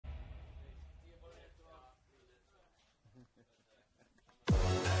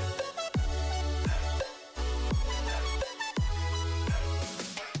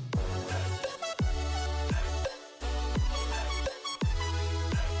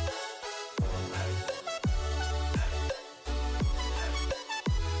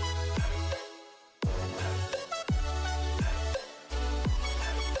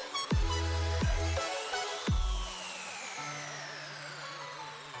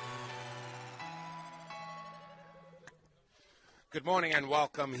Good morning and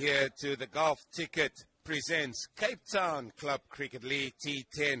welcome here to the Golf Ticket presents Cape Town Club Cricket League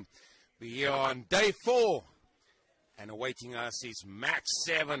T10. We're here on day 4 and awaiting us is match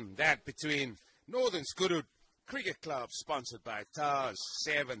 7, that between Northern Goodwood Cricket Club sponsored by Tars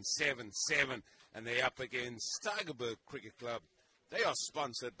 777 and they're up against Tygerberg Cricket Club. They are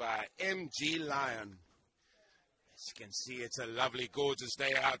sponsored by MG Lion. As you can see, it's a lovely, gorgeous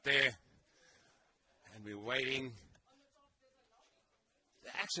day out there and we're waiting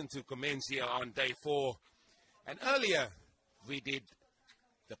the action to commence here on day 4. And earlier we did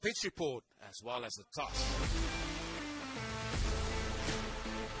the pitch report as well as the toss.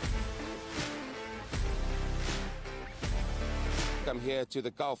 Come here to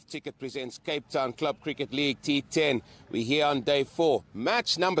the Golf Ticket presents Cape Town Club Cricket League T10. We're here on day 4,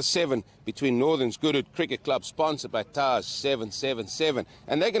 match number 7 between Northern Goodwood Cricket Club sponsored by Tars 777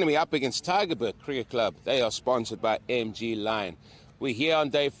 and they're going to be up against Tygerberg Cricket Club. They are sponsored by MG Lion. We're here on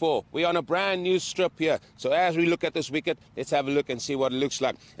day 4. We're on a brand new strip here. So as we look at this wicket, let's have a look and see what it looks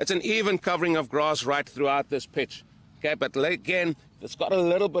like. It's an even covering of grass right throughout this pitch. Okay, but again, it's got a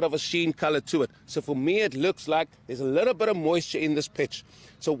little bit of a sheen color to it. So for me, it looks like there's a little bit of moisture in this pitch.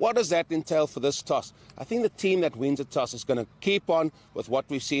 So what does that entail for this toss? I think the team that wins a toss is going to keep on with what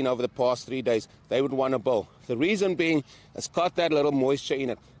we've seen over the past 3 days. They would want to bowl. The reason being, it's got that little moisture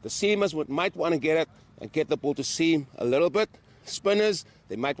in it. The seamers might want to get it and get the ball to seam a little bit. Spinners,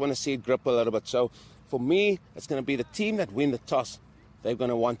 they might want to see it grip a little bit. So for me, it's going to be the team that win the toss. They're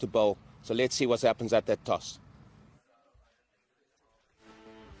going to want to bowl. So let's see what happens at that toss.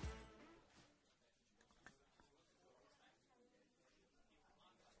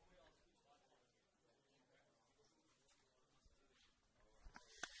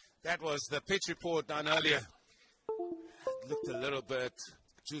 That was the pitch report done earlier. It looked a little bit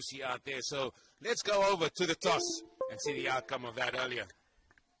juicy out there. So let's go over to the toss and see the outcome of that earlier.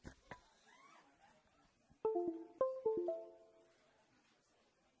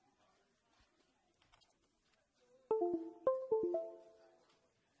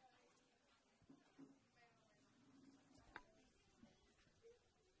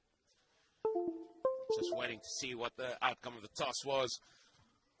 Just waiting to see what the outcome of the toss was.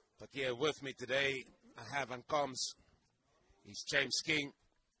 But here with me today, I have on comms, he's James King.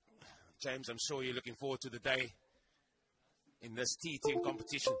 James, I'm sure you're looking forward to the day in this T10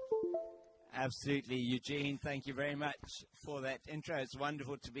 competition. Absolutely, Eugene. Thank you very much for that intro. It's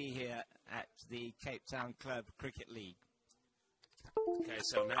wonderful to be here at the Cape Town Club Cricket League. Okay,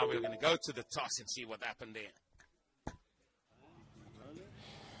 so now we're going to go to the toss and see what happened there.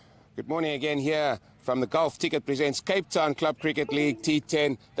 Good morning again here from the Golf Ticket presents Cape Town Club Cricket League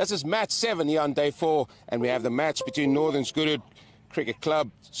T10. This is match 7 here on day 4, and we have the match between Northern Goodwood Cricket Club,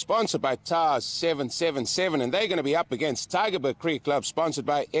 sponsored by Tars 777, and they're going to be up against Tygerberg Cricket Club, sponsored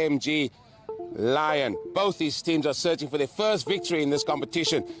by MG Lion. Both these teams are searching for their first victory in this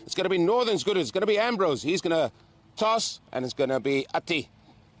competition. It's going to be Northern Goodwood, it's going to be Ambrose. He's going to toss, and it's going to be Ati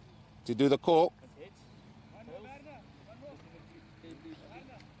to do the call.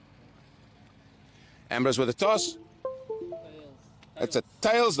 Ambrose with a toss. It's a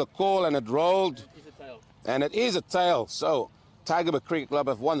tails the call, and it rolled. And it is a tail. So Tygerberg Cricket Club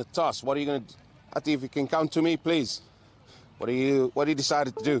have won the toss. What are you going to do? Ati, if you can come to me, please. What do you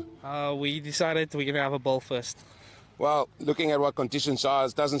decided to do? We decided we're going to have a ball first. Well, looking at what conditions are,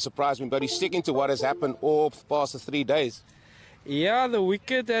 it doesn't surprise me, but he's sticking to what has happened all past the 3 days. Yeah, the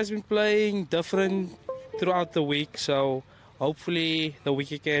wicket has been playing different throughout the week, so hopefully the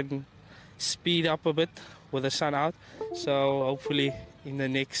wicket can speed up a bit with the sun out. So hopefully in the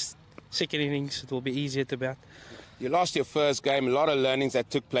next second innings it will be easier to bat. You lost your first game, a lot of learnings that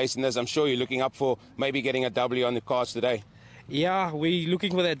took place in this. I'm sure you're looking up for maybe getting a W on the cards today. Yeah, we're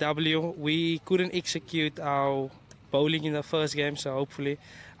looking for that W. We couldn't execute our bowling in the first game, so hopefully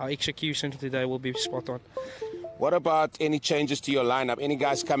our execution today will be spot on. What about any changes to your lineup? Any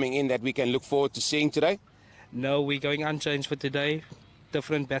guys coming in that we can look forward to seeing today? No, we're going unchanged for today.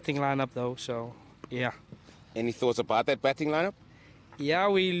 Different batting lineup though, so yeah. Any thoughts about that batting lineup? Yeah,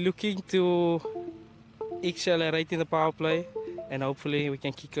 we're looking to accelerate in the power play and hopefully we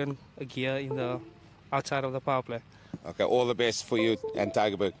can kick on a gear in the outside of the power play. Okay, all the best for you and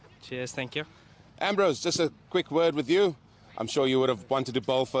Tygerberg. Cheers, thank you. Ambrose, just a quick word with you. I'm sure you would have wanted to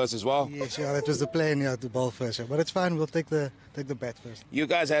bowl first as well. Yes, yeah, that was the plan, yeah, to bowl first. Yeah. But it's fine, we'll take the bat first. You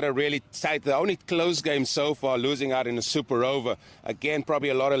guys had a really tight, the only close game so far, losing out in a super over. Again, probably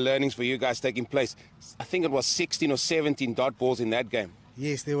a lot of learnings for you guys taking place. I think it was 16 or 17 dot balls in that game.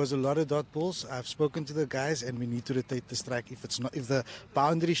 Yes, there was a lot of dot balls. I've spoken to the guys and we need to rotate the strike. If the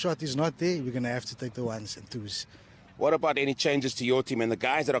boundary shot is not there, we're going to have to take the ones and twos. What about any changes to your team and the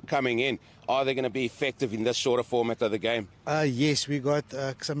guys that are coming in? Are they going to be effective in this shorter format of the game? Yes, we got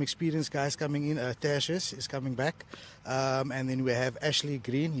some experienced guys coming in. Tertius is coming back. And then we have Ashley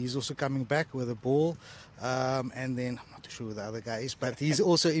Green. He's also coming back with a ball. And then, I'm not too sure who the other guy is, but he's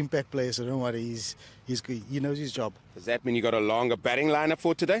also impact player, so don't worry, he's good. He knows his job. Does that mean you got a longer batting lineup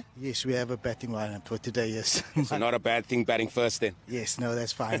for today? Yes, we have a batting lineup for today, yes. So not a bad thing batting first then? Yes, no,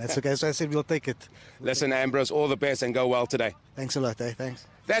 that's fine. That's okay. So I said we'll take it. Listen, Ambrose, all the best and go well today. Thanks a lot, thanks.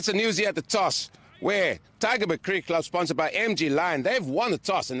 That's the news here at the toss, where Tygerberg Cricket Club, sponsored by MG Lion, they've won the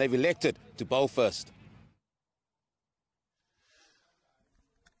toss and they've elected to bowl first.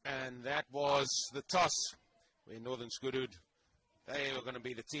 And that was the toss, where Northern Goodwood, they were going to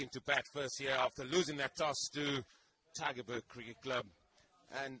be the team to bat first here after losing that toss to Tygerberg Cricket Club.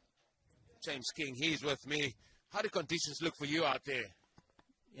 And James King, he's with me. How do conditions look for you out there?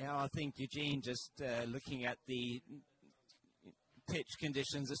 Yeah, I think, Eugene, just looking at the pitch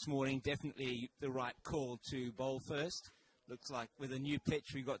conditions this morning, definitely the right call to bowl first. Looks like with a new pitch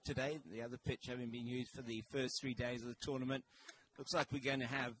we got today, the other pitch having been used for the first 3 days of the tournament, looks like we're going to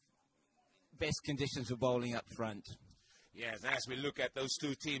have best conditions for bowling up front. Yes, as we look at those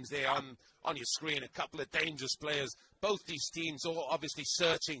two teams there on your screen, a couple of dangerous players. Both these teams are obviously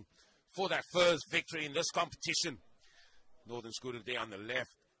searching for that first victory in this competition. Northern Goodwood there on the left,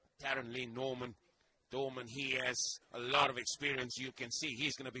 Darren Lee Dorman, he has a lot of experience. You can see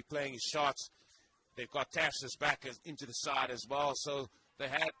he's going to be playing his shots. They've got Tassus back into the side as well, so they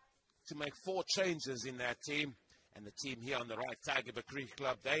had to make 4 changes in that team. And the team here on the right, Tygerberg Cricket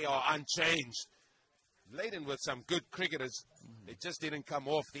Club, they are unchanged. Laden with some good cricketers. They just didn't come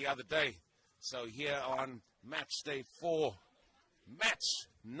off the other day. So here on match day 4, match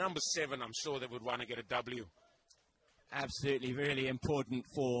number 7, I'm sure they would want to get a W. Absolutely, really important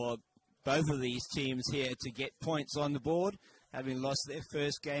for both of these teams here to get points on the board, having lost their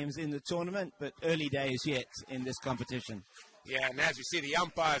first games in the tournament, but early days yet in this competition. Yeah, and as you see the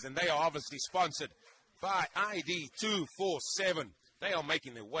umpires, and they are obviously sponsored by ID 247. They are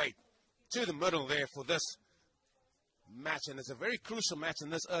making their way to the middle there for this match, and it's a very crucial match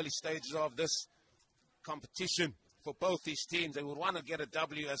in this early stages of this competition for both these teams. They would want to get a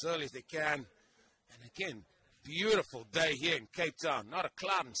W as early as they can. And again, beautiful day here in Cape Town, not a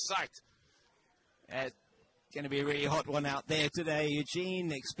cloud in sight. It's going to be a really hot one out there today,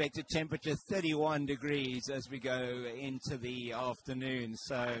 Eugene. Expected temperature 31 degrees as we go into the afternoon,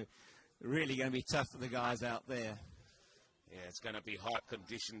 so really going to be tough for the guys out there. Yeah, it's going to be hot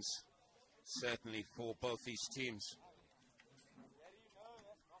conditions, certainly for both these teams.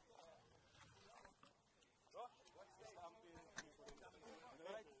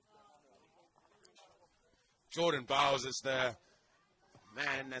 Jordan Bowles is the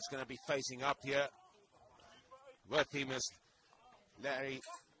man that's going to be facing up here. With him is Larry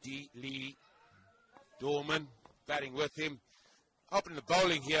D. Lee Dorman batting with him. Opening the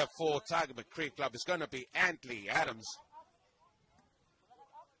bowling here for Tygerberg Cricket Club is going to be Antley Adams.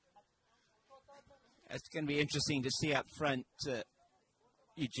 It's going to be interesting to see up front,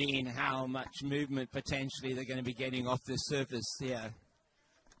 Eugene, how much movement potentially they're going to be getting off the surface here.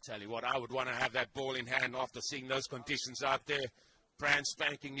 Tell you what, I would want to have that ball in hand after seeing those conditions out there. Brand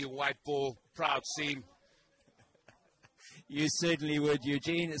spanking new white ball, proud seam. You certainly would,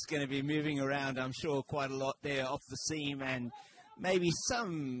 Eugene. It's going to be moving around, I'm sure, quite a lot there off the seam, and maybe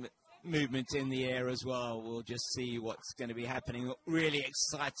some movement in the air as well. We'll just see what's going to be happening. Really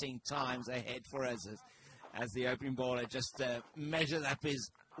exciting times ahead for us as the opening bowler just measured up his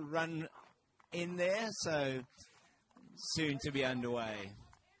run in there, so soon to be underway.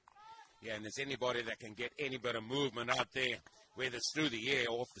 Yeah, and there's anybody that can get any bit of movement out there, whether it's through the air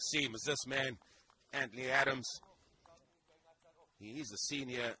or off the seam, is this man, Anthony Adams. He is a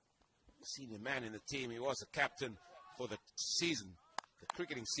senior man in the team. He was a captain for the season, the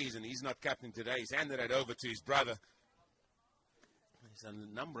cricketing season. He's not captain today. He's handed it over to his brother. There's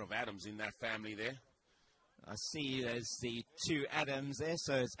a number of Adams in that family there. I see there's the 2 Adams there,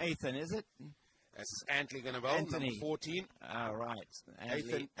 so it's Ethan, is it? That's Antley going to bowl, number 14. All right.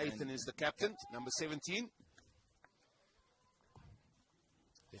 Ethan is the captain, number 17.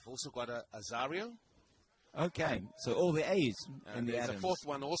 They've also got a Azario. Okay, so all the A's in the There's Adams. a 4th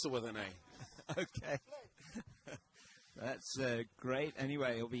one also with an A. Okay. That's great.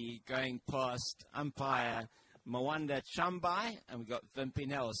 Anyway, he'll be going past umpire Mwanda Chambai, and we've got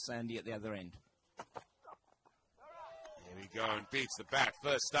Vimpinel Sandy at the other end. There we go, and beats the bat.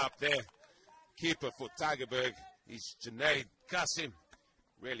 First up there, keeper for Tygerberg is Junaid Kasim.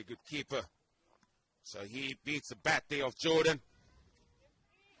 Really good keeper. So he beats the bat there of Jordan.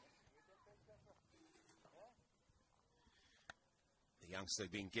 youngster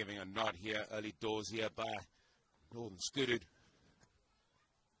being given a nod here, early doors here by Northern's Goodwood.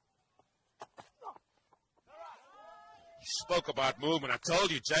 You spoke about movement. I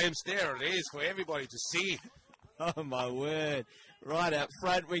told you, James, there it is for everybody to see. Oh, my word. Right up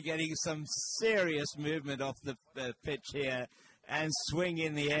front, we're getting some serious movement off the pitch here and swing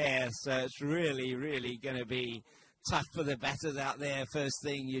in the air. So it's really, really going to be tough for the batters out there first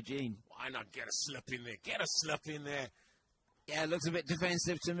thing, Eugene. Why not get a slip in there? Get a slip in there. Yeah, it looks a bit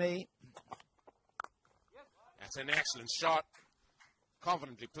defensive to me. That's an excellent shot.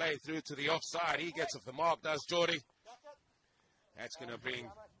 Confidently played through to the offside. He gets off the mark, does Geordie. That's going to bring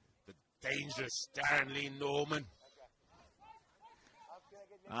the dangerous Darren Lee Norman.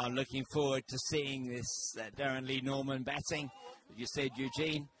 I'm looking forward to seeing this Darren Lee Norman batting. As you said,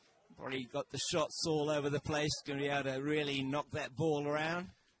 Eugene, probably got the shots all over the place. Going to be able to really knock that ball around.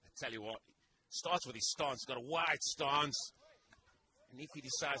 I tell you what, starts with his stance. Got a wide stance. And if he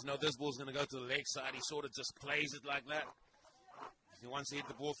decides, no, this ball's going to go to the leg side, he sort of just plays it like that. If he wants to hit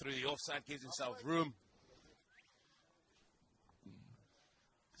the ball through the offside, gives himself room.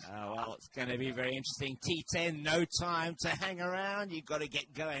 Oh, well, it's going to be very interesting. T10, no time to hang around. You've got to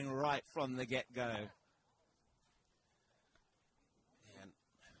get going right from the get-go. And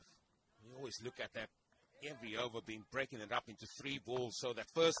we always look at that every over, being breaking it up into 3 balls. So that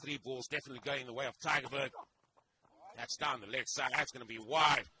first 3 balls definitely going the way of Tygerberg. That's down the leg side. That's going to be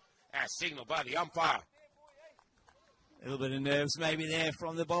wide, as signaled by the umpire. A little bit of nerves maybe there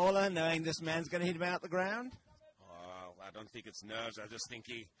from the bowler, knowing this man's going to hit him out the ground. I don't think it's nerves. I just think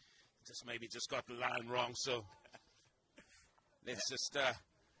he maybe got the line wrong. So let's just,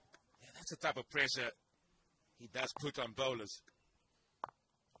 that's the type of pressure he does put on bowlers.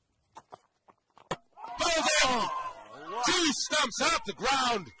 Bowled in! 2 stumps up the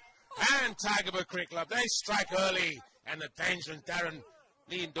ground. And Tygerberg Cricket Club, they strike early. And the dangerous Darren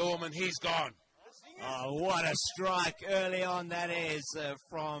Lee Norman, he's gone. Oh, what a strike early on that is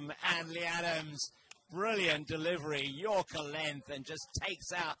from Anley Adams. Brilliant delivery, Yorker length, and just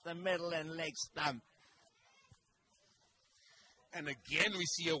takes out the middle and leg stump. And again, we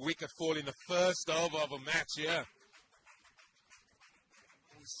see a wicket fall in the first over of a match here.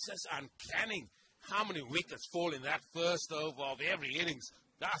 It's just uncanny how many wickets fall in that first over of every innings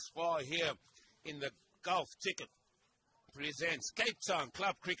thus far here in the Golf Ticket presents Cape Town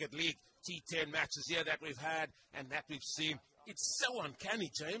Club Cricket League T10 matches here that we've had and that we've seen. It's so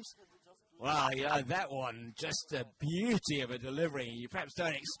uncanny, James. Well, yeah, that one, just a beauty of a delivery. You perhaps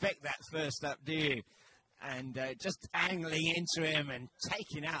don't expect that first up, do you? And just angling into him and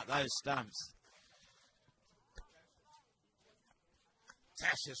taking out those stumps.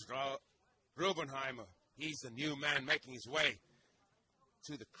 Tashius Rubenheimer, he's the new man making his way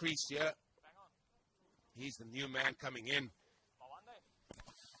to the crease here. He's the new man coming in.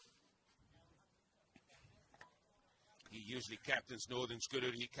 He usually captains Northern's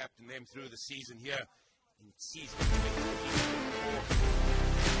Goodwood. He captained them through the season here in season 20.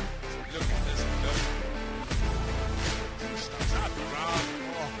 Look at this. Look. Starts out the round.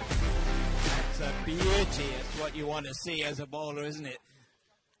 Oh, that's a beauty. It's what you want to see as a bowler, isn't it?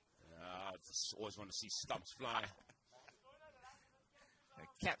 I just always want to see stumps fly.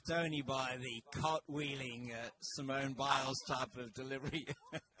 Capped only by the cartwheeling Simone Biles type of delivery.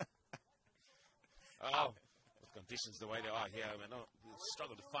 Oh. Conditions the way they are here, man. We'll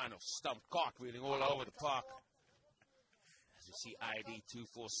struggle to find a stump cartwheeling all over the park. As you see, ID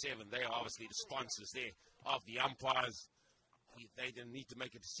 247, they are obviously the sponsors there of the umpires. They didn't need to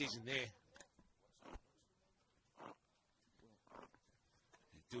make a decision there.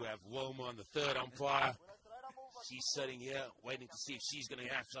 We do have Wilma on the 3rd umpire. She's sitting here waiting to see if she's going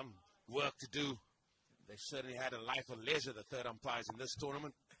to have some work to do. They certainly had a life of leisure, the 3rd umpires in this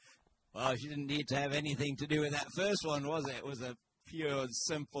tournament. Well, she didn't need to have anything to do with that first one, was it? It was a pure,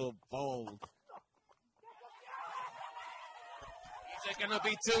 simple bowl. Is it going to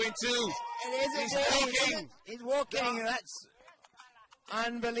be 2 and 2? It is. He's walking. He's walking. That's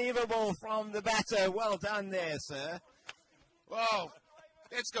unbelievable from the batter. Well done there, sir. Well,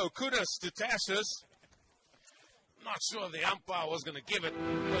 let's go. Kudos to Tashius. Not sure the umpire was going to give it.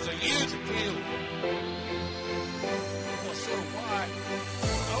 It was a huge appeal. Not sure why.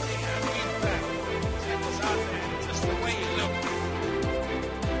 Only have impact. That was out there, just the way he looked.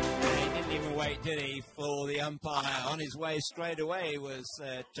 And he didn't even wait, did he, for the umpire. On his way straight away was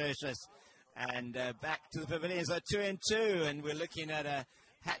Tertius. And back to the pavilion. So 2 and 2, and we're looking at a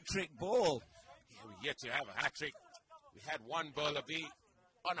hat-trick ball. Yeah, we're yet to have a hat-trick. We had one bowler be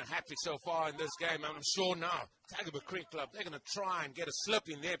on a hat-trick so far in this game, and I'm sure now Tygerberg Cricket Club, they're going to try and get a slip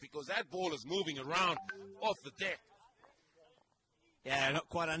in there because that ball is moving around off the deck. Yeah, not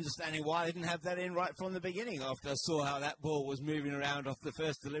quite understanding why they didn't have that in right from the beginning after I saw how that ball was moving around off the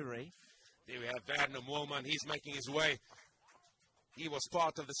first delivery. There we have Werner Moorman. He's making his way. He was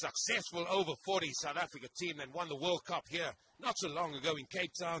part of the successful over 40 South Africa team that won the World Cup here not so long ago in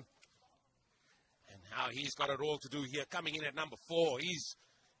Cape Town. And how he's got it all to do here, coming in at number 4. He's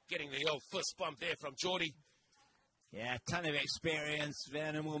getting the old fist bump there from Geordie. Yeah, a ton of experience,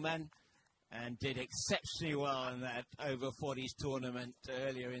 Werner Moorman, and did exceptionally well in that over 40s tournament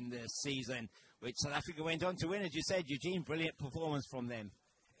earlier in the season, which South Africa went on to win, as you said, Eugene. Brilliant performance from them.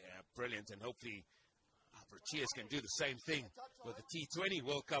 Yeah, brilliant, and hopefully our Proteas can do the same thing with the T20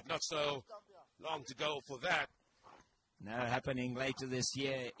 World Cup. Not so long to go for that. Now happening later this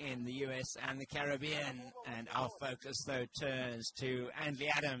year in the US and the Caribbean, and our focus, though, turns to Andy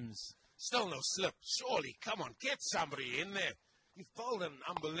Adams. Still no slip. Surely, come on, get somebody in there. You've bowled an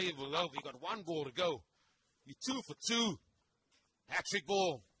unbelievable over. You've got 1 ball to go. You're 2 for 2. Hat-trick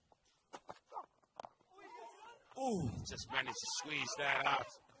ball. Ooh, just managed to squeeze that out.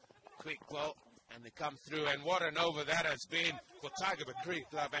 Quick ball, and they come through. And what an over that has been for Tygerberg Cricket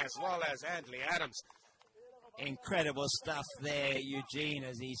Club as well as Andy Adams. Incredible stuff there, Eugene,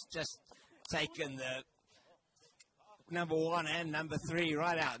 as he's just taken the number 1 and number 3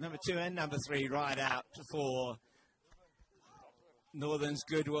 right out. Number 2 and number 3 right out for Northern's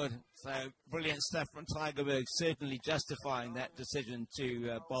Goodwood. So brilliant stuff from Tygerberg, certainly justifying that decision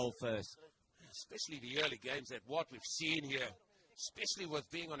to bowl first. Especially the early games, that what we've seen here, especially with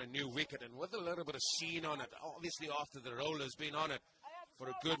being on a new wicket and with a little bit of sheen on it, obviously after the roller's been on it for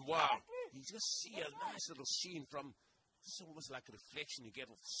a good while. You just see a nice little sheen from, it's almost like a reflection you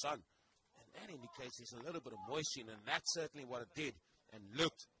get of the sun. And that indicates there's a little bit of moisture, and that's certainly what it did and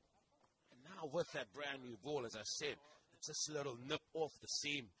looked. And now with that brand new ball, as I said, it's just a little nip off the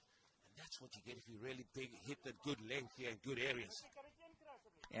seam. And that's what you get if you really hit that good length here in good areas.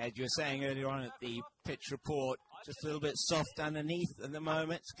 As you were saying earlier on at the pitch report, just a little bit soft underneath at the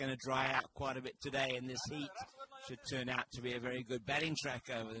moment. It's going to dry out quite a bit today in this heat. Should turn out to be a very good batting track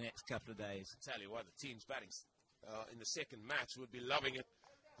over the next couple of days. I tell you what, the team's batting in the second match would be loving it,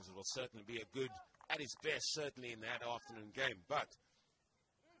 because it will certainly be a good, at its best, certainly in that afternoon game. But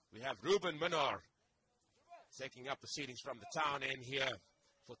we have Ruben Minnar taking up proceedings from the town end here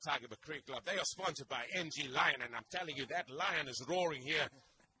for Tygerberg Cricket Club. They are sponsored by NG Lion, and I'm telling you, that Lion is roaring here,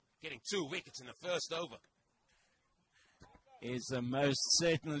 getting 2 wickets in the first over. Is most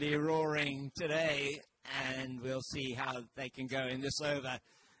certainly roaring today, and we'll see how they can go in this over,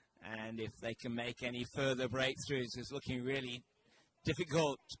 and if they can make any further breakthroughs. It's looking really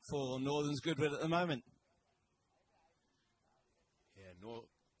difficult for Northern's Goodwood at the moment. Yeah,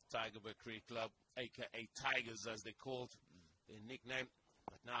 Tygerberg Cricket Club, a.k.a. Tigers as they called their nickname,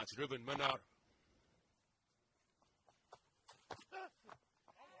 but now it's Ruben Minnar.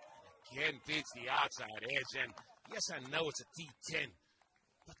 Again beats the outside edge, and yes, I know it's a T10,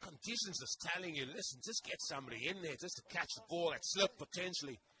 but conditions is telling you, listen, just get somebody in there just to catch the ball that slip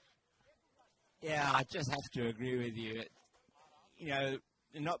potentially. Yeah, I just have to agree with you. You know,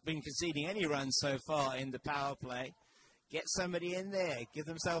 they've not been conceding any runs so far in the power play. Get somebody in there, give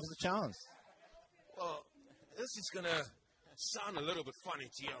themselves a chance. Well, this is going to sound a little bit funny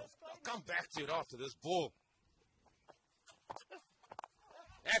to you. I'll come back to it after this ball.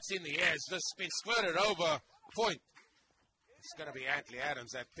 That's in the air. It's just been squirted over. Point. It's going to be Antley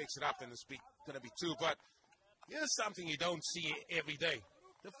Adams that picks it up, and it's going to be 2. But here's something you don't see every day.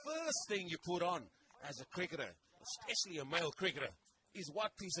 The first thing you put on as a cricketer, especially a male cricketer, is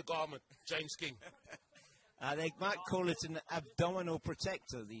what piece of garment, James King? They might call it an abdominal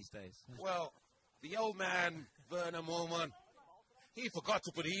protector these days. Well, the old man, Werner Moorman, he forgot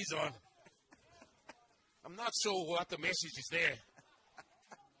to put his on. I'm not sure what the message is there.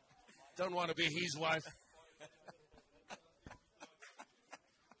 Don't want to be his wife.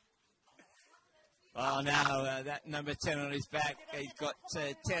 Well, now that number 10 on his back, he's got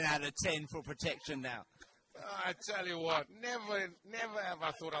 10 out of 10 for protection now. I tell you what, never have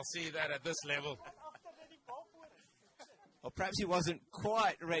I thought I'll see that at this level. Or perhaps he wasn't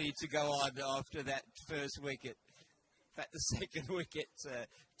quite ready to go on after that first wicket. In fact, the second wicket,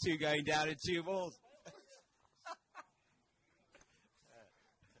 2 going down in 2 balls.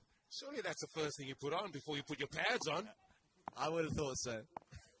 Surely that's the first thing you put on before you put your pads on. I would have thought so.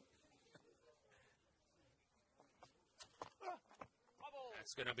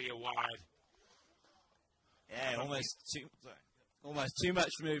 That's going to be a wide. Yeah, almost too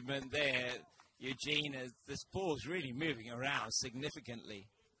much movement there, Eugene, as this ball's really moving around significantly.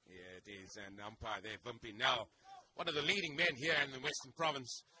 Yeah, it is. And umpire there, Vimpy, now one of the leading men here in the Western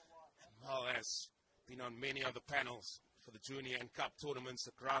Province. And Mal has been on many other panels for the Junior and Cup tournaments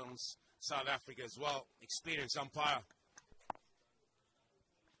around South Africa as well. Experienced umpire.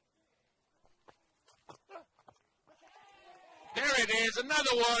 There it is,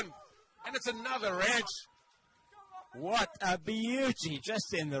 another one. And it's another edge. What a beauty,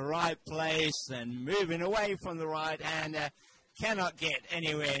 just in the right place and moving away from the right-hander. Cannot get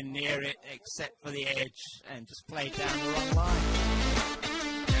anywhere near it except for the edge and just played down the wrong line.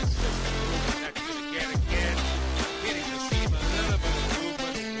 That's just the movement that you're going to get again. Getting the seam a little bit of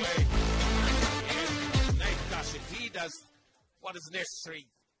movement away. And Nate Cussick, he does what is necessary.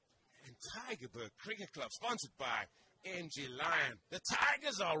 And Tygerberg Cricket Club, sponsored by NG Lion. The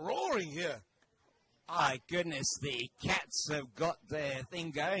Tigers are roaring here. My goodness, the Cats have got their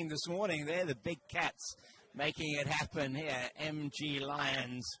thing going this morning. They're the big Cats making it happen here. MG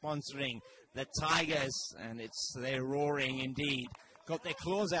Lions sponsoring the Tigers, and they're roaring indeed. Got their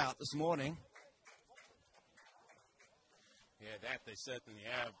claws out this morning. Yeah, that they certainly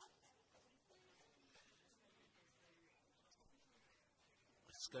have.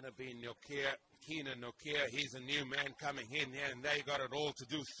 It's going to be Keenan Nokia. He's a new man coming in here, and they got it all to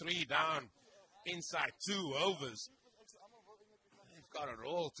do. 3 down. Inside 2 overs. They've got it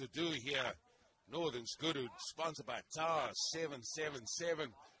all to do here. Northern's Goodwood, sponsored by Tower, 7-7-7.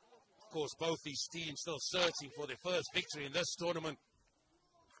 Of course, both these teams still searching for their first victory in this tournament.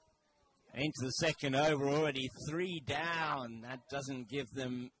 Into the second over, already 3 down. That doesn't give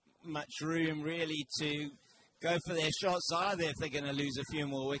them much room, really, to go for their shots either if they're going to lose a few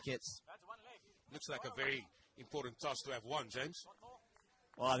more wickets. Looks like a very important toss to have won, James.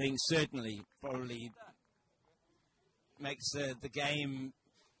 Well, I think certainly probably makes the game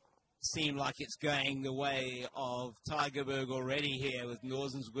seem like it's going the way of Tygerberg already here with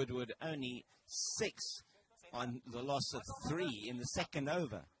Northern's Goodwood only 6 on the loss of 3 in the second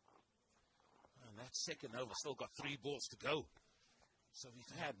over. And that second over still got 3 balls to go. So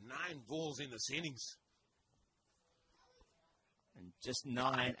we've had 9 balls in this innings. And just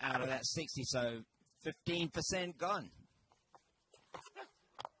 9 out of that 60, so 15% gone.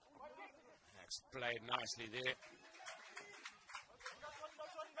 Played nicely there.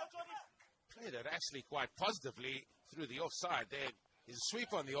 Played it actually quite positively through the offside. There is a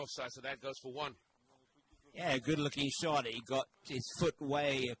sweep on the offside, so that goes for 1. Yeah, good looking shot. He got his foot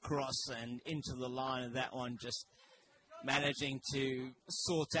way across and into the line of that one, just managing to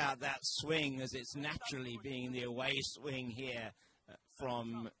sort out that swing as it's naturally being the away swing here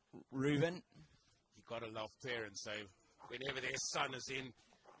from Reuben. You got to love parents, so whenever their son is in,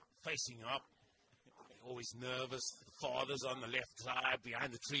 facing up, always nervous. The father's on the left side,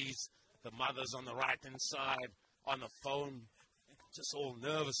 behind the trees. The mother's on the right-hand side, on the phone. Just all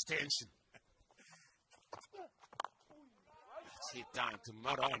nervous tension. Let's hit down to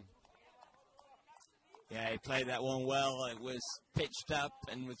Maron. Yeah, he played that one well. It was pitched up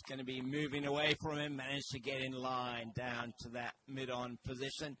and was going to be moving away from him. Managed to get in line down to that mid-on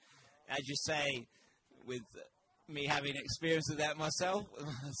position. As you say, with me having experience of that myself, with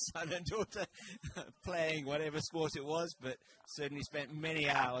my son and daughter playing whatever sport it was, but certainly spent many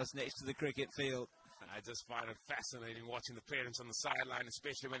hours next to the cricket field. I just find it fascinating watching the parents on the sideline,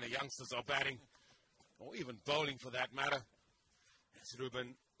 especially when the youngsters are batting, or even bowling for that matter. It's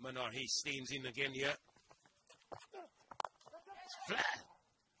Ruben Manon. He steams in again here. It's flat.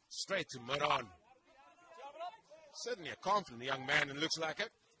 Straight to Maron. Certainly a confident young man, and looks like it.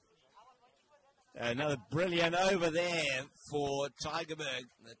 Another brilliant over there for Tygerberg.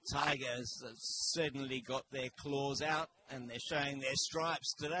 The Tigers have certainly got their claws out, and they're showing their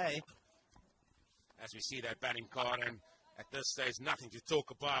stripes today. As we see that batting card, and at this stage, nothing to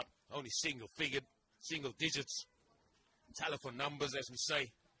talk about. Only single digits. Telephone numbers, as we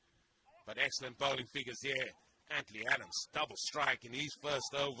say. But excellent bowling figures here. Anthony Adams, double strike in his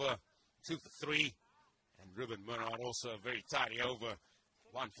first over, 2 for 3. And Ruben Murnard also a very tidy over,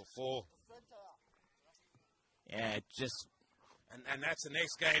 1 for 4. Yeah, just... And that's the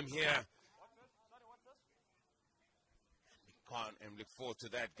next game here. And look forward to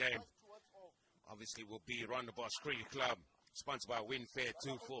that game. Obviously, will be Rondebosch Cricket Club, sponsored by Winfair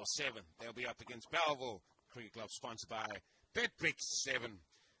 247. They'll be up against Belleville Cricket Club, sponsored by BetBricks 7.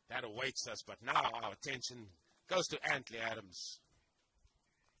 That awaits us, but now our attention goes to Antley Adams.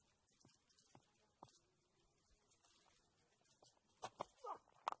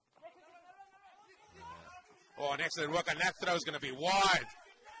 Oh, an excellent work, and that throw is going to be wide.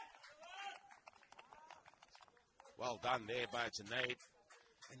 Well done there by Junaid.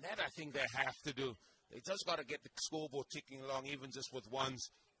 And that I think they have to do. They just got to get the scoreboard ticking along, even just with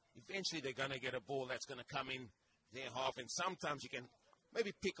ones. Eventually they're going to get a ball that's going to come in their half, and sometimes you can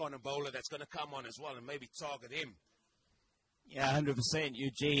maybe pick on a bowler that's going to come on as well and maybe target him. Yeah, 100%,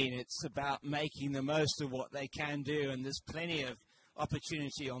 Eugene. It's about making the most of what they can do, and there's plenty of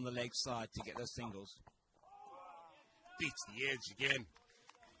opportunity on the leg side to get those singles. Beats the edge again.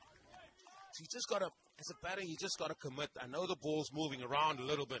 So you just got to, as a batter, you just got to commit. I know the ball's moving around a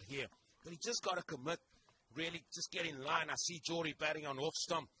little bit here, but you just got to commit. Really, just get in line. I see Jory batting on off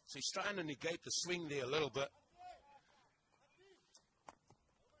stump, so he's trying to negate the swing there a little bit.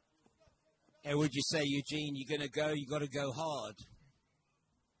 And would you say, Eugene, you got to go hard?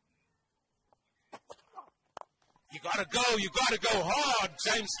 You got to go hard,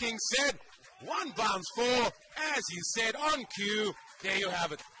 James King said. One bounce four, as you said, on cue. There you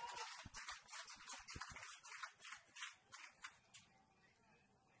have it.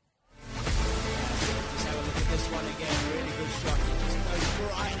 Let's have a look at this one again. Really good shot. Just goes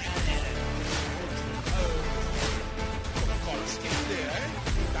right at it. Oh. Got a skip there, eh?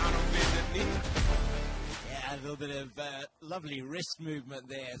 Down on bended knee. Yeah, a little bit of lovely wrist movement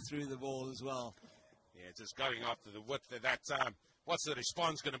there through the ball as well. Yeah, just going after the width at that time. What's the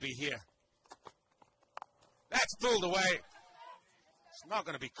response going to be here? That's pulled away. It's not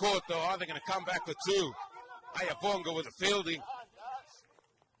going to be caught, though. Are they going to come back for two? Ayabonga with the fielding.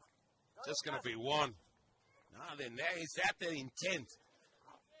 Just going to be one. Now then, is that the intent?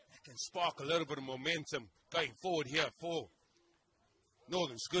 That can spark a little bit of momentum going forward here for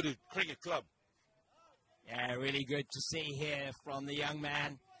Northern's Goodwood Cricket Club. Yeah, really good to see here from the young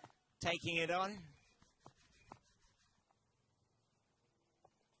man taking it on.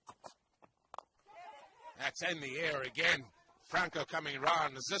 That's in the air again. Franco coming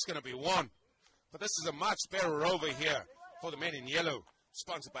around. Is this going to be one? But this is a much better over here for the men in yellow.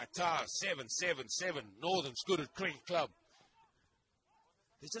 Sponsored by TAR 777, Northern's Goodwood Cricket Club.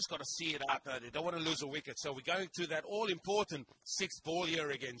 They just got to see it out there. They don't want to lose a wicket. So we're going to that all-important sixth ball here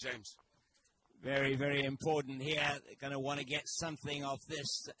again, James. Very, very important here. They're going to want to get something off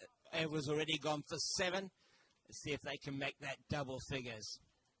this. Everyone's already gone for 7. Let's see if they can make that double figures.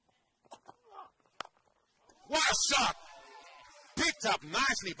 What a shot! Picked up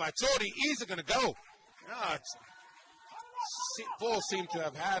nicely by Jordy. Is it going to go? Oh, ball seemed to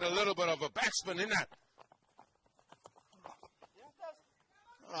have had a little bit of a backspin in that.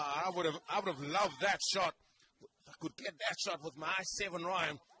 Oh, I would have loved that shot. If I could get that shot with my 7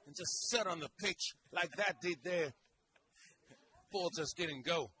 Ryan and just sit on the pitch like that did there. Ball just didn't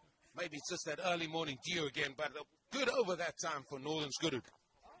go. Maybe it's just that early morning dew again, but good over that time for Northern's Goodwood.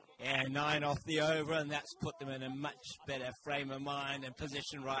 Yeah, 9 off the over, and that's put them in a much better frame of mind and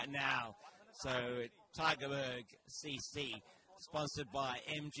position right now. So Tygerberg CC, sponsored by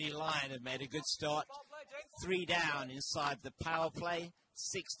MG Lion, have made a good start. 3 down inside the power play,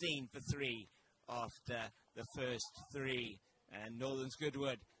 16 for 3 after the first 3. And Northern's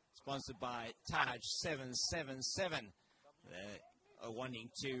Goodwood, sponsored by Taj 777, are wanting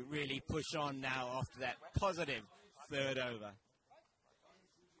to really push on now after that positive 3rd over.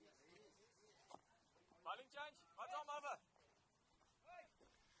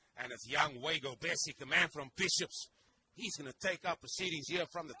 And it's young Wago Bessick, the man from Bishops. He's going to take up proceedings here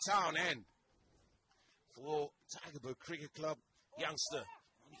from the town end for Tygerberg Cricket Club. Youngster,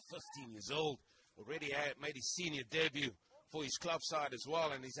 only 15 years old, already made his senior debut for his club side as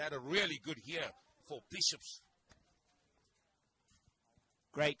well, and he's had a really good year for Bishops.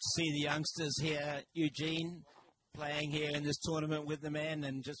 Great to see the youngsters here, Eugene, playing here in this tournament with the men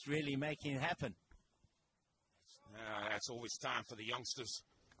and just really making it happen. That's always time for the youngsters.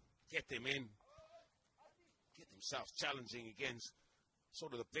 Get them in, get themselves challenging against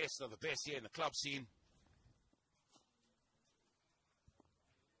sort of the best of the best here in the club scene.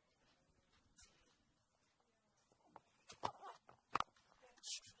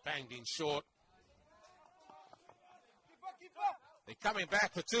 Banged in short. They're coming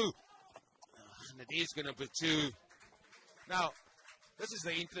back for 2. And it is going to be 2. Now, this is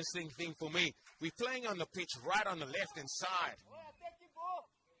the interesting thing for me. We're playing on the pitch right on the left-hand side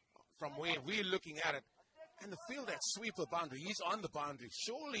from where we're looking at it. And the field that sweeper boundary, he's on the boundary.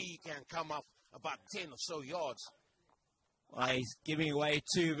 Surely he can come up about 10 or so yards. Well, he's giving away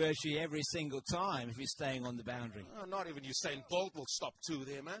 2 virtually every single time if he's staying on the boundary. Oh, not even Usain Bolt will stop 2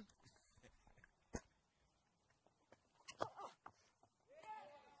 there, man.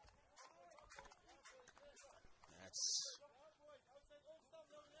 That's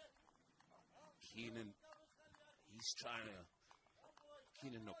Keenan. He's trying to.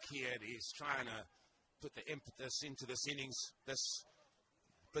 Keenan Nokia is trying to put the impetus into this innings. This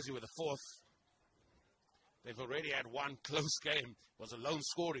busy with the 4th. They've already had 1 close game. It was a lone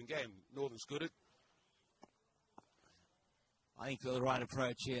scoring game. Northern's Goodwood. I think they're the right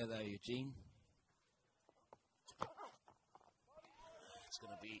approach here, though, Eugene.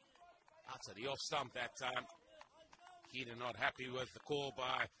 going to be outside the off stump that time. Keenan not happy with the call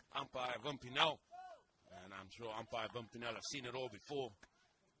by umpire Vimpinel. And I'm sure umpire Vimpinel have seen it all before.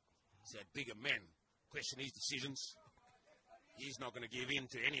 He's had bigger men question his decisions. He's not going to give in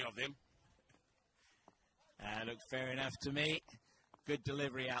to any of them. Look, fair enough to me. Good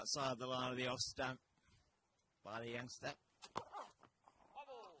delivery outside the line of the off stump by the youngster.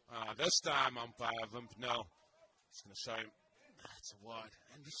 This time, umpire Vimpinel is going to show him it's a wide.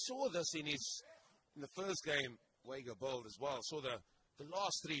 And we saw this in the first game, Wager bowled as well. Saw the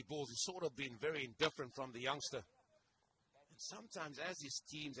last 3 balls, he's sort of been very indifferent from the youngster. And sometimes as these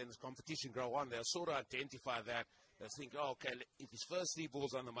teams and this competition grow on, they'll sort of identify that. They'll think, oh, okay, if his first 3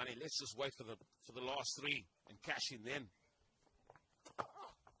 balls on the money, let's just wait for the last 3 and cash in then.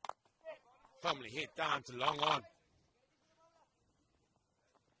 Firmly hit down to long on.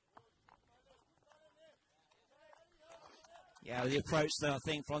 Yeah, the approach, though, I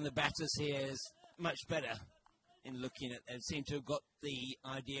think, from the batters here is much better in looking at. They seem to have got the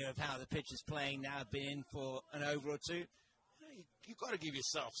idea of how the pitch is playing now, been in for an over or 2. You've got to give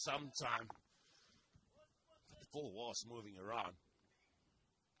yourself some time. But the ball was moving around.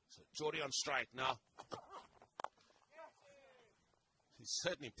 So Geordie on strike now. He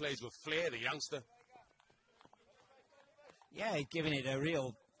certainly plays with flair, the youngster. Yeah, he's giving it a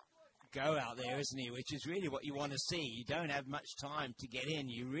real go out there, isn't he? Which is really what you want to see. You don't have much time to get in.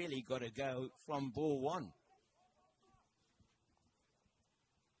 You really got to go from ball 1.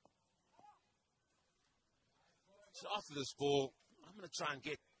 So after this ball, I'm going to try and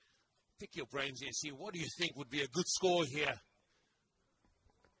pick your brains here and see what do you think would be a good score here.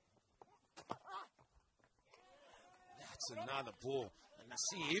 That's another ball. And I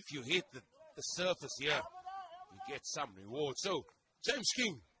see if you hit the surface here, you get some reward. So, James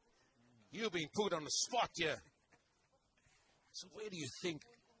King, you've been put on the spot here. So where do you think,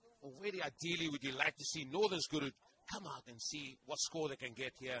 or where ideally would you like to see Northern's Goodwood come out and see what score they can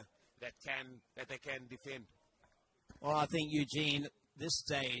get here that they can defend? Well, I think, Eugene, at this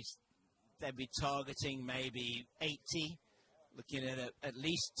stage, they'd be targeting maybe 80, looking at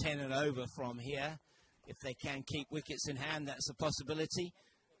least 10 and over from here. If they can keep wickets in hand, that's a possibility.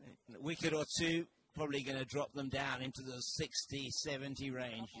 A wicket or 2, probably going to drop them down into the 60, 70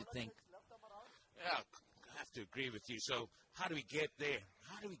 range, you'd think. Yeah, I have to agree with you. So how do we get there?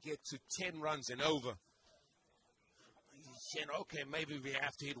 How do we get to 10 runs and over? You know, okay, maybe we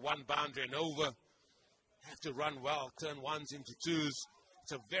have to hit 1 boundary and over. Have to run well, turn 1s into 2s.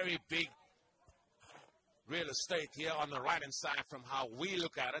 It's a very big real estate here on the right-hand side from how we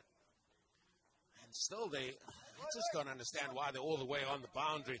look at it. And still I just don't understand why they're all the way on the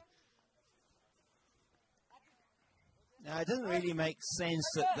boundary. Now, it doesn't really make sense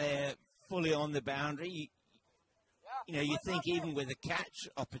that they're fully on the boundary. You know, you think even with a catch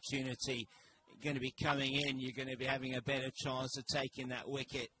opportunity going to be coming in, you're going to be having a better chance of taking that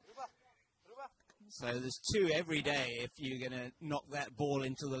wicket. So there's 2 every day if you're going to knock that ball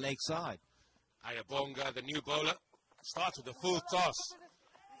into the leg side. Ayabonga, the new bowler, starts with a full toss.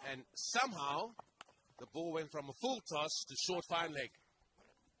 And somehow the ball went from a full toss to short fine leg.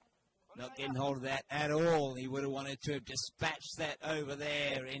 Not getting hold of that at all. He would have wanted to have dispatched that over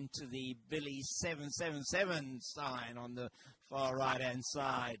there into the Billy 777 sign on the far right-hand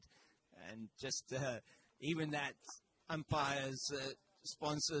side. And just even that umpire's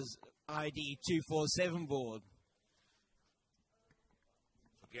sponsors ID 247 board.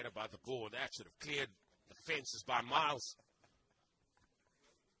 Forget about the ball. That should have cleared the fences by miles.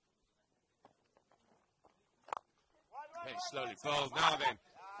 Very slowly bowled. Now then,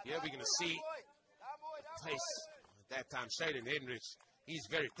 here we're going to see pace. At that time, Shaden Hendricks, he's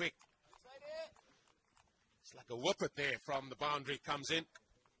very quick. It's like a whippet there from the boundary comes in.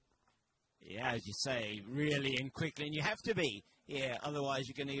 Yeah, as you say, really in quickly. And you have to be here, otherwise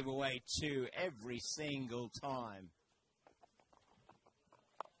you're going to give away 2 every single time.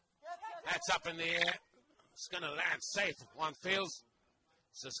 That's up in the air. It's going to land safe, one feels.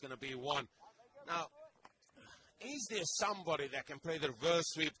 So it's going to be 1. Now, is there somebody that can play the reverse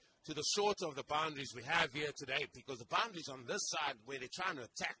sweep to the shorter of the boundaries we have here today? Because the boundaries on this side where they're trying to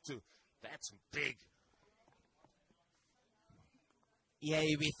attack to, that's big. Yeah,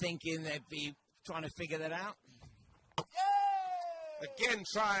 you'd be thinking they'd be trying to figure that out. Again,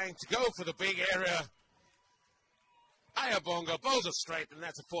 trying to go for the big area. Ayabonga bowls it straight, and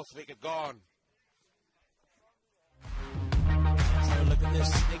that's a 4th wicket gone. So look at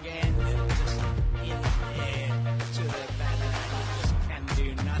this again. Just in there to the batter. Just can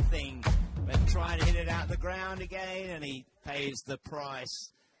do nothing but try to hit it out the ground again, and he pays the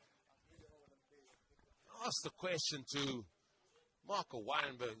price. Ask the question to Marco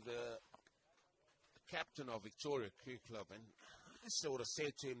Weinberg, the captain of Victoria Cricket Club, and I sort of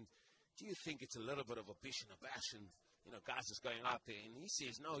said to him, do you think it's a little bit of a bish and a bash and, you know, guys is going out there? And he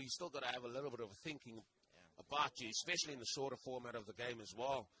says, no, you still got to have a little bit of a thinking about you, especially in the shorter format of the game as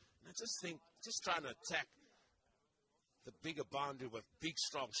well. And I just think, just trying to attack the bigger boundary with big,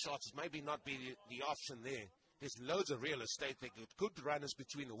 strong shots is maybe not be the option there. There's loads of real estate. They got good runners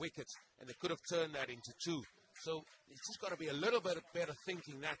between the wickets, and they could have turned that into 2. So it's just got to be a little bit better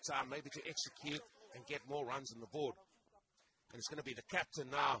thinking that time, maybe to execute and get more runs on the board. And it's going to be the captain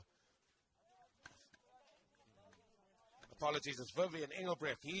now. Apologies, it's Vivian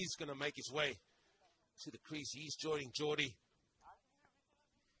Engelbrecht. He's going to make his way to the crease. He's joining Geordie.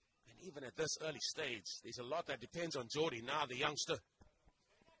 And even at this early stage, there's a lot that depends on Geordie now, the youngster.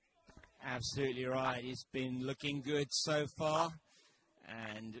 Absolutely right. He's been looking good so far.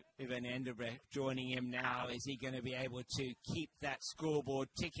 And Vivian Engelbrecht joining him now. Is he going to be able to keep that scoreboard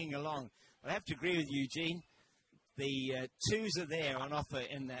ticking along? I have to agree with you, Eugene. The 2s are there on offer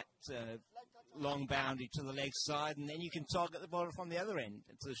in that long boundary to the leg side, and then you can target the bowler from the other end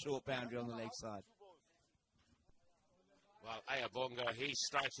to the short boundary on the leg side. Well, Ayabonga, he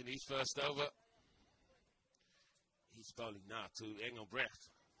strikes in his first over. He's bowling now to Engelbrecht.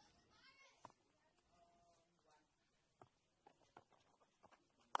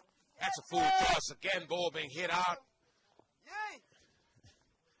 That's a full toss. Again, ball being hit out.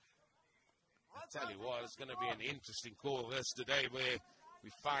 I tell you what, it's going to be an interesting call this today, where we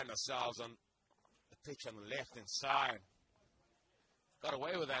find ourselves on the pitch on the left-hand side. Got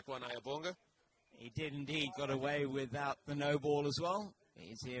away with that one, Ayabonga. He did indeed, got away without the no ball as well.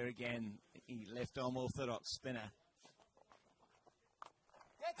 He's here again, he left arm orthodox spinner.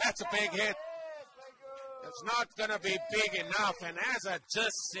 That's a big hit. It's not going to be big enough, and as I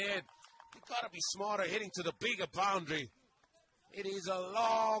just said, you've got to be smarter hitting to the bigger boundary. It is a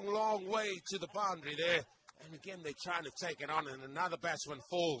long, long way to the boundary there. And again, they're trying to take it on, and another batsman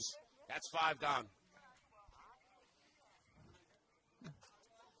falls. That's 5 down.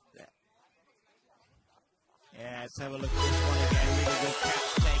 Yeah, let's have a look at this one again. Really good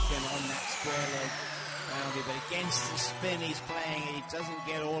catch taken on that square leg boundary. But against the spin he's playing, he doesn't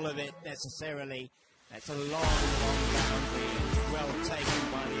get all of it necessarily. That's a long, long boundary. And well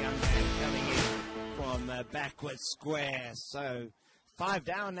taken by the young man coming in from backward square. So 5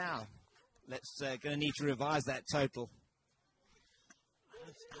 down now. Let's going to need to revise that total.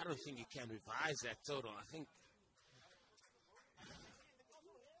 I don't think you can revise that total. I think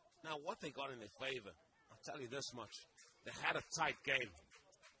now what they got in their favor, I'll tell you this much. They had a tight game.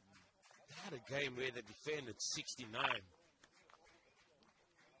 They had a game where they defended 69.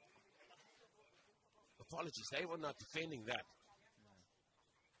 Apologies, they were not defending that.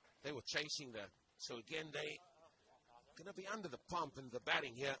 They were chasing that. So again, they going to be under the pump in the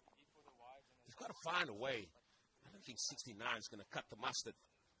batting here. They've got to find a way. I don't think 69 is going to cut the mustard.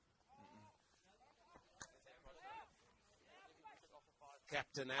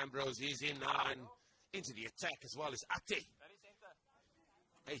 Captain Ambrose is in now and into the attack, as well as Ate.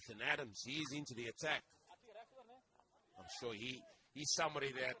 Nathan Adams, he's into the attack. I'm sure he's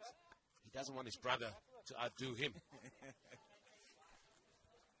somebody that he doesn't want his brother to outdo him.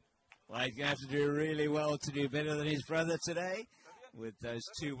 Well, he's going to have to do really well to do better than his brother today, with those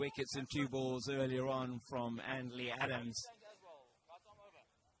 2 wickets and 2 balls earlier on from Anley Adams.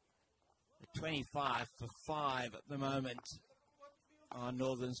 25 for 5 at the moment on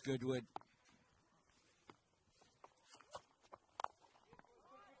Northern's Goodwood.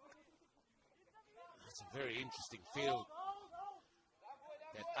 That's a very interesting field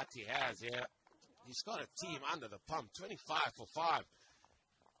that Ati has here. He's got a team under the pump, 25 for 5.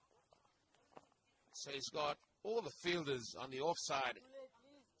 So he's got all the fielders on the offside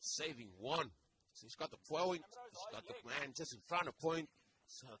saving 1. So he's got the point, he's got the man just in front of point,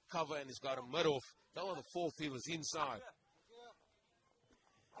 he's got a cover, and he's got a mid-off. Don't want the 4 fielders inside.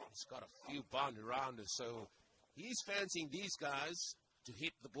 He's got a few boundary rounders, so he's fancying these guys to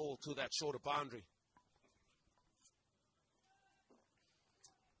hit the ball to that shorter boundary.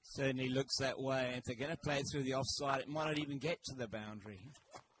 Certainly looks that way. If they're going to play it through the offside, it might not even get to the boundary.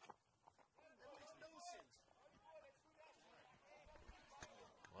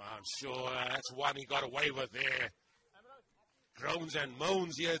 Well, I'm sure that's one he got away with there. Groans and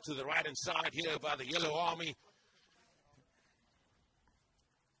moans here to the right-hand side here by the Yellow Army.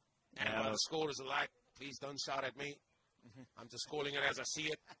 And the scorers are like, please don't shout at me. I'm just calling it as I see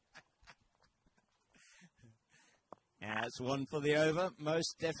it. Yeah, it's 1 for the over,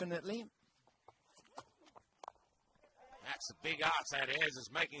 most definitely. That's a big outside. Ayres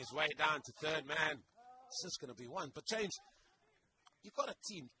is making his way down to third man. This is going to be 1. But James, You've got a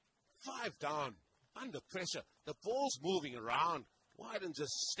team 5 down, under pressure. The ball's moving around. Why don't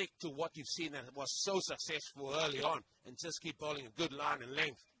just stick to what you've seen that was so successful early on and just keep bowling a good line and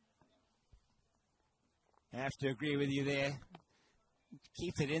length? I have to agree with you there.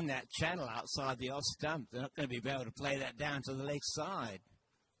 Keep it in that channel outside the off stump. They're not going to be able to play that down to the leg side.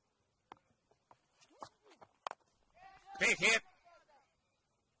 Big hit.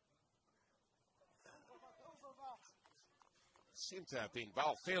 Seem to have been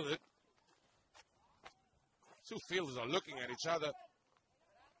well fielded. Two fielders are looking at each other.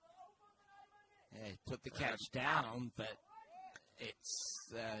 Yeah, put the catch down, but it's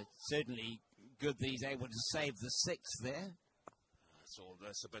certainly good that he's able to save the 6 there. That's all.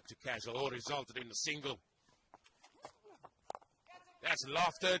 That's a bit too casual. All resulted in a single. That's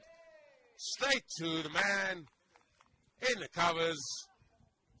lofted straight to the man in the covers.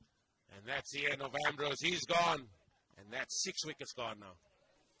 And that's the end of Ambrose. He's gone. And that's 6 wickets gone now.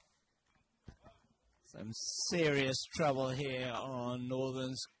 Some serious trouble here on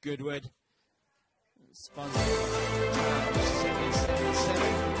Northern's Goodwood. Sponsored by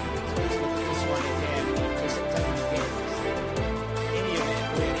 777. Let's look at this one again. Just doesn't get any of it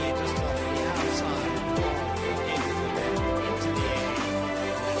really, just off the outside into the air.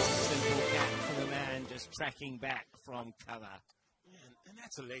 That's a simple catch for the man just tracking back from cover. Yeah, and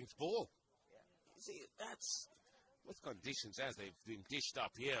that's a length ball. You see, that's with conditions as they've been dished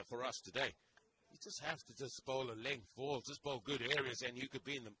up here for us today. You just have to just bowl a length ball, just bowl good areas, and you could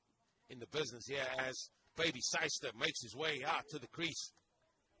be in the business here as Baby Seister makes his way out to the crease.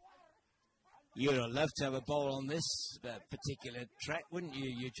 You'd have loved to have a bowl on this particular track, wouldn't you,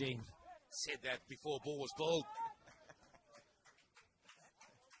 Eugene? Said that before ball was bowled.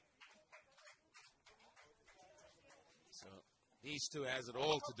 So these two has it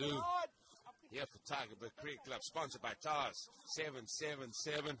all to do here for Tygerberg Cricket Club, sponsored by Tars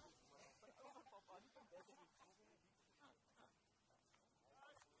 777.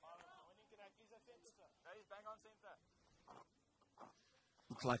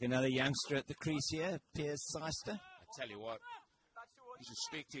 Looks like another youngster at the crease here, Piers Seister. I tell you what, you should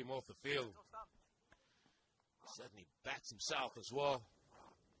speak to him off the field. He certainly bats himself as well.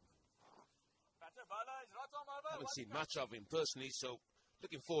 Haven't seen much of him personally, so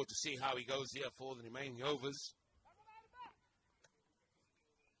looking forward to see how he goes here for the remaining overs.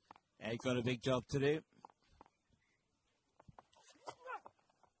 Yeah, he's got a big job to do.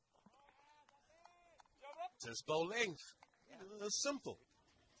 Just bowl length. Simple.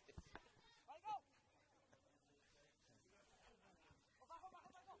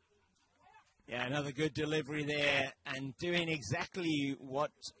 Yeah, another good delivery there, and doing exactly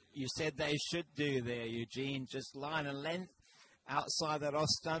what you said they should do there, Eugene. Just line and length outside that off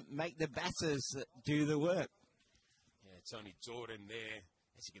stump, make the batters do the work. Yeah, it's only Jordan there,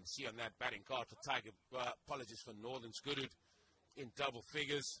 as you can see on that batting card for Tiger. Apologies for Northern's Goodwood in double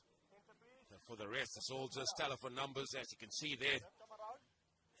figures. And for the rest, it's all just telephone numbers, as you can see there.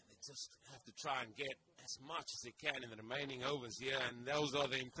 And they just have to try and get as much as they can in the remaining overs here, and those are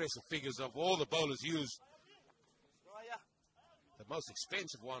the impressive figures of all the bowlers used. The most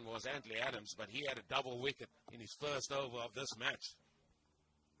expensive one was Antley Adams, but he had a double wicket in his first over of this match.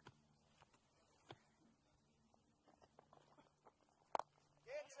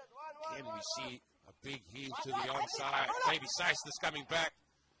 Again, we see a big heave to the onside. Baby Seister's coming back.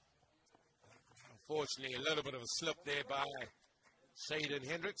 Unfortunately, a little bit of a slip there by Shaden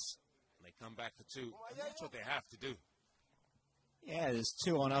Hendricks. They come back for 2. And that's what they have to do. Yeah, there's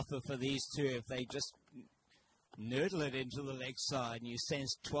 2 on offer for these two. If they just nurdle it into the leg side, and you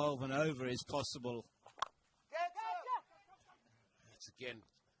sense 12 and over is possible. It's again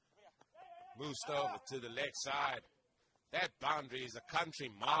moosed over to the leg side. That boundary is a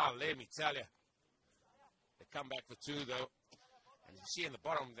country mile, let me tell you. They come back for 2, though. And you see in the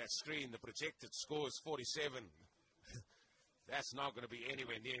bottom of that screen, the projected score is 47. That's not going to be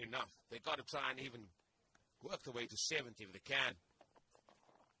anywhere near enough. They've got to try and even work their way to 70 if they can.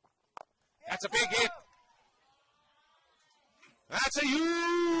 That's a big hit. That's a huge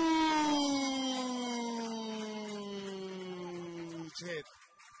hit.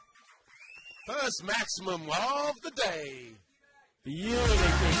 First maximum of the day.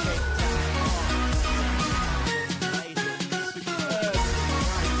 Beautifully kicked.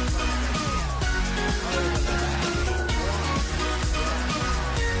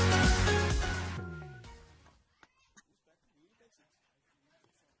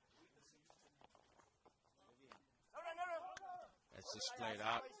 Just played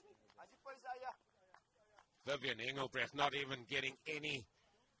out. Vivian Engelbrecht not even getting any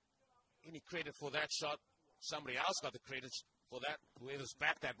credit for that shot. Somebody else got the credit for that, whoever's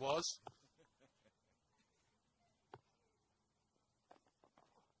bat that was.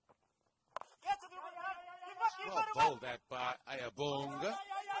 Well bowled that by Ayabonga.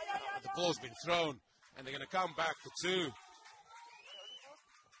 The ball's been thrown, and they're going to come back for 2.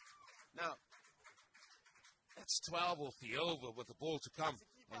 Now, that's 12 off the over with the ball to come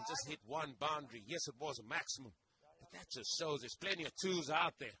and just hit 1 boundary. Yes, it was a maximum, but that just shows there's plenty of 2s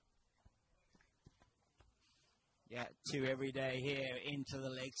out there. Yeah, 2 every day here into the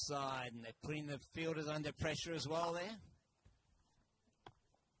leg side, and they're putting the fielders under pressure as well there.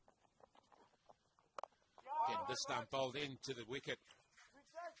 Again, this time bowled into the wicket.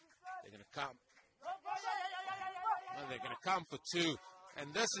 They're going to come. Well, they're going to come for 2.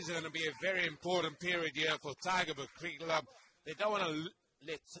 And this is going to be a very important period here for Tygerberg Cricket Club. They don't want to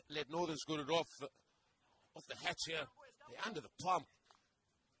let Northern's Goodwood off the hatch here. They're under the pump.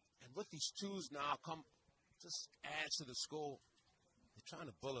 And with these 2s now, just adds to the score. They're trying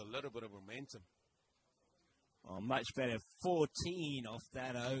to build a little bit of momentum. Well, much better. 14 off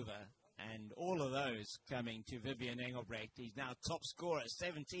that over. And all of those coming to Vivian Engelbrecht. He's now top scorer,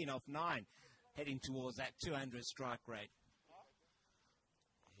 17 off 9, heading towards that 200 strike rate.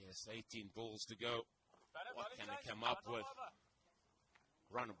 Yes, 18 balls to go. What can they come up with?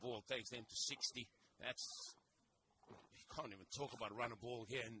 Run a ball takes them to 60. You can't even talk about run a ball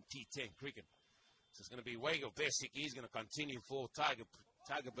here in T10 cricket. So it's going to be Wago Besic. He's going to continue for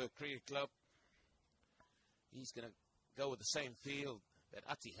Tygerberg Cricket Club. He's going to go with the same field that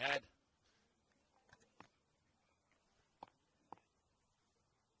Ati had.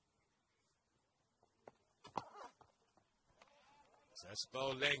 So that's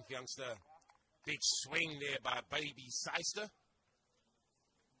bow length, youngster. Big swing there by Baby Seister.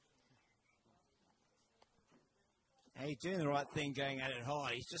 He's doing the right thing going at it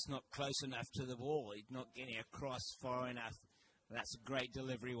hard. He's just not close enough to the ball. He's not getting across far enough. That's a great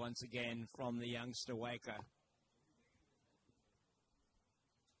delivery once again from the youngster Waker.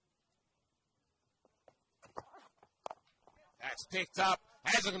 That's picked up.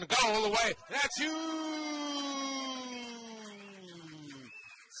 How's it going to go all the way? That's huge!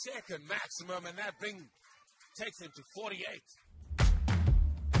 Second maximum, and that takes him to 48.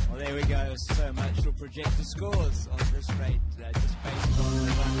 Well, there we go. So much for projected scores on this rate, just based on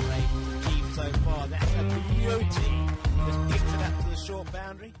the run rate achieved so far. That's a beauty. Just picked it up to the short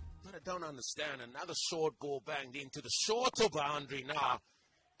boundary. But I don't understand. Another short ball banged into the shorter boundary now,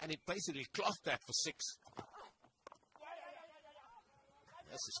 and it basically clocked that for 6.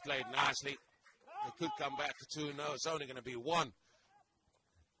 This is played nicely. They could come back to 2. No, it's only going to be 1.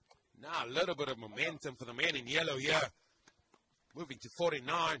 Now a little bit of momentum for the men in yellow here. Moving to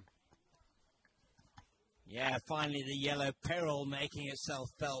 49. Yeah, finally the yellow peril making itself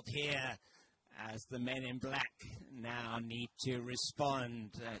felt here as the men in black now need to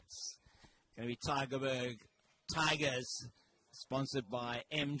respond. It's going to be Tygerberg Tigers, sponsored by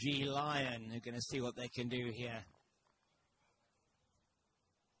MG Lion, who are going to see what they can do here.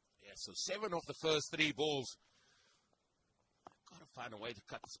 Yeah, so 7 off the first 3 balls. Got to find a way to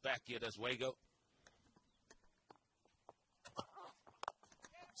cut this back here, does Wago.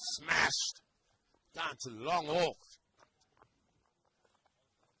 Smashed down to long off.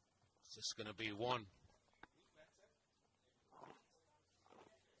 It's just going to be 1.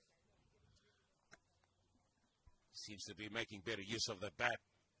 Seems to be making better use of the bat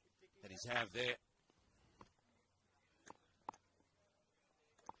that he's have there.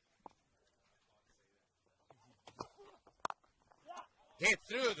 Get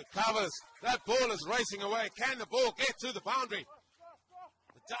through the covers. That ball is racing away. Can the ball get to the boundary?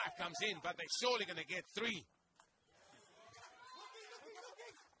 The dive comes in, but they're surely going to get 3.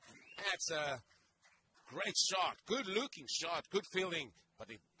 That's a great shot. Good looking shot. Good fielding. But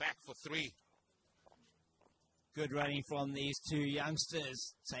they're back for 3. Good running from these 2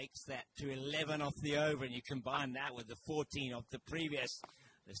 youngsters. Takes that to 11 off the over, and you combine that with the 14 of the previous.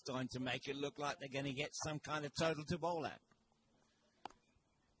 They're starting to make it look like they're going to get some kind of total to bowl at.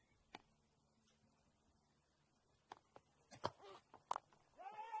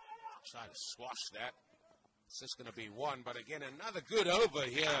 Try to squash that. It's just going to be 1, but again, another good over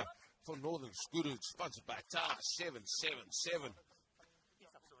here for Northern Goodwood, sponsored by TAR 777.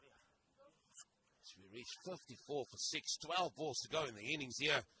 So we reach 54 for 6, 12 balls to go in the innings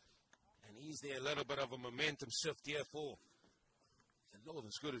here. And is there a little bit of a momentum shift here for the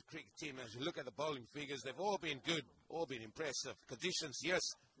Northern Goodwood cricket team? As you look at the bowling figures, they've all been good, all been impressive. Conditions, yes,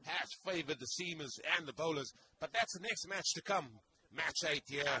 has favoured the seamers and the bowlers, but that's the next match to come. Match 8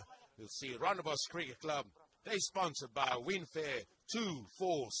 here. You'll see Rondebosch Cricket Club. They're sponsored by Winfair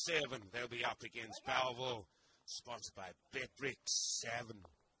 247. They'll be up against Belleville. Sponsored by BetBrick 7.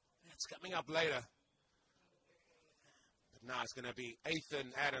 That's coming up later. But now it's going to be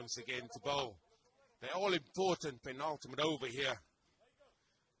Ethan Adams again to bowl. The all-important penultimate over here.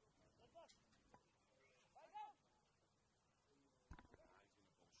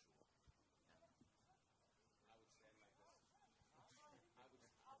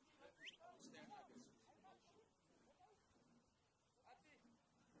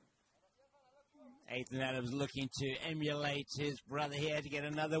 Ethan Adams looking to emulate his brother here to get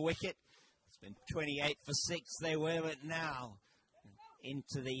another wicket. It's been 28 for 6 they were, but now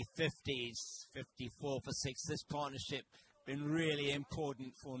into the 50s, 54 for 6. This partnership been really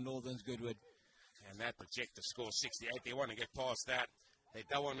important for Northern's Goodwood. And that projector score 68. They want to get past that. They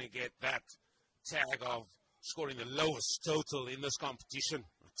don't want to get that tag of scoring the lowest total in this competition.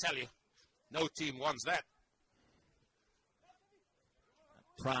 I tell you, no team wants that.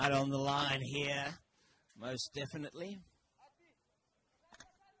 Pride on the line here, most definitely.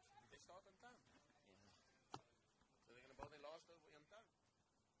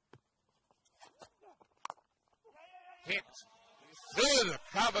 Hit through the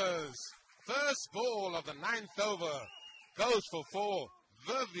covers. First ball of the 9th over. Goes for 4.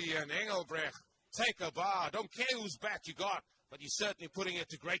 Vivian Engelbrecht. Take a bar. Don't care whose bat you got, but you're certainly putting it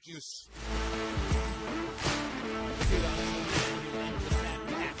to great use.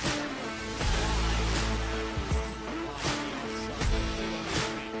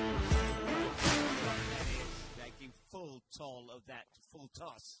 Taking full toll of that full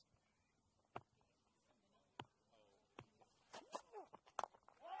toss.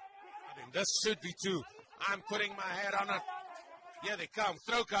 I mean, this should be 2. I'm putting my head on it. Here they come.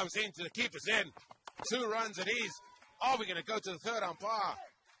 Throw comes into the keeper's end. 2 runs it is. Are we going to go to the third umpire?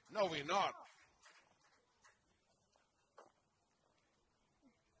 No, we're not.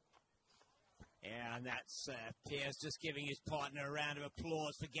 Yeah, and that's Pierce just giving his partner a round of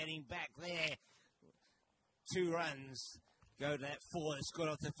applause for getting back there. 2 runs. Go to that 4 that's got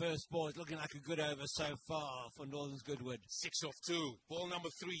off the first ball. It's looking like a good over so far for Northern's Goodwood. 6 off 2. Ball number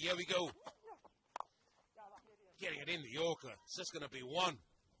 3. Here we go. Getting it in the Yorker. It's just going to be 1.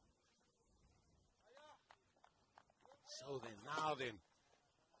 So then, now then.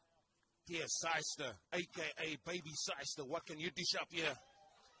 Dear Seister, a.k.a. Baby Seister, what can you dish up here?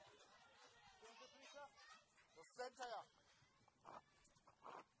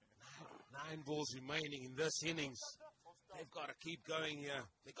 Nine balls remaining in this innings. They've got to keep going here.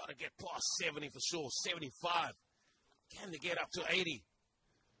 They've got to get past 70 for sure, 75. Can they get up to 80?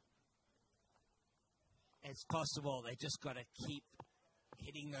 It's possible. They just got to keep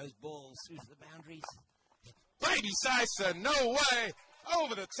hitting those balls through the boundaries. Baby Seister, no way.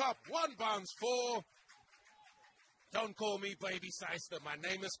 Over the top, 1 bounce 4. Don't call me Baby Seister. My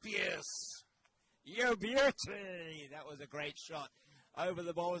name is Pierce. You're beauty. That was a great shot. Over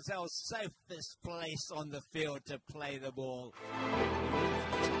the ball. It's our safest place on the field to play the ball.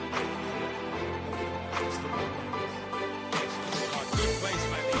 Good place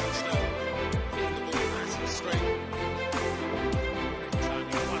by the youngster. Hitting the ball nice and straight. Great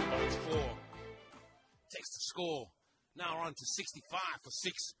timing, 1 bounce 4. Takes the score. Now we're on to 65 for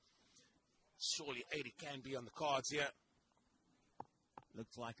 6. Surely 80 can be on the cards here.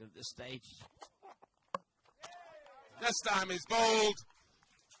 Looks like at this stage. This time he's bowled.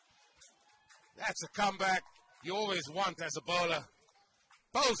 That's a comeback you always want as a bowler.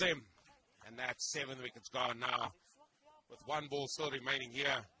 Bowls him. And that's 7 wickets gone now. With 1 ball still remaining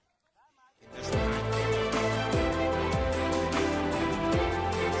here. In this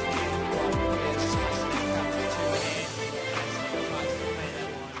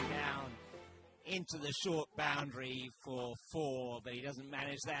into the short boundary for 4, but he doesn't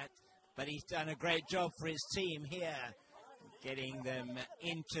manage that. But he's done a great job for his team here, getting them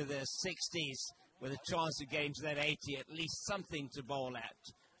into the 60s with a chance of getting to that 80, at least something to bowl at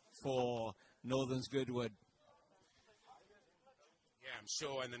for Northern's Goodwood. Yeah, I'm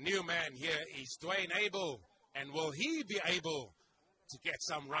sure. And the new man here is Dwayne Abel. And will he be able to get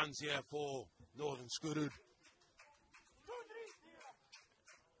some runs here for Northern's Goodwood?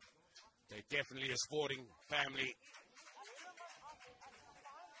 They're definitely a sporting family.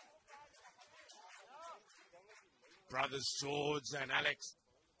 Brothers George and Alex,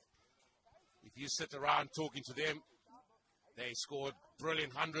 if you sit around talking to them, they scored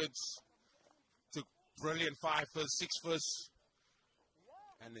brilliant hundreds, took brilliant 5-fers, 6-fers,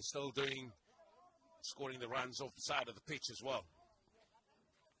 and they're still scoring the runs off the side of the pitch as well.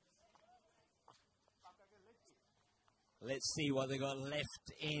 Let's see what they got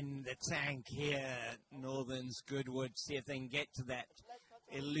left in the tank here. Northern's Goodwood, see if they can get to that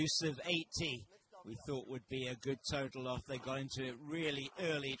elusive 80. we thought would be a good total off. They got into really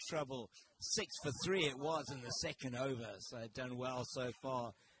early trouble. 6 for 3 it was in the second over, so they've done well so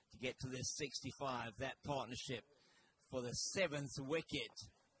far to get to this 65. That partnership for the 7th wicket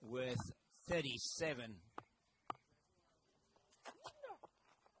with 37.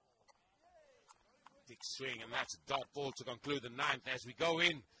 Big swing, and that's a dot ball to conclude the 9th as we go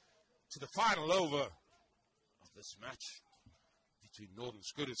in to the final over of this match between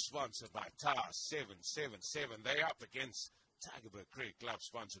Northern's Goodwood, sponsored by TAR 777. They're up against Tygerberg Cricket Club,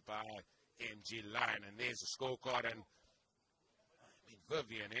 sponsored by MG Line, and there's the scorecard. And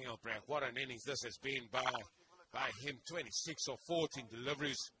Vivian Engelbrecht, what an innings this has been by him. 26 or 14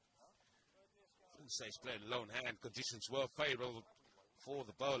 deliveries. Didn't say he's playing lone hand. Conditions were favorable for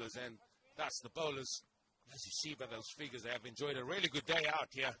the bowlers, and thus the bowlers, as you see by those figures, they have enjoyed a really good day out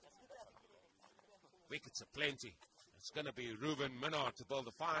here. Wickets are plenty. It's going to be Ruben Minard to bowl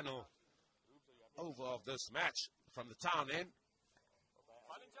the final over of this match from the town end.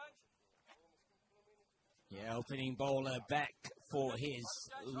 Yeah, opening bowler back for his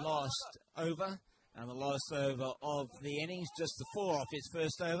last over, and the last over of the innings, just the 4 off his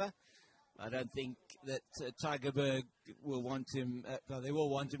first over. I don't think that Tygerberg will want him, they will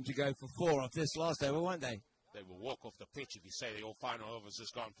want him to go for 4 off this last over, won't they? They will walk off the pitch if you say your final over's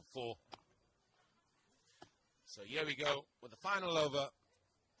just gone for 4. So here we go with the final over.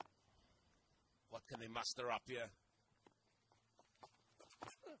 What can they muster up here?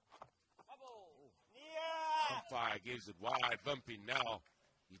 Umpire gives it wide, bumping now.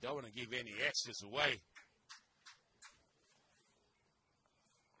 You don't want to give any extras away.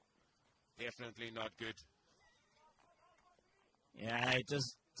 Definitely not good. Yeah, he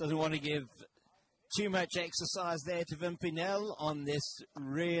just doesn't want to give too much exercise there to Vimpinel on this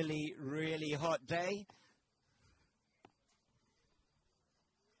really, really hot day.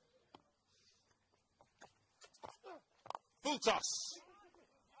 Full toss.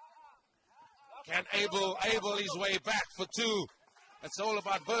 Can Abel his way back for 2? It's all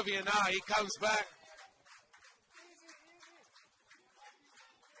about Vivian now. He comes back.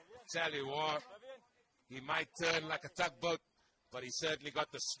 Tell you what, he might turn like a tugboat, but he certainly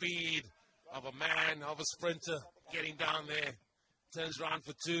got the speed of a man, of a sprinter, getting down there. Turns around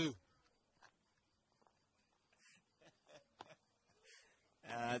for 2.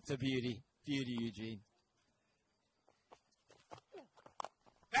 It's a beauty. Beauty, Eugene.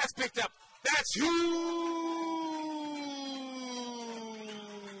 That's picked up. That's huge.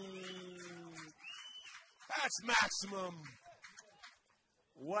 That's maximum.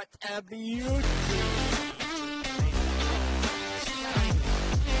 What a beauty.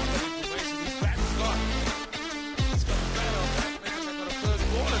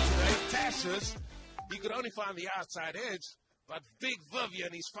 He could only find the outside edge, but Big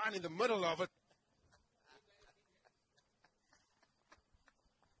Vivian, he's finding the middle of it.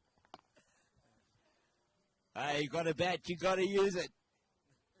 You got a bat, you got to use it.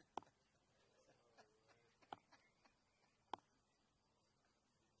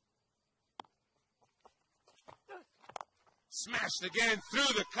 Smashed again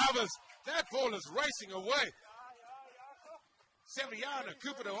through the covers. That ball is racing away. 70 yard and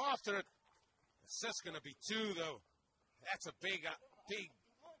Cupido after it. It's just going to be 2 though. That's a big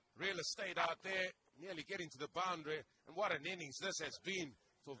real estate out there. Nearly getting to the boundary. And what an innings this has been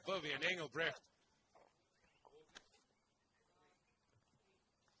for Vivian Engelbrecht.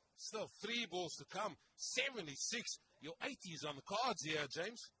 Still 3 balls to come. 76. Your 80s on the cards here,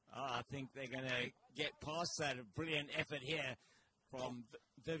 James. Oh, I think they're going to get past that. A brilliant effort here from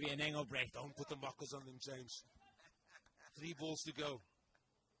Vivian Engelbrecht. Don't put the mockers on them, James. 3 balls to go.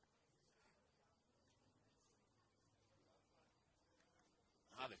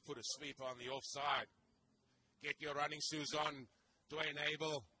 Ah, they've put a sweep on the offside. Get your running shoes on, Dwayne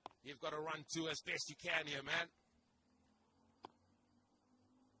Abel. You've got to run 2 as best you can here, man.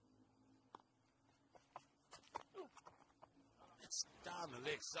 It's down the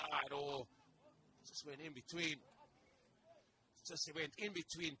leg side, or just went in between. Just went in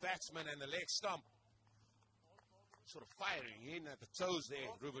between batsman and the leg stump. Sort of firing in at the toes there,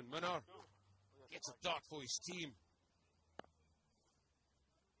 Ruben Minard. Gets a dot for his team.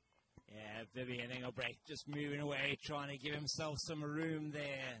 Yeah, Vivian Engelbrecht just moving away, trying to give himself some room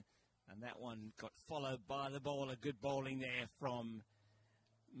there. And that one got followed by the bowler. Good bowling there from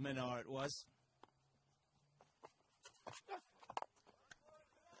Minard, it was.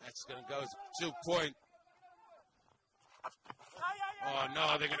 That's going to go to point. Oh,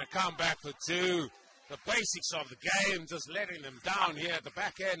 no, they're going to come back for 2. The basics of the game, just letting them down here at the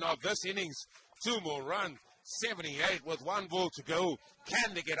back end of this innings. 2 more runs, 78 with 1 ball to go.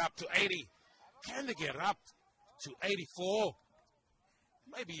 Can they get up to 80? Can they get up to 84?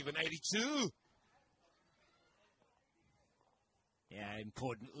 Maybe even 82? Yeah,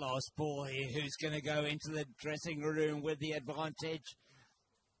 important last ball here. Who's going to go into the dressing room with the advantage?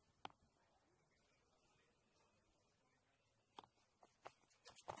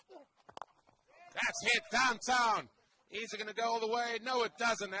 That's hit downtown. Is it going to go all the way? No, it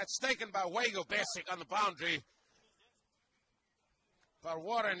doesn't. That's taken by Wago Bessick on the boundary. But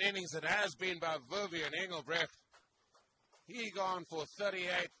what an innings it has been by Vivian Engelbrecht. He gone for 38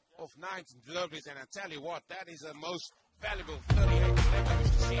 off 19 deliveries, and I tell you what, that is the most valuable 38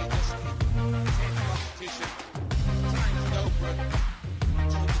 deliveries to see in this 10 competition. Trying to go for it. Trying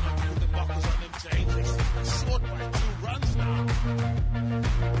to not put the blockers on them, James. They're short by 2 runs now.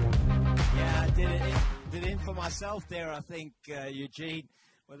 Yeah, I did it in for myself there, I think, Eugene.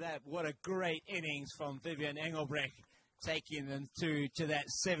 With that, what a great innings from Vivian Engelbrecht, taking them to that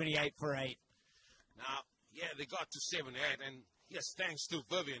 78 for 8. Now, yeah, they got to 78, and yes, thanks to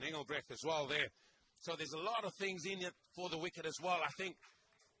Vivian Engelbrecht as well there. So there's a lot of things in it for the wicket as well. I think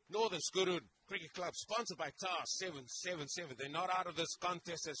Northern Goodwood Cricket Club, sponsored by TAR 777. They're not out of this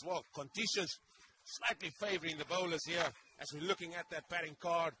contest as well. Conditions slightly favouring the bowlers here as we're looking at that batting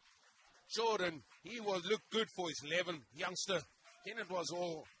card. Jordan, he will look good for his 11 youngster. Then it was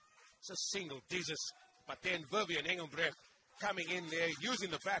all just single digits. But then Vivian Engelbrecht coming in there,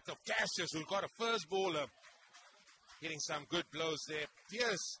 using the bat of Cassius, who got a first bowler, hitting some good blows there.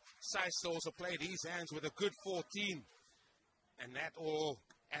 Pierce Seister also played his hands with a good 14. And that all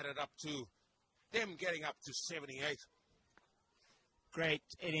added up to them getting up to 78. Great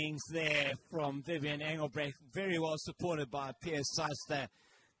innings there from Vivian Engelbrecht, very well supported by Pierce Seister.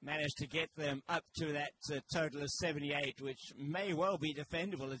 Managed to get them up to that total of 78, which may well be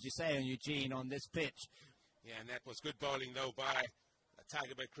defendable, as you say, on Eugene, on this pitch. Yeah, and that was good bowling, though, by the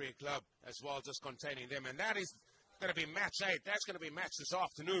Tygerberg Cricket Club as well, just containing them. And that is going to be match 8. That's going to be match this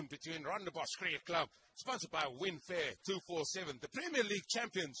afternoon between Rondebosch Cricket Club, sponsored by Winfair 247. The Premier League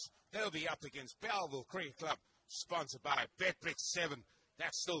champions, they'll be up against Belleville Cricket Club, sponsored by Betbrick 7.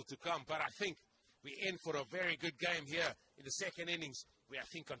 That's still to come, but I think we're in for a very good game here in the second innings, where I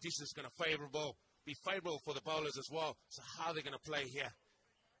think conditions are going to be favourable for the bowlers as well. So how are they going to play here?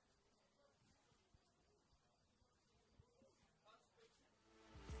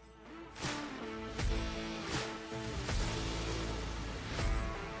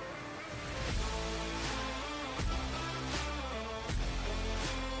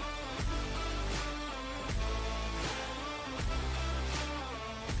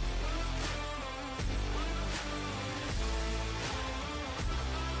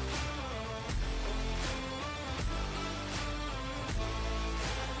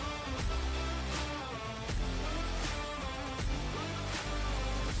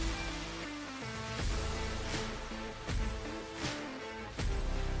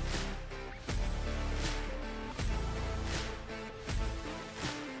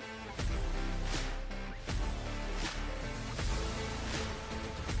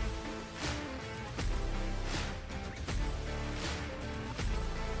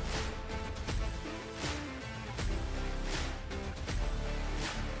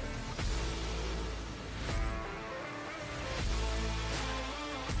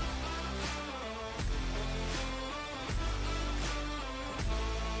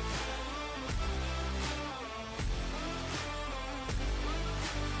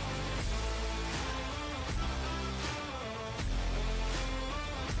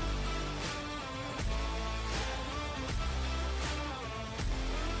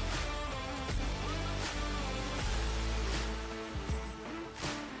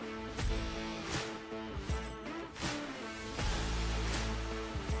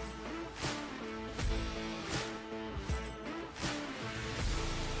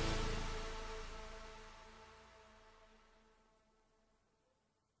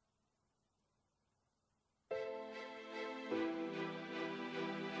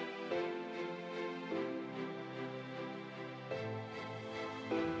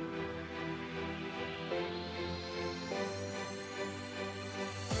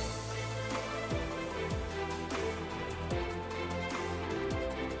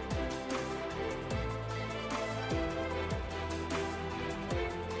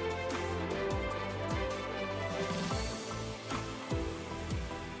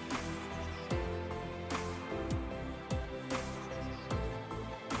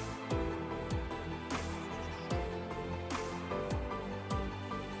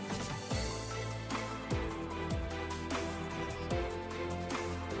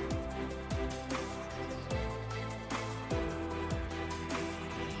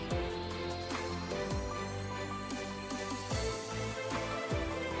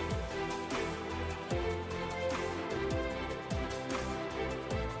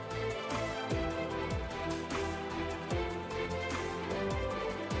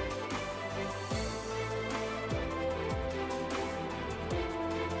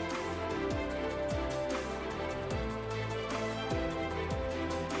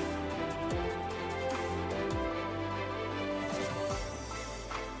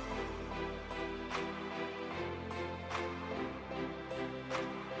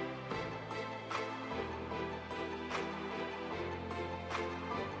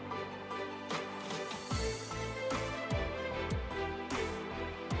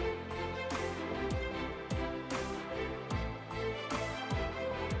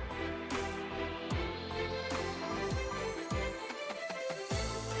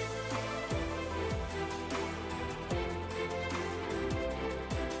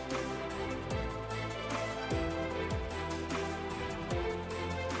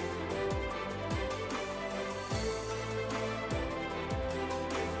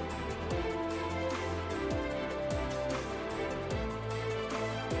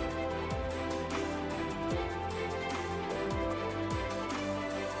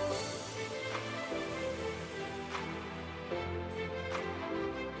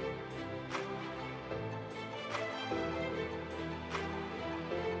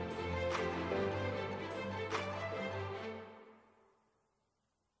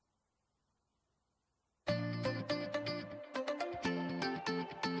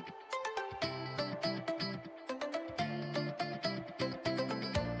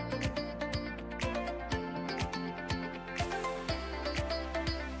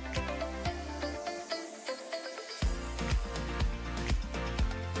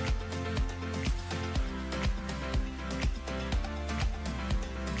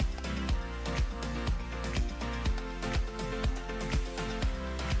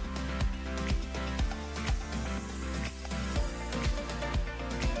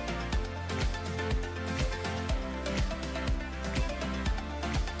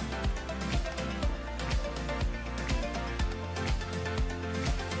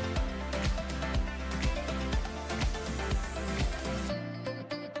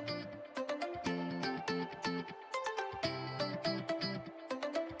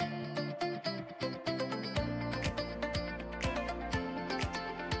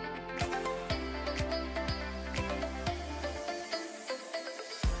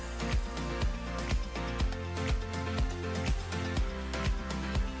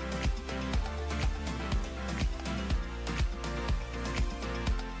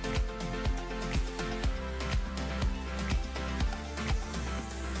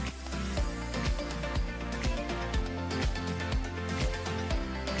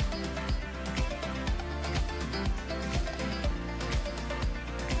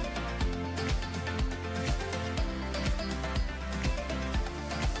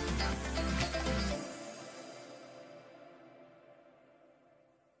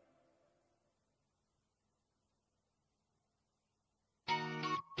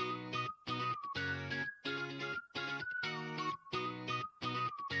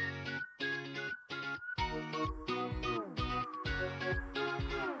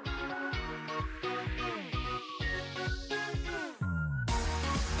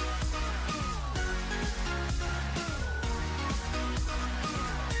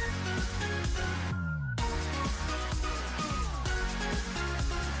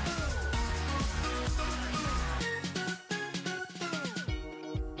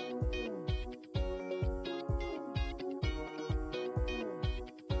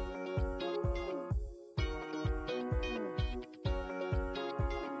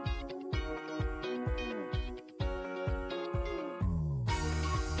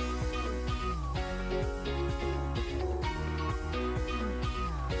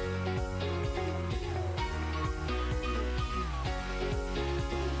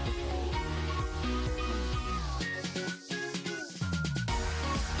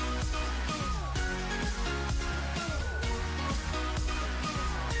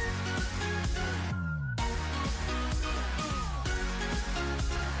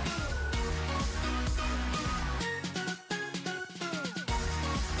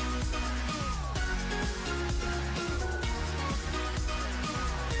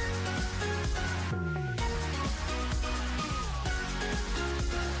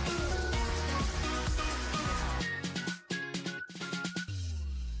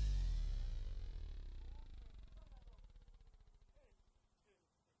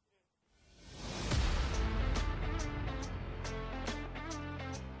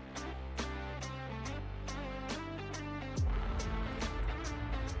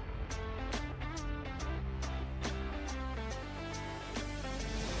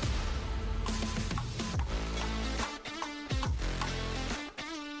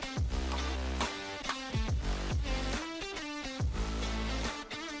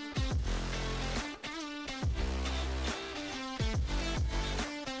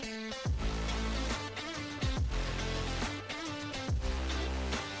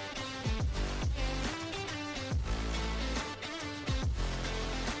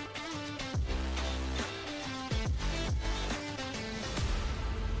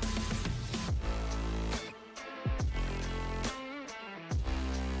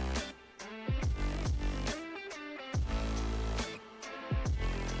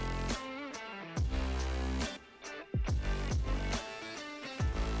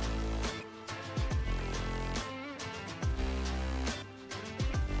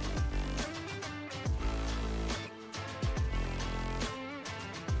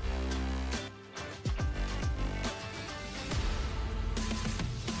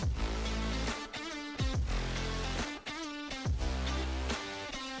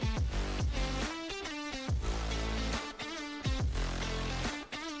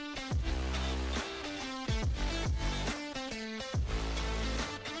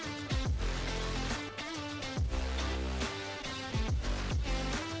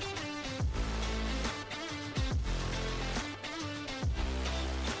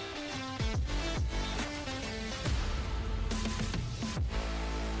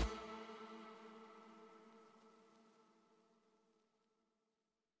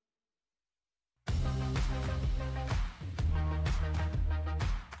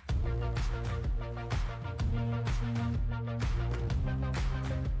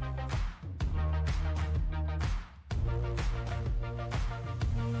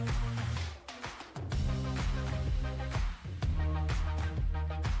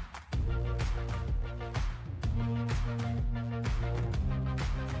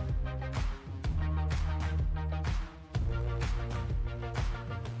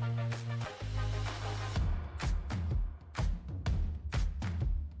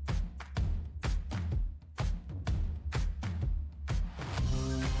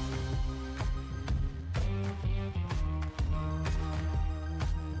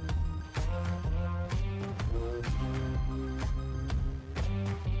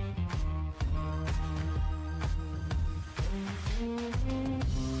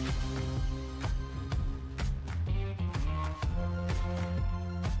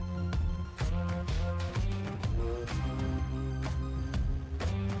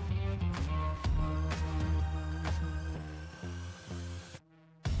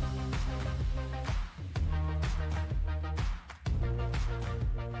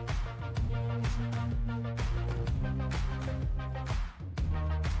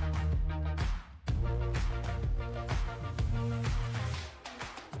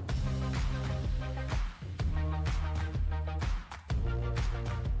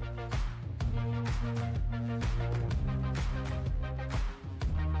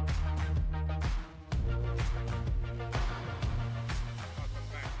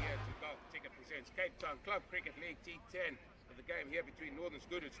 Cape Town Club Cricket League T10 for the game here between Northern's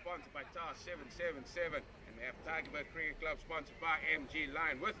Goodwood, sponsored by TAR 777, and we have Tygerberg Cricket Club, sponsored by MG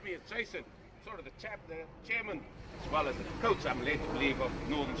Lion. With me is Jason, sort of the chairman, as well as the coach, I'm led to believe, of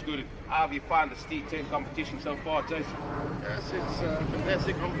Northern's Goodwood. How have you found this T10 competition so far, Jason? Yes, it's a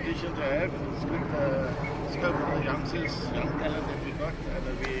fantastic competition to have. It's good scope for the youngsters, young talent that we got, and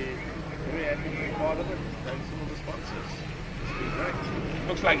we're very happy to be part of it. Thanks to all the sponsors. It's been great.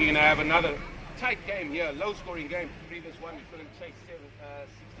 Looks like you're going to have another tight game here, low-scoring game. The previous one we couldn't chase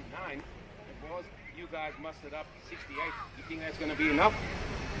 69. It was. You guys mustered up 68. You think that's going to be enough?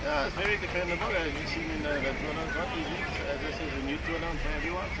 Yeah, it's very defendable. As you've seen in the tournament, not easy. This is a new tournament for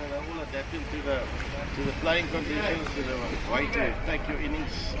everyone, so they're all adapting to the playing conditions, to the way to take your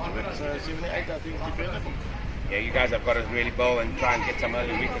innings to it. So 78, I think, is defendable. Yeah, you guys have got to really bowl and try and get some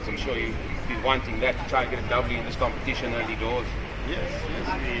early wickets. I'm sure you'll be wanting that to try and get a W in this competition early doors. Yes, we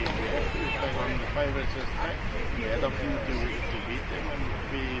have to play on the favourites as well. We had opportunity to beat them, and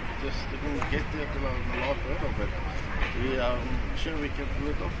we just didn't get there to the last hurdle, but we are sure we can pull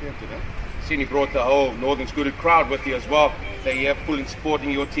it off here today. Seen you brought the whole Northern's Goodwood crowd with you as well. They here fully supporting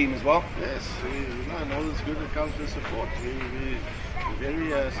your team as well. Yes, Northern's Goodwood comes with support. We're a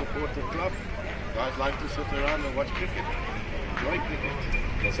very supportive club. Guys like to sit around and watch cricket, enjoy cricket.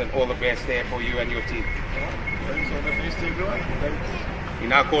 Listen, all the best there for you and your team. Thanks, all the best to everyone. Thanks. We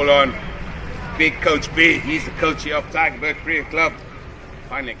now call on Big Coach B. He's the coach here of Tygerberg Cricket Club.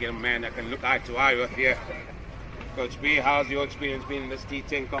 Finally get a man that can look eye to eye with you. Coach B, how's your experience been in this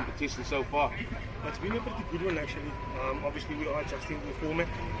T10 competition so far? It's been a pretty good one actually. Obviously we are adjusting to the format.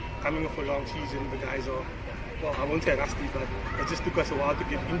 Coming off a long season, the guys are, well, I won't say rusty, but it just took us a while to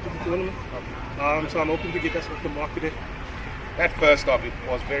get into the tournament. So I'm hoping to get us off the mark today. That first off, it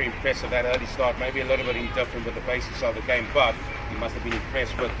was very impressive, that early start, maybe a little bit indifferent with the basics of the game, but you must have been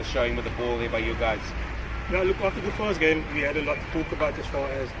impressed with the showing with the ball there by you guys. Yeah, look, after the first game, we had a lot to talk about as far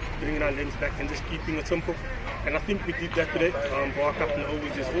as bringing our length back and just keeping it simple. And I think we did that today. Bar captain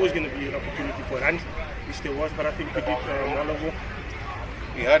always, there's always going to be an opportunity for runs, which there was, but I think we did well overall.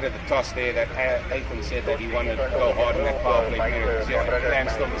 We heard at the toss there that Ethan said that he wanted to go hard in that power play period. Is your plan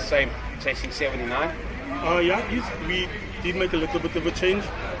still the same, chasing 79? Yeah, we did make a little bit of a change.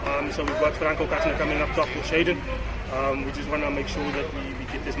 So we've got Franco Kastner coming up top with Shaden. We just want to make sure that we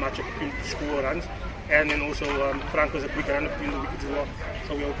get as much opportunity to score runs. And then also Franco's a quick runner between the wickets as well.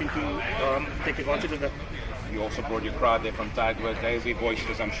 So we're hoping to take advantage of that. You also brought your crowd there from Tygerberg. They'll be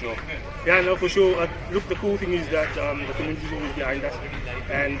boisterous, I'm sure. Yeah, no, for sure. Look, the cool thing is that the community is always behind us,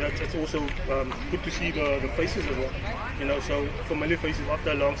 and it's also good to see the faces as well. You know, so familiar faces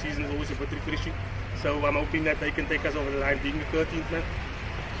after a long season is always a bit refreshing. So I'm hoping that they can take us over the line, being the 13th man.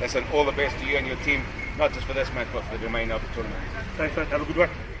 Listen, all the best to you and your team, not just for this match, but for the remainder of the tournament. Thanks, man. Have a good one.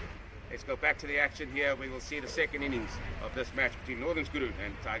 Let's go back to the action here. We will see the second innings of this match between Northern's Goodwood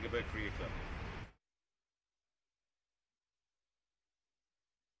and Tygerberg Cricket Club.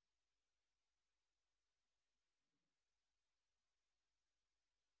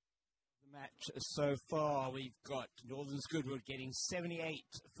 Match so far, we've got Northern's Goodwood getting 78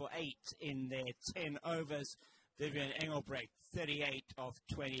 for 8 in their 10 overs. Vivian Engelbrecht, 38 of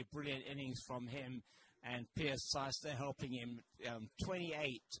 20, brilliant innings from him, and Pierce Seister helping him,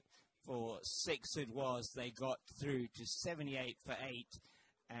 28 for 6 it was. They got through to 78 for 8,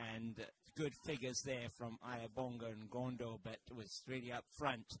 and good figures there from Ayabonga and Gondo, but it was really up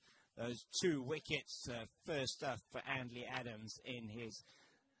front. Those 2 wickets, first up for Andley Adams in his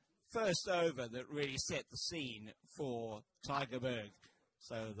first over that really set the scene for Tygerberg.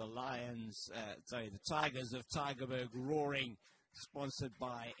 So the the Tigers of Tygerberg roaring, sponsored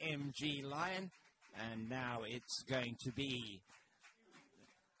by MG Lion, and now it's going to be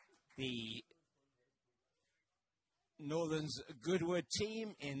the Northern's Goodwood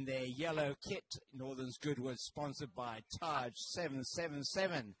team in their yellow kit. Northern's Goodwood sponsored by Taj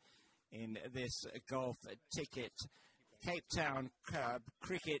 777 in this golf ticket. Cape Town Club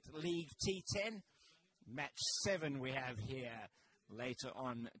Cricket League T10. Match 7 we have here later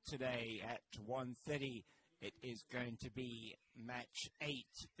on today at 1:30. It is going to be match 8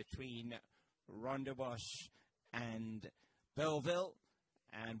 between Rondebosch and Belleville.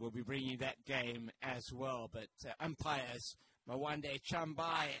 And we'll be bringing you that game as well. But umpires, Mwande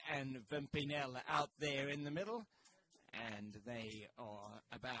Chambai and Vimpinel are out there in the middle. And they are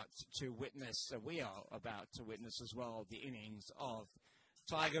about to witness, we are about to witness as well, the innings of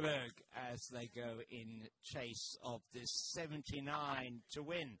Tygerberg as they go in chase of this 79 to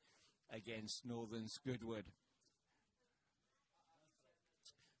win against Northern's Goodwood.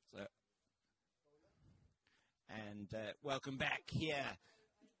 So, and welcome back here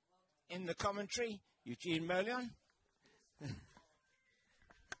in the commentary, Eugene Molion.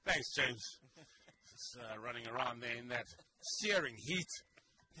 Thanks, James. Just running around there in that searing heat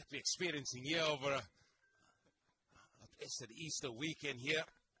that we're experiencing here over a blessed Easter weekend here.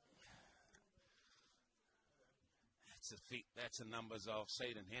 That's the numbers of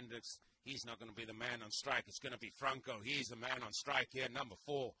Shaden Hendricks. He's not going to be the man on strike. It's going to be Franco. He's the man on strike here, number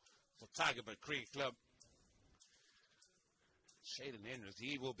 4 for Tygerberg Cricket Club. Shaden Hendricks,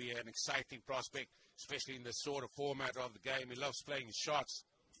 he will be an exciting prospect, especially in this sort of format of the game. He loves playing his shots.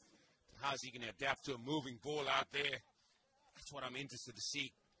 How's he going to adapt to a moving ball out there? That's what I'm interested to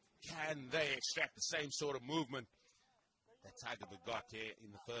see. Can they extract the same sort of movement that Tygerberg got here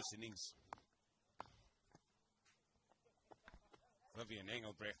in the first innings? Vivian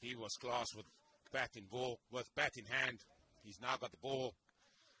Engelbrecht, he was class with bat in hand. He's now got the ball.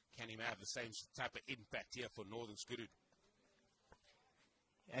 Can he have the same type of impact here for Northern Goodwood?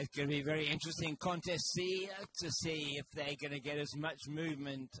 It's going to be a very interesting contest to see if they're going to get as much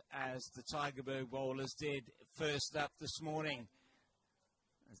movement as the Tygerberg bowlers did first up this morning.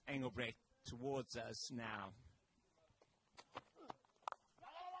 As Engelbrecht towards us now.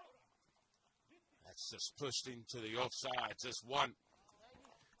 That's just pushed into the offside, just one.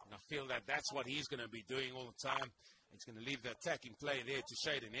 And I feel that that's what he's going to be doing all the time. He's going to leave the attacking play there to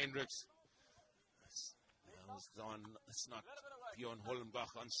Shaden Hendricks. It's not Bjorn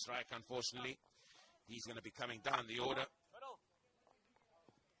Hollenbach on strike, unfortunately. He's going to be coming down the order.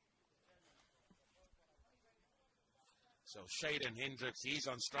 So Shaden Hendricks, he's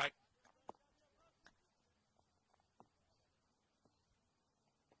on strike.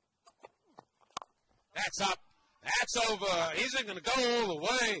 That's up. That's over. He's not going to go all the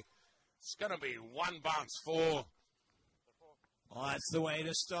way. It's going to be one bounce 4. Oh, that's the way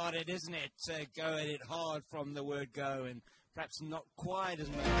to start it, isn't it? To go at it hard from the word go, and perhaps not quite as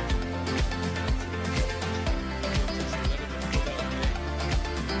much.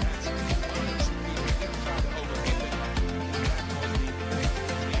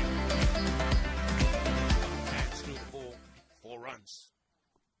 Through the ball, 4 runs.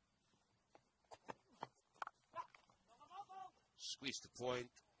 Squeeze the point.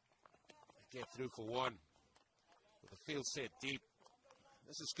 Get through for 1. With the field set deep.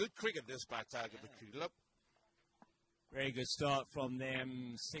 This is good cricket, this by Tygerberg Cricket Club. Very good start from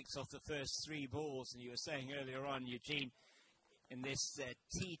them. 6 off the first 3 balls. And you were saying earlier on, Eugene, in this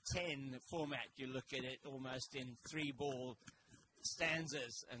T10 format, you look at it almost in 3-ball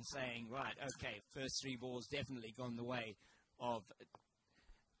stanzas and saying, right, okay, first 3 balls definitely gone the way of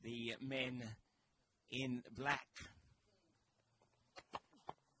the men in black.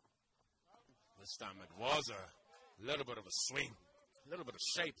 This time it was a little bit of a swing, a little bit of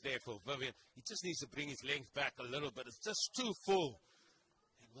shape there for Vivian. He just needs to bring his length back a little bit. It's just too full.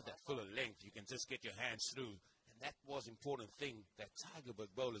 And with that fuller length, you can just get your hands through. And that was an important thing that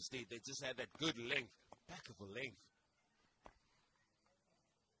Tygerberg bowlers did. They just had that good length, back of a length.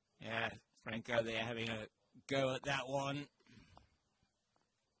 Yeah, Franco, they're having a go at that one.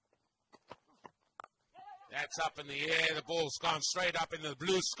 That's up in the air. The ball's gone straight up in the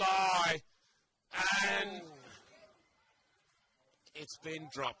blue sky. And it's been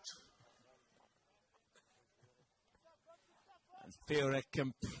dropped. Fielder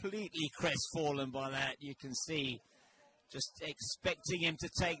completely crestfallen by that. You can see, just expecting him to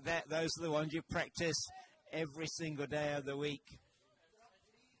take that. Those are the ones you practice every single day of the week.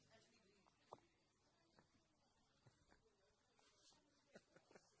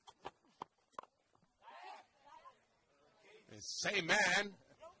 Same man.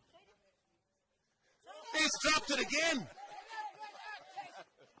 He's dropped it again.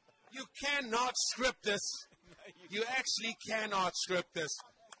 You cannot script this. You actually cannot script this.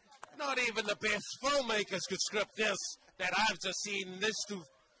 Not even the best filmmakers could script this that I've just seen. This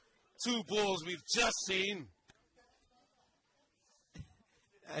two balls we've just seen.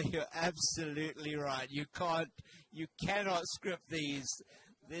 You're absolutely right. You cannot script these.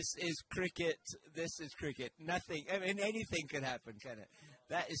 This is cricket. This is cricket. Nothing. I mean, anything can happen, can it?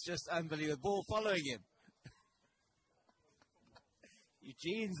 That is just unbelievable. Ball following him.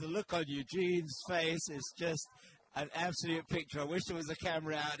 The look on Eugene's face is just an absolute picture. I wish there was a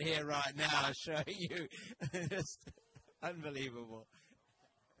camera out here right now showing you. Just unbelievable.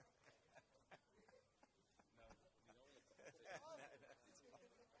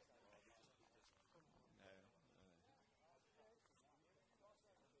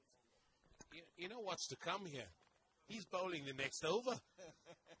 You know what's to come here? He's bowling the next over.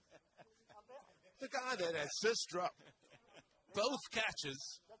 The guy that has just dropped both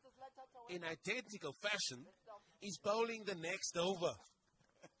catches in identical fashion, he's bowling the next over.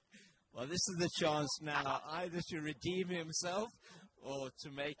 Well, this is the chance now either to redeem himself or to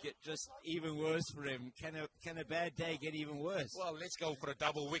make it just even worse for him. Can a bad day get even worse? Well, let's go for a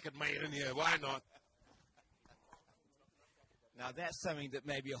double wicket maiden here. Why not? Now, that's something that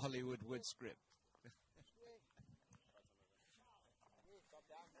maybe Hollywood would script.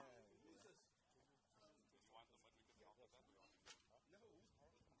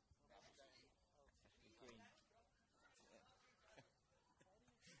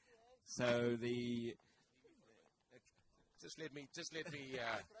 So the just let me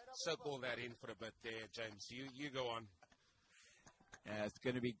soak all that in for a bit there, James. You go on. It's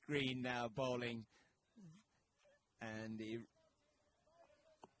going to be Green now bowling, and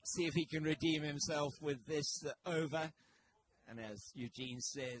see if he can redeem himself with this over. And as Eugene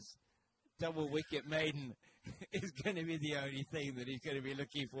says, double wicket maiden is going to be the only thing that he's going to be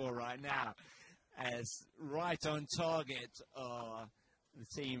looking for right now. As right on target are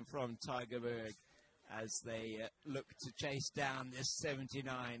the team from Tygerberg as they look to chase down this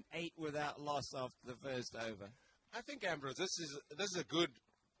 79, 8 without loss after the first over. I think, Ambrose, this is a good,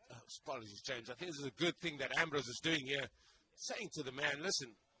 apologies, James, I think this is a good thing that Ambrose is doing here, saying to the man, listen,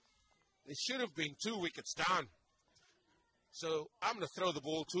 there should have been 2 wickets down, so I'm going to throw the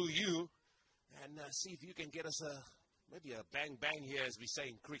ball to you and see if you can get us maybe a bang-bang here, as we say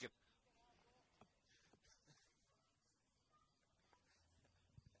in cricket.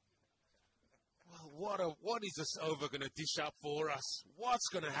 What is this over going to dish up for us? What's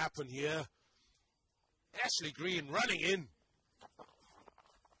going to happen here? Ashley Green running in.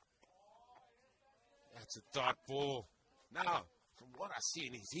 That's a dot ball. Now, from what I've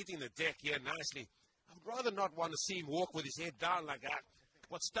seen, he's hitting the deck here nicely. I'd rather not want to see him walk with his head down like that.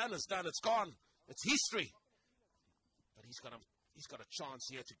 What's done is done. It's gone. It's history. But he's got a chance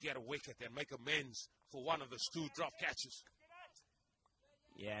here to get a wicket and make amends for one of those 2 drop catches.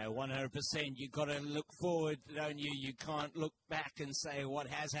 Yeah, 100%. You've got to look forward, don't you? You can't look back and say what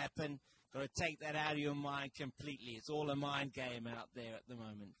has happened. Got to take that out of your mind completely. It's all a mind game out there at the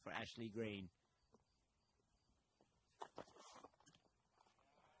moment for Ashley Green.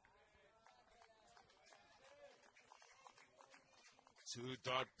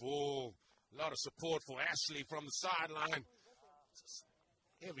 Two-dot ball. A lot of support for Ashley from the sideline.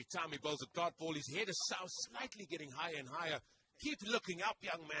 Every time he bowls a dot ball, his head is slightly getting higher and higher. Keep looking up,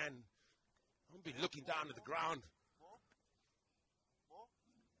 young man. Don't be looking down at the ground.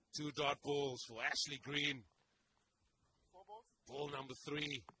 2 dot balls for Ashley Green. Ball number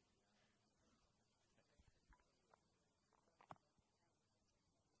 3.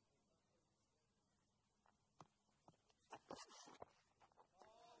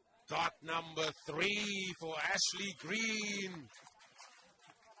 Dot number 3 for Ashley Green.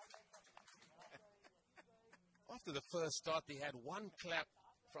 After the first dot, they had 1 clap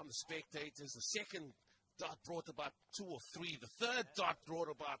from the spectators. The second dot brought about 2 or 3. The third dot brought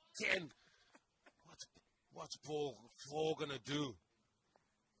about 10. What's ball 4 going to do?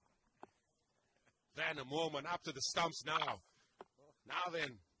 Van der Moorman up to the stumps now. Now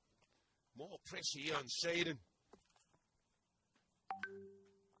then, more pressure here on Shaden.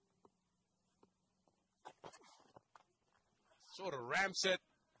 Sort of ramps it.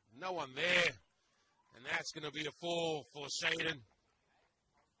 No one there. And that's going to be a 4 for Shaden.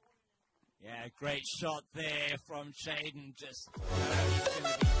 Yeah, great shot there from Shaden. Just he's going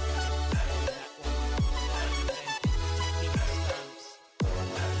to be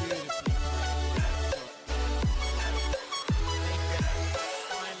that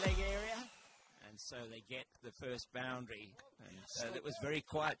fine leg area, and so they get the first boundary. And it was very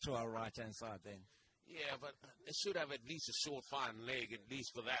quiet to our right-hand side then. Yeah, but they should have at least a short, fine leg, at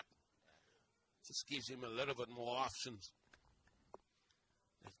least for that. Just gives him a little bit more options.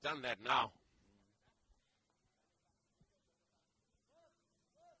 They've done that now.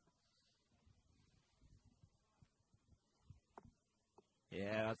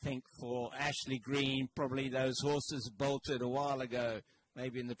 Yeah, I think for Ashley Green, probably those horses bolted a while ago,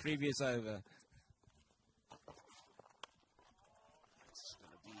 maybe in the previous over.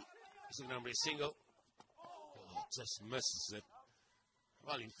 This is going to be a single. Oh, just misses it.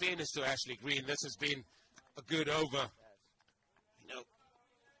 Well, in fairness to Ashley Green, this has been a good over. You know,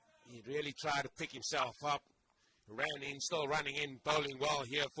 he really tried to pick himself up. Ran in, still running in, bowling well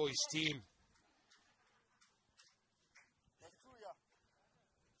here for his team.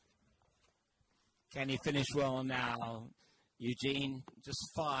 Can he finish well now, Eugene?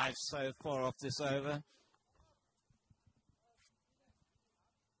 Just 5 so far off this over.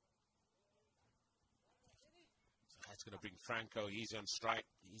 That's going to bring Franco. He's on strike.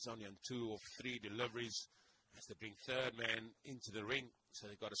 He's only on 2 or 3 deliveries. As they bring third man into the ring, so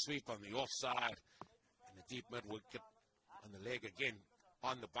they've got a sweep on the offside and a deep mid wicket on the leg again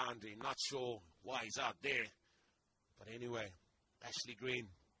on the boundary. Not sure why he's out there, but anyway, Ashley Green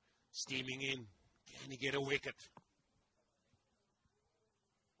steaming in. Can he get a wicket?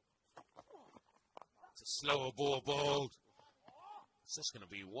 It's a slower ball bowled. It's just going to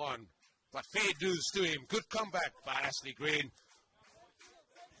be one, but fair dues to him. Good comeback by Ashley Green.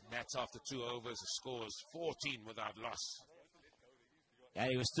 And that's after 2 overs. The score is 14 without loss. Yeah,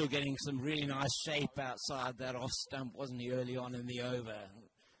 he was still getting some really nice shape outside that off stump, wasn't he, early on in the over?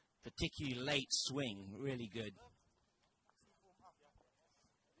 Particularly late swing, really good.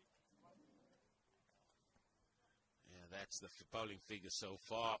 Yeah, that's the bowling figure so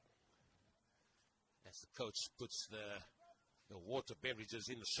far. As the coach puts the water beverages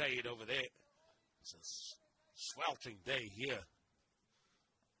in the shade over there. It's a sweltering day here.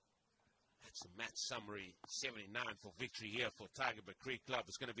 That's a match summary, 79 for victory here for Tygerberg Cricket Club.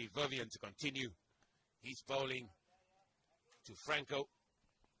 It's going to be Vivian to continue. He's bowling to Franco.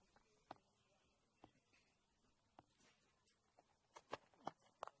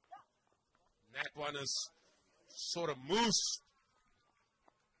 And that one is sort of moose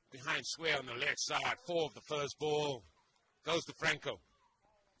behind square on the left side. 4 of the first ball goes to Franco.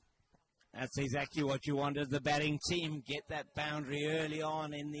 That's exactly what you wanted. The batting team get that boundary early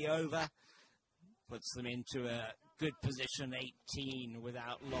on in the over. Puts them into a good position, 18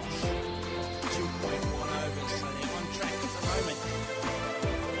 without loss. 2.1 overs, so they're on track at the moment.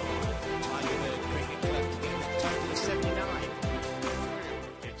 Tygerberg Cricket Club to get a total of 79.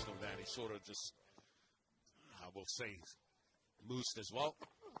 Intentional that he sort of just, I will say, moosed as well.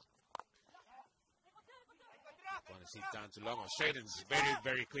 Want to see down too long. Shaden's very,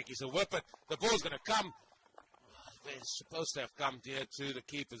 very quick. He's a whip it. The ball's going to come. They're supposed to have come here to the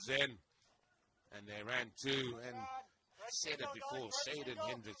keeper's end. And they ran two. And I said it before, Shaden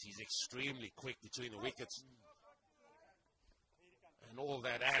Hendricks, he's extremely quick between the wickets. And all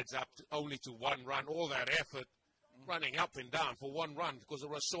that adds up to only to 1 run. All that effort running up and down for 1 run because it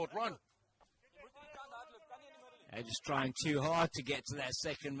was a short run. They're just trying too hard to get to that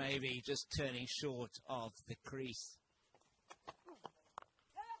second, maybe just turning short of the crease.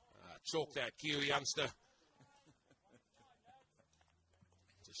 Chalk that cue, youngster.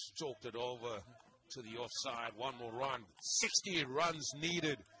 Just chalked it over to the offside. 1 more run. 60 runs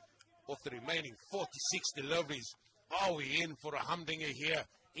needed of the remaining 46 deliveries. Are we in for a humdinger here?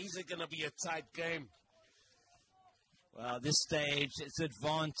 Is it going to be a tight game? Well, at this stage, it's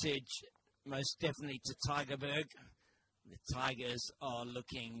advantage most definitely to Tygerberg. The Tigers are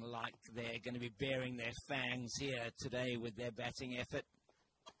looking like they're going to be bearing their fangs here today with their batting effort.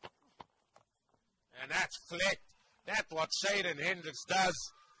 And that's flicked. That's what Shaden Hendricks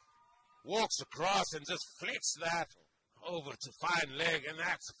does. Walks across and just flicks that over to fine leg, and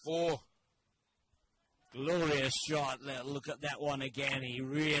that's 4. Glorious shot. Look at that one again. He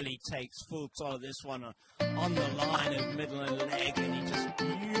really takes full toll of this one on the line of middle and leg, and he just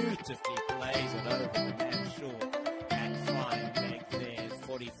beautifully plays it over the man short at fine leg there,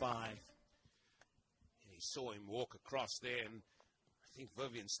 45. He saw him walk across there, and I think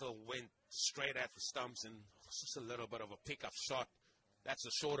Vivian still went straight at the stumps, and it's just a little bit of a pickup shot. That's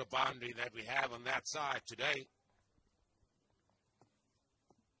a shorter boundary that we have on that side today.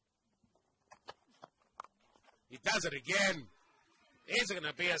 He does it again. Is it going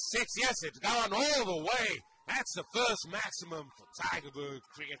to be a 6? Yes, it's gone all the way. That's the first maximum for Tygerberg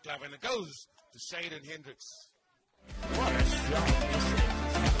Cricket Club, and it goes to Shaden Hendricks. What a shot.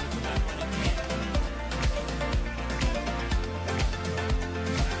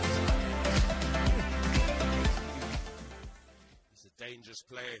 He's a dangerous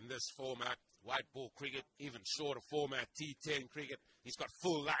player in this format. White ball cricket, even shorter format, T10 cricket. He's got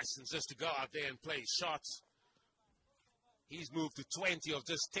full licenses to go out there and play shots. He's moved to 20 of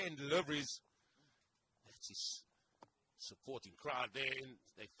just 10 deliveries. That's his supporting crowd there. And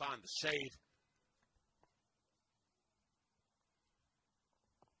they found the shade.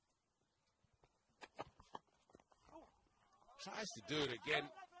 Tries to do it again.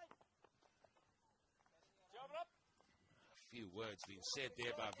 A few words being said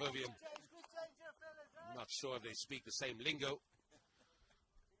there by Vivian. I'm not sure if they speak the same lingo.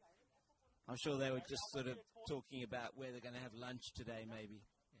 I'm sure they were just sort of talking about where they're going to have lunch today, maybe.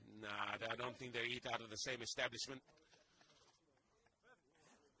 Nah, I don't think they eat out of the same establishment.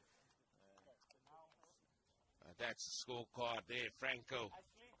 That's the scorecard there, Franco.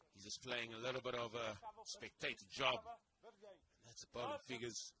 He's just playing a little bit of a spectator job. That's the bowling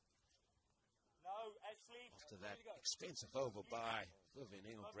figures. After that expensive over by Vivian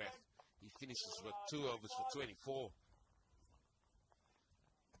Engelbrecht. He finishes with 2 overs for 24.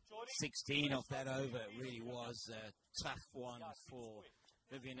 16 off that over. It really was a tough one for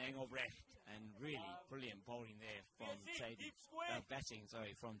Vivian Engelbrecht, and really brilliant bowling there from Jaden. Batting,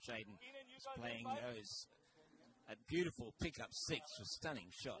 sorry, from Jaden. Just playing those. A beautiful pick-up 6 with stunning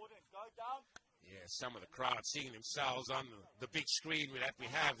shot. Yeah, some of the crowd seeing themselves on the big screen that we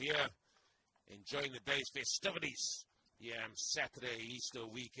have here, enjoying the day's festivities. Yeah, Saturday, Easter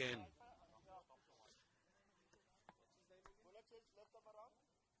weekend.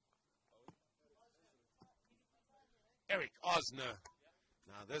 Eric Osner.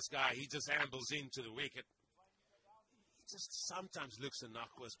 Now this guy, he just ambles into the wicket. He just sometimes looks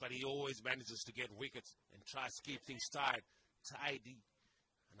innocuous, but he always manages to get wickets and tries to keep things tidy.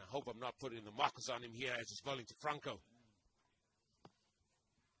 And I hope I'm not putting the markers on him here as he's bowling to Franco.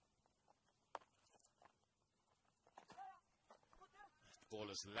 Ball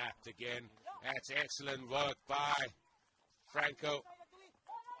is lapped again. That's excellent work by Franco.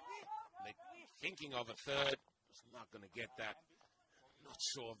 Like, thinking of a third. He's not going to get that. Not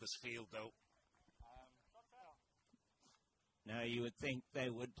sure of this field, though. No, you would think they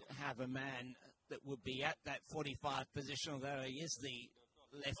would have a man that would be at that 45 position, although he is the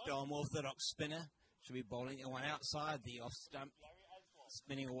left-arm orthodox spinner. Should be bowling the one outside the off-stump,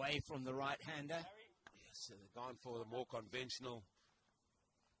 spinning away from the right-hander. Yes, so they've gone for the more conventional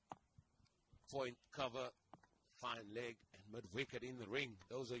point cover, fine leg, and mid-wicket in the ring.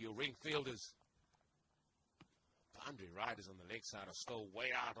 Those are your ring fielders. Boundary riders on the leg side are still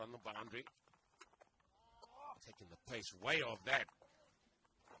way out on the boundary. Taking the pace way off that.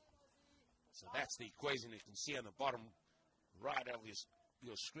 So that's the equation you can see on the bottom right of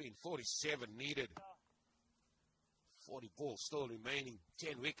your screen. 47 needed. 40 balls still remaining.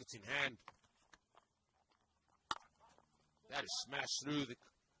 10 wickets in hand. That is smashed through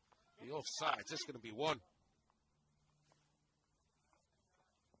the offside. Just going to be one.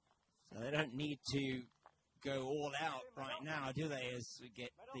 So they don't need to go all out right now, do they? As we get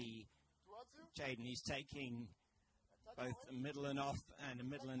the Jaden, he's taking both a middle and off and a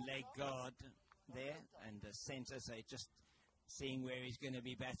middle and leg guard there, and a centre, so just seeing where he's going to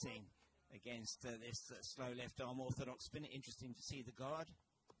be batting against this slow left arm orthodox spinner. Interesting to see the guard.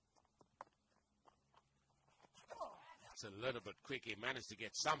 That's a little bit quick. He managed to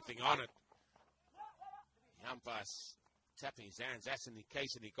get something on it. The umpire's tapping his hands. That's an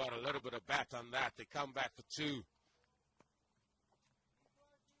indication he got a little bit of bat on that. They come back for 2.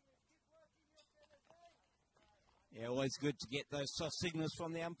 Yeah, always good to get those soft signals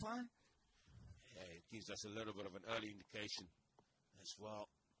from the umpire. Yeah, it gives us a little bit of an early indication as well.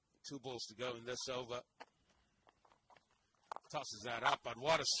 2 balls to go in this over. Tosses that up, but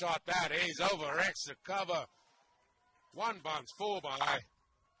what a shot that is over extra cover. 1 bounce 4 by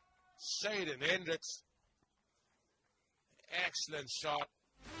Shaden Hendricks. Excellent shot.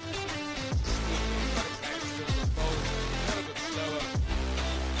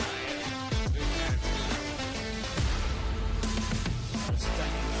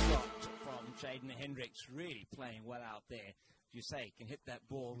 From Jaden Hendricks, really playing well out there. As you say, can hit that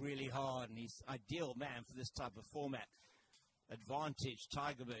ball really hard, and he's ideal man for this type of format. Advantage,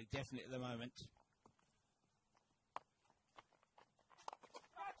 Tygerberg, definitely at the moment.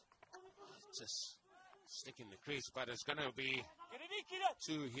 Just sticking the crease, but it's going to be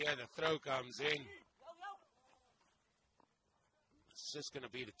 2 here. The throw comes in. It's just going to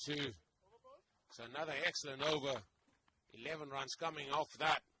be the 2. So another excellent over. 11 runs coming off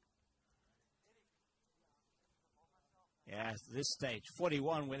that. Yeah, at this stage,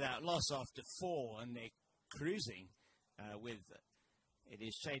 41 without loss after 4, and they're cruising with, it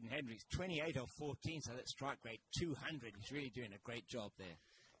is Shaden Hendricks, 28 of 14, so that strike rate 200. He's really doing a great job there.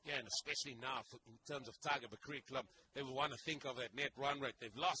 Yeah, and especially now, in terms of Tygerberg Cricket Club, they will want to think of that net run rate.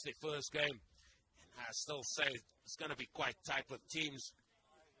 They've lost their first game, and I still say it's going to be quite tight with teams.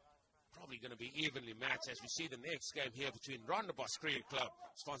 Probably going to be evenly matched as we see the next game here between Rondebosch Cricket Club,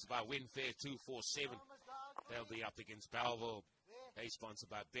 sponsored by Winfair 247. They'll be up against Belleville. They sponsored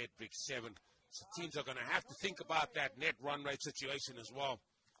by Bedbrick 7. So teams are going to have to think about that net run rate situation as well,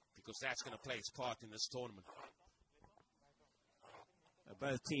 because that's going to play its part in this tournament.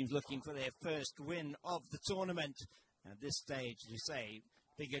 Both teams looking for their first win of the tournament. At this stage, as you say,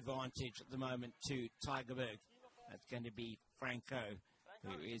 big advantage at the moment to Tygerberg. That's going to be Franco,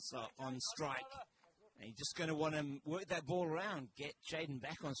 who is on strike. And he's just going to want to work that ball around, get Shaden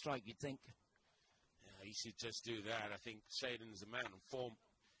back on strike, you'd think. Yeah, he should just do that. I think Shaden's a man in form.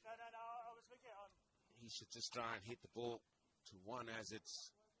 He should just try and hit the ball to 1 as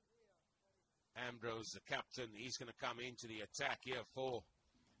it's Ambrose, the captain. He's going to come into the attack here for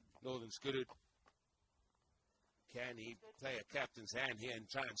Northern's Goodwood. Can he play a captain's hand here and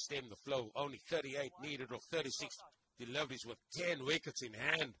try and stem the flow? Only 38 needed, or 36 deliveries with 10 wickets in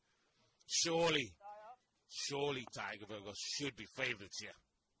hand. Surely Tygerberg should be favourites here.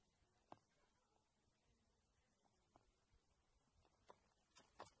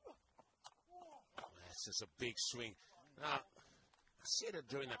 That's just a big swing. Now, I said it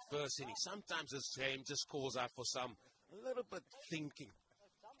during that first inning. Sometimes this game just calls out for a little bit thinking.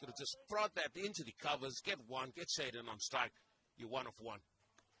 Could have just brought that into the covers, get one, get Shaden on strike. You're 1 of 1.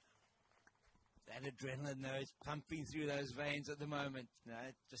 That adrenaline, though, is pumping through those veins at the moment. No,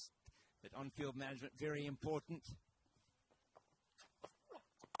 just that on-field management, very important.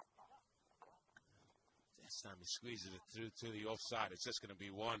 This time he squeezes it through to the offside. It's just going to be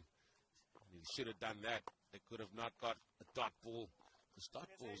 1. He should have done that. They could have not got a dot ball, because dot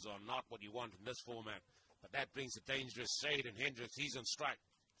balls are not what you want in this format. But that brings a dangerous Shaden Hendricks. He's on strike.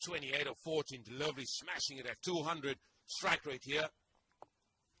 28 of 14 delivery, smashing it at 200 strike rate here.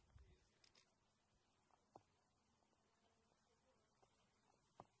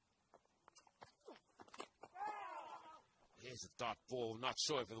 Here's a dot ball. Not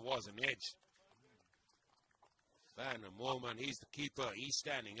sure if it was an edge. Van Moorman, he's the keeper. He's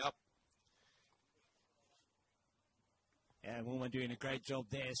standing up. Yeah, Moorman doing a great job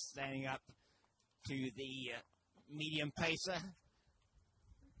there, standing up to the medium pacer.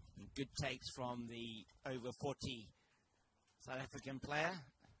 Good takes from the over 40 South African player.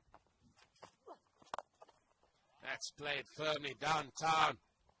 That's played firmly downtown.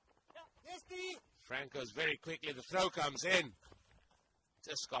 Franco's very quickly. The throw comes in.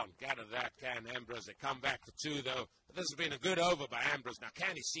 Just can't gather that, can Ambrose. They come back for 2, though. But this has been a good over by Ambrose. Now,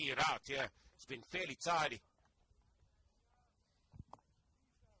 can he see it out here? It's been fairly tidy.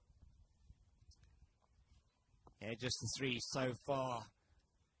 Yeah, just the 3 so far.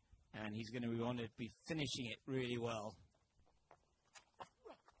 And he's going to want to be finishing it really well.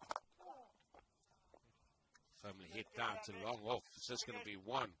 Firmly hit down to long off. It's just going to be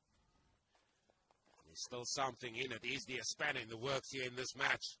 1. There's still something in it. Is there a spanner in the works here in this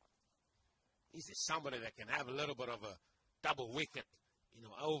match? Is there somebody that can have a little bit of a double wicket,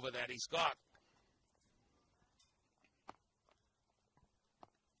 over that he's got?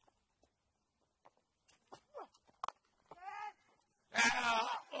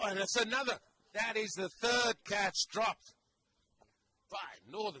 And it's another. That is the 3rd catch dropped by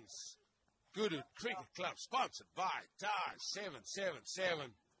Northern's Goodwood Cricket Club, sponsored by Taj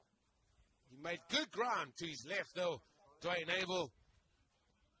 777. He made good ground to his left, though. Dwayne Abel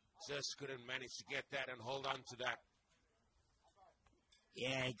just couldn't manage to get that and hold on to that.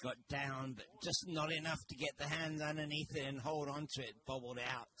 Yeah, he got down, but just not enough to get the hands underneath it and hold on to it. Bobbled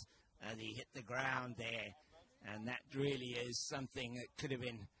out as he hit the ground there. And that really is something that could have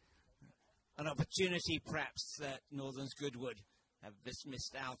been an opportunity, perhaps, that Northern's Goodwood have just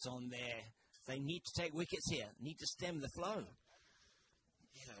missed out on there. They need to take wickets here, need to stem the flow.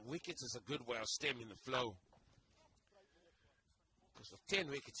 Yeah, wickets is a good way of stemming the flow. Because with 10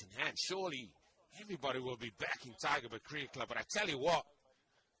 wickets in hand, surely everybody will be backing Tygerberg Cricket Club. But I tell you what,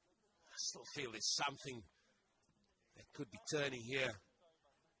 I still feel there's something that could be turning here.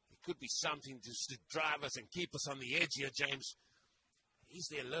 It could be something just to drive us and keep us on the edge here, James. Is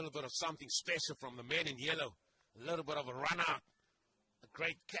there a little bit of something special from the men in yellow? A little bit of a run out. A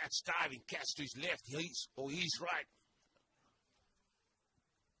great catch, diving catch to his left. He's right.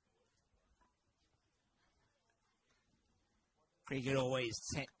 Cricket always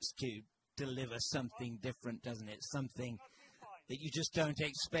tends to deliver something different, doesn't it? Something that you just don't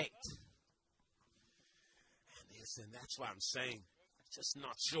expect. And listen, that's why I'm saying, just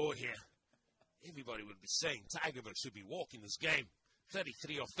not sure here. Everybody would be saying Tygerberg should be walking this game.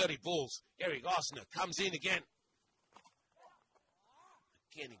 33 of 30 balls. Eric Osner comes in again.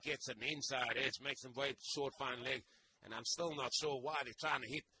 Again, he gets an inside edge, makes him wait, short fine leg. And I'm still not sure why they're trying to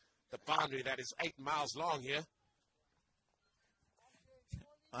hit the boundary that is 8 miles long here.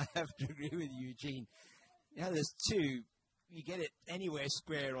 I have to agree with you, Eugene. You know, there's 2. You get it anywhere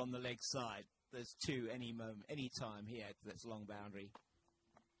square on the leg side. There's 2 any moment, any time here. That's long boundary.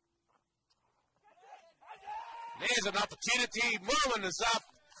 There's an opportunity. Moorman is up.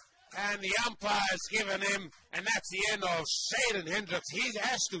 And the umpire's given him. And that's the end of Shaden Hendricks. He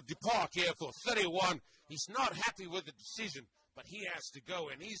has to depart here for 31. He's not happy with the decision, but he has to go.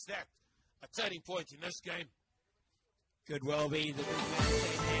 And is that a turning point in this game? Could well be the big man,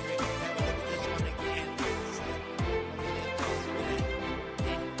 Shaden Hendricks. Have a look at this one again.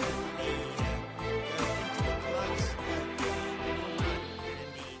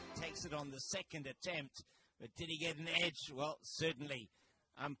 And he takes it on the second attempt. But did he get an edge? Well, certainly.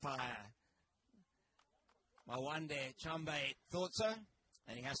 umpire Mawande Chambe thought so,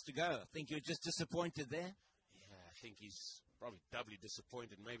 and he has to go. I think he was just disappointed there. Yeah, I think he's probably doubly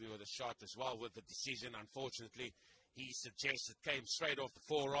disappointed, maybe with a shot as well, with the decision. Unfortunately, he suggested came straight off the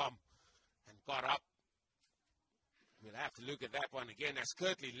forearm and got up. We'll have to look at that one again as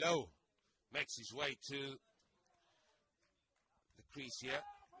Kirtley Lowe makes his way to the crease here.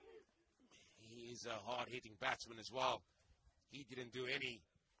 He is a hard-hitting batsman as well. He didn't do any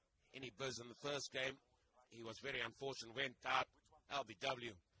buzz in the first game. He was very unfortunate, went out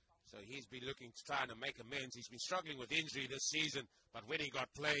LBW. So he's been looking to try and make amends. He's been struggling with injury this season, but when he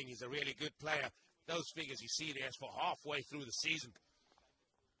got playing, he's a really good player. Those figures you see there is for halfway through the season.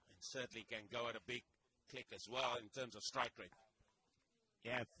 And certainly can go at a big click as well in terms of strike rate.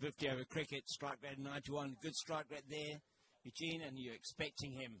 Yeah, 50 over cricket, strike rate 91. Good strike rate there, Eugene, and you're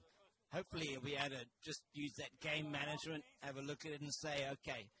expecting him. Hopefully he'll be able to just use that game management, have a look at it and say,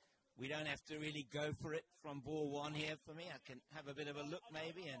 okay, we don't have to really go for it from ball one here for me. I can have a bit of a look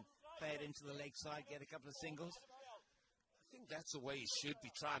maybe and play it into the leg side, get a couple of singles. I think that's the way he should be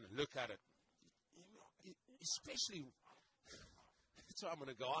trying to look at it. Especially, that's why I'm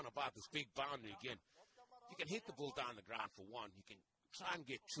going to go on about this big boundary again. You can hit the ball down the ground for one. You can try and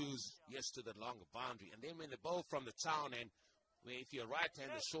get twos, yes, to the longer boundary. And then when the ball from the town end, where if you're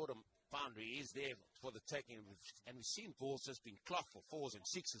right-handed, the shorter boundary is there for the taking. And we've seen balls just being clocked for fours and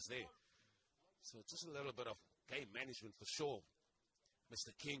sixes there. So just a little bit of game management for sure,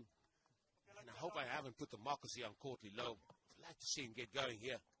 Mr. King. And I hope I haven't put the democracy on Courtly Low. I'd like to see him get going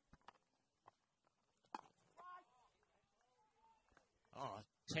here. Oh,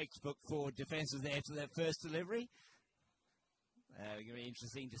 textbook for defenses there to that first delivery. Going to be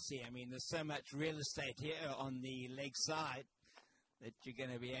interesting to see. I mean, there's so much real estate here on the leg side that you're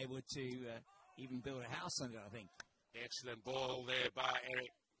going to be able to even build a house on it, I think. Excellent ball there by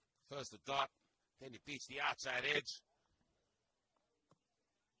Eric. First the dot, then he beats the outside edge.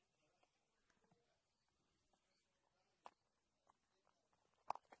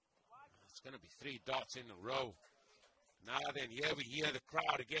 It's going to be 3 dots in a row. Now then, here we hear the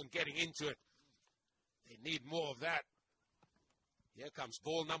crowd again getting into it. They need more of that. Here comes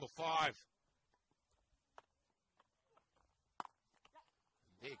ball number 5.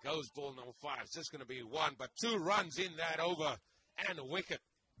 There goes ball number 5. It's just going to be 1, but 2 runs in that over and a wicket.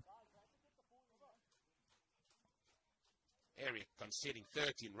 Eric conceding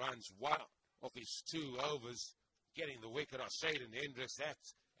 13 runs, 1 of his 2 overs, getting the wicket of Shaden Hendricks.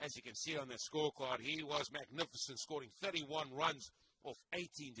 That's, as you can see on the scorecard, he was magnificent, scoring 31 runs off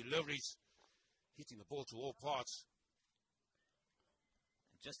 18 deliveries, hitting the ball to all parts.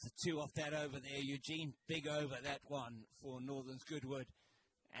 Just the 2 off that over there, Eugene. Big over, that one for Northern's Goodwood.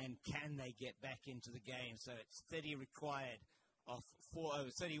 And can they get back into the game? So it's 30 required of 4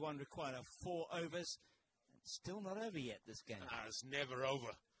 overs, 31 required of 4 overs. Still not over yet, this game. It's never over.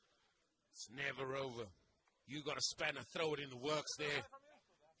 It's never over. You got a spanner, throw it in the works there.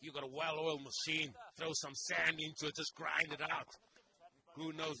 You got a well-oiled machine, throw some sand into it, just grind it out.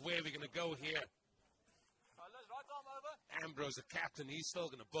 Who knows where we're going to go here. Ambrose, the captain, he's still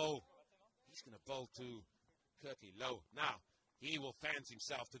going to bowl. He's going to bowl to Kirtley Lowe. Now, he will fancy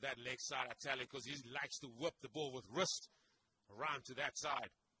himself to that leg side, I tell you, because he likes to whip the ball with wrist around to that side.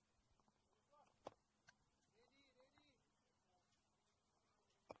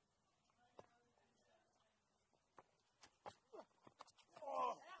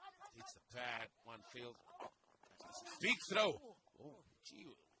 Hits the pad, one field. Big throw. Oh, gee.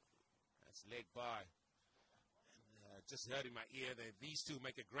 That's leg by. Just heard in my ear that these two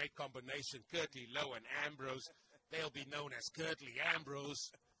make a great combination, Kirtley Lowe and Ambrose. They'll be known as Kirtley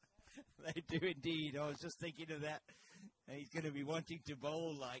Ambrose. They do indeed. I was just thinking of that. He's going to be wanting to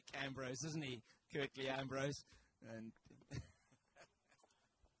bowl like Ambrose, isn't he, Kirtley Ambrose? And that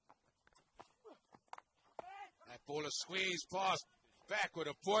ball is squeezed past, back with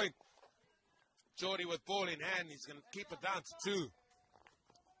a point. Geordie with ball in hand, he's going to keep it down to 2.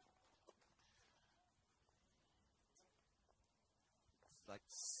 Like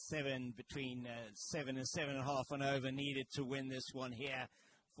 7 between 7 and 7.5 on over needed to win this one here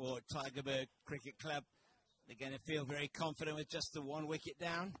for Tygerberg Cricket Club. They're going to feel very confident with just the 1 wicket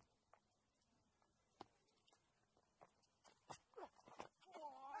down.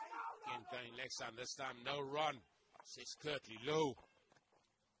 Again going leg side this time, no run, says Kirtley Lowe.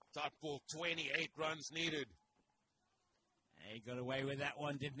 Dot ball, 28 runs needed. He got away with that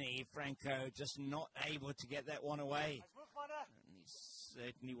one, didn't he? Franco just not able to get that one away. And he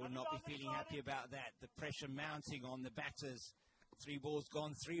certainly will not be feeling happy about that. The pressure mounting on the batters. 3 balls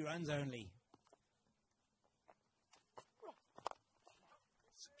gone, 3 runs only.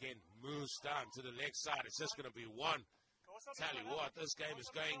 Again, moves down to the leg side. It's just going to be one. Tell you what, this game is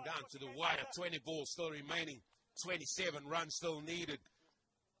going down to the wire. 20 balls still remaining. 27 runs still needed.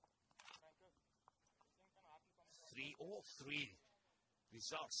 3-3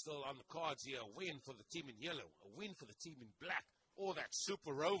 results still on the cards here. A win for the team in yellow, a win for the team in black, or that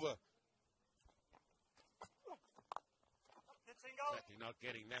super over. Exactly not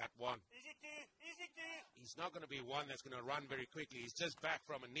getting that one. He's not going to be one that's going to run very quickly. He's just back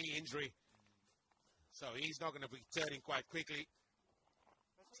from a knee injury, so he's not going to be turning quite quickly.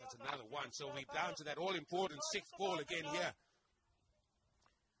 So that's another one. So we're down to that all-important 6th ball again here.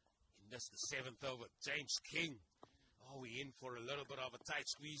 In this, the 7th over, James King. Oh, we're in for a little bit of a tight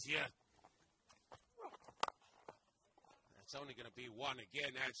squeeze here. That's only going to be one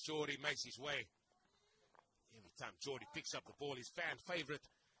again as Geordie makes his way. Every time Geordie picks up the ball, his fan favourite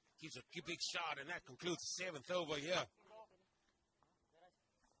gives a big shot, and that concludes the 7th over here.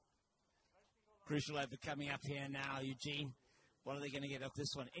 Crucial over coming up here now, Eugene. What are they going to get off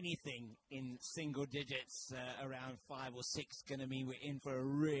this one? Anything in single digits, around 5 or 6, going to mean we're in for a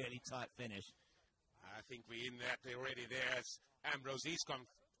really tight finish. I think we're in that already there as Ambrose. He's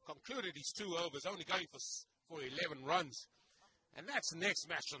concluded his 2 overs, only going for 11 runs. And that's the next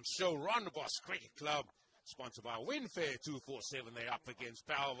match on show. Rondebosch Cricket Club, sponsored by Winfair 247. They're up against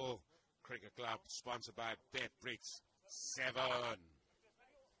Belleville Cricket Club, sponsored by BetBricks 7.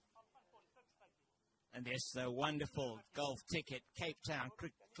 And there's the wonderful golf ticket, Cape Town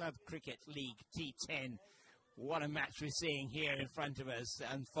Club Cricket League T10. What a match we're seeing here in front of us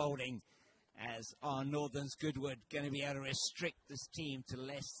unfolding, as our Northern's Goodwood going to be able to restrict this team to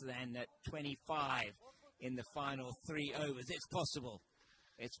less than 25 in the final 3 overs. It's possible.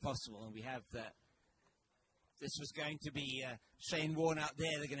 It's possible. And we have this was going to be Shane Warne out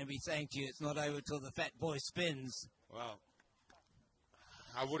there. They're going to be saying to you, it's not over till the fat boy spins. Well,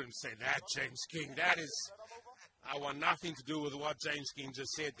 I wouldn't say that, James King. I want nothing to do with what James King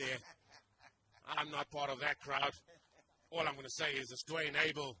just said there. I'm not part of that crowd. All I'm going to say is Dwayne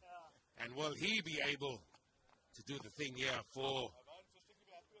able, and will he be able to do the thing here for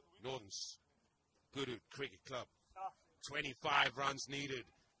Northern's Goodwood Cricket Club? 25 runs needed,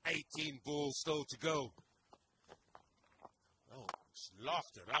 18 balls still to go. Oh, it's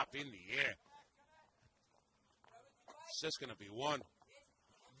lofted up in the air. It's just going to be one.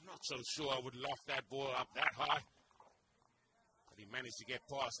 I'm not so sure I would loft that ball up that high. But he managed to get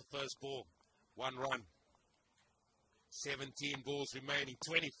past the first ball. 1 run. 17 balls remaining.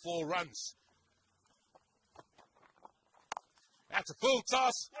 24 runs. That's a full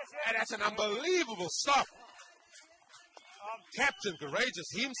toss. And that's an unbelievable stop. Captain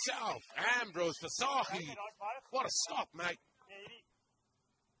Courageous himself, Ambrose Fasahi. What a stop, mate.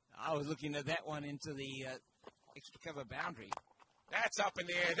 I was looking at that one into the extra cover boundary. That's up in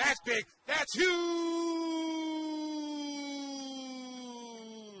the air. That's big. That's huge.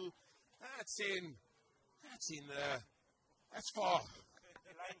 That's far.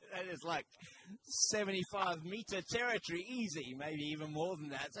 That is like 75-meter territory, easy, maybe even more than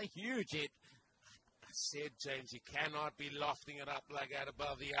that. It's a huge hit. I said, James, you cannot be lofting it up like that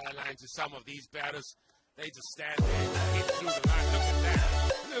above the eye line to some of these batters. They just stand there and hit through the line. Look at that.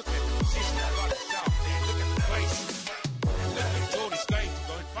 Look at the position he got himself there. Look at the place. And look at Geordie's going to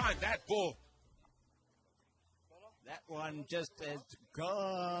go and find that ball. That one just is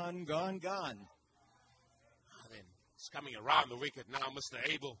gone. Then it's coming around the wicket now, Mr.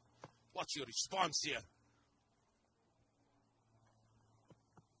 Abel. What's your response here?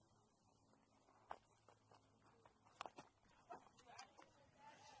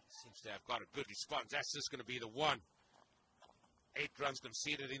 Seems to have got a good response. That's just going to be the one. 8 runs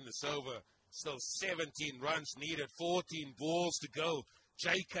conceded in this over. Still 17 runs needed. 14 balls to go.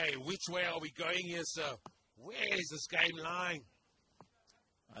 JK, which way are we going here, sir? Where is this game lying?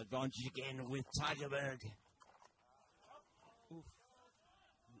 Advantage again with Tygerberg.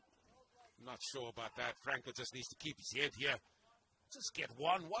 Not sure about that. Franco just needs to keep his head here. Just get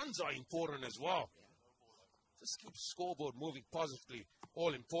one. Ones are important as well. Just keep the scoreboard moving positively.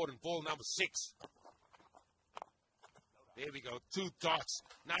 All important. Ball number 6. There we go. 2 dots.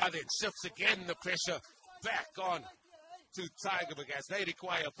 Now then, shifts again the pressure back on to Tygerberg as they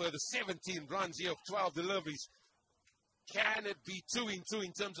require further 17 runs here of 12 deliveries. Can it be 2 in 2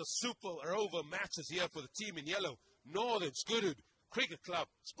 in terms of super or over matches here for the team in yellow? Northern's Goodwood Cricket Club,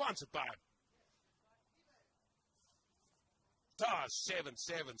 sponsored by TARS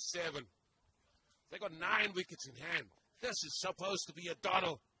 777. They got 9 wickets in hand. This is supposed to be a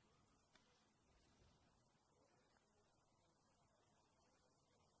dawdle.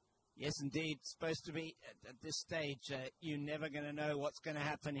 Yes, indeed. It's supposed to be at this stage. You're never going to know what's going to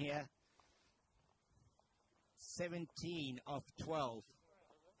happen here. 17 of 12.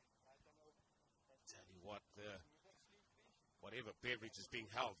 Tell you what, whatever beverage is being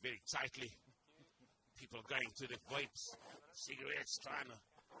held very tightly. People are going to the vapes, cigarettes, trying to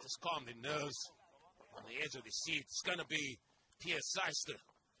just calm their nerves on the edge of the seat. It's going to be Pierre Seister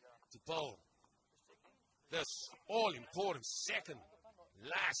to bowl this all-important second,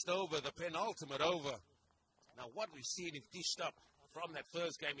 last over, the penultimate over. Now, what we've seen him dished up from that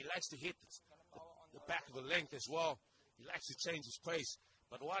first game, he likes to hit the back of the length as well. He likes to change his pace.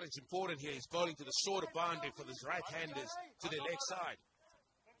 But what is important here is bowling to the shorter boundary for his right-handers to the leg side.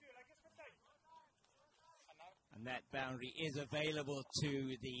 And that boundary is available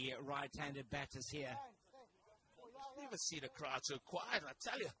to the right-handed batters here. Never seen a crowd so quiet, I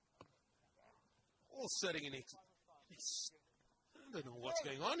tell you. All sitting in it. I don't know what's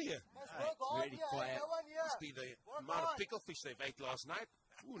going on here. It's really quiet. Must be the amount of pickle fish they've ate last night.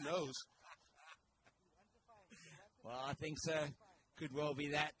 Who knows? Well, I think so. Could well be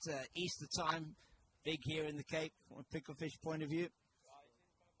that. Easter time, big here in the Cape from a picklefish point of view.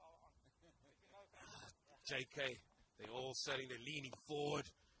 JK, they're all sitting, they're leaning forward,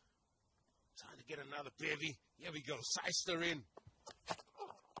 trying to get another bevy. Here we go, Seister in.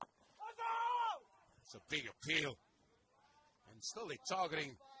 It's a big appeal. And still they're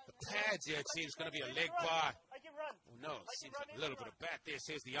targeting the pads here. It seems going to be a leg by. Oh no, it seems like a little bit of bat there,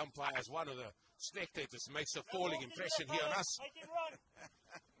 says the umpire, as one of the spectators makes a falling impression here on us.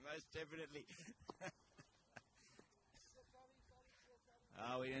 Most definitely.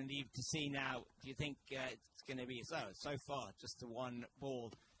 We don't need to see now. Do you think it's going to be so far just the one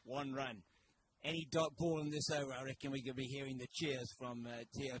ball, one run? Any dot ball in this over, I reckon we could be hearing the cheers from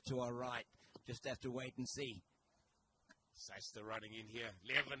Teo to our right. Just have to wait and see. Seister running in here.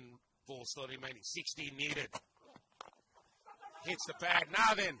 11 balls still remaining. 16 needed. Hits the pad.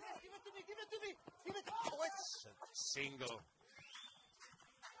 Now then. Give it to me. Single.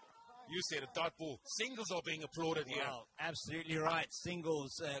 You said a dot ball. Singles are being applauded here. Well, absolutely right.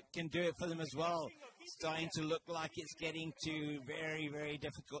 Singles can do it for them as well. Starting to look like it's getting to very, very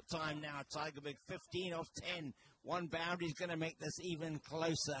difficult time now. Tygerberg 15 off 10. One boundary is going to make this even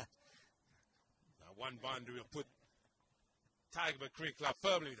closer. Now one boundary will put Tygerberg Cricket Club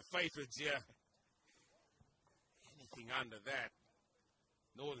firmly the favourites here. Anything under that,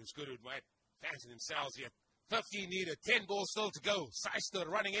 Northern's Goodwood might fancy themselves here. 15 needed, 10 balls still to go. Seister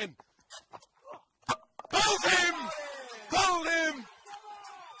running in. Bowled him! Bowled him!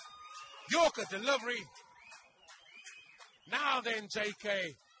 Yorker delivery. Now then,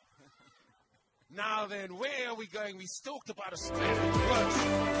 JK. Now then, where are we going? We talked about a splatter of works. We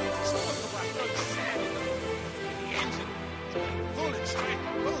talked about throwing sand in the engine. Full and straight.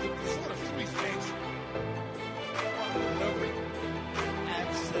 Bowled sort of through his legs. What a delivery.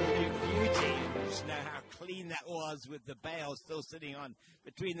 Absolute beauty. Just know how clean that was with the bail still sitting on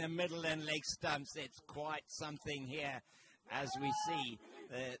between the middle and leg stumps. It's quite something here as we see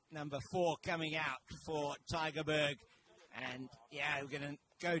the number 4 coming out for Tygerberg. And yeah, we're going to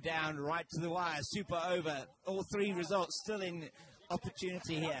go down right to the wire. Super over. All 3 results still in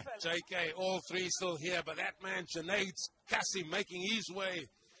opportunity here. JK, all 3 still here, but that man, Junaid Cassim, making his way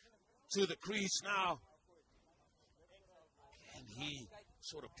to the crease now. Can he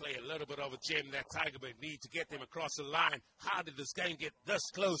sort of play a little bit of a gem that Tygerberg need to get them across the line? How did this game get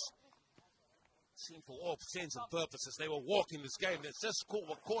this close? It seemed for all sense and purposes they were walking this game. They're just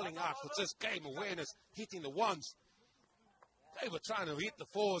were calling out for just game awareness, hitting the ones. They were trying to hit the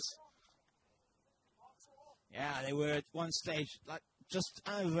 4s. Yeah, they were at one stage like just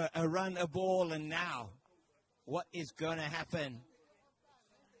over a run a ball, and now what is going to happen?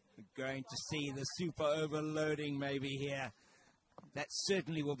 We're going to see the super overloading maybe here. That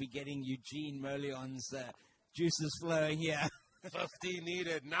certainly will be getting Eugene Merlion's juices flowing here. 15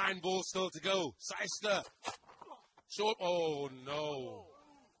 needed, 9 balls still to go. Seister, short, oh no.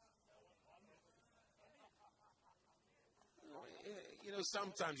 You know,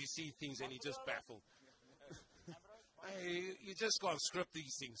 sometimes you see things and you just baffle. You just can't script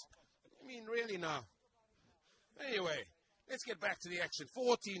these things. I mean, really now. Anyway, let's get back to the action.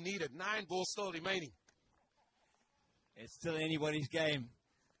 14 needed, 9 balls still remaining. It's still anybody's game.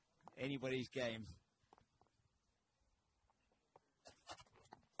 Anybody's game.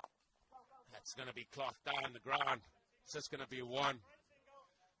 That's going to be clocked down the ground. It's just going to be 1.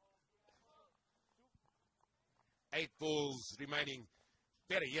 8 balls remaining.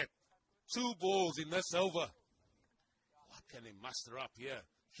 Better yet, 2 balls in this over. What can they muster up here?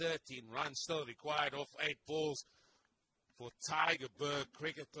 13 runs still required off 8 balls for Tygerberg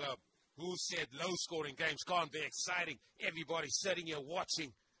Cricket Club. Who said low-scoring games can't be exciting? Everybody's sitting here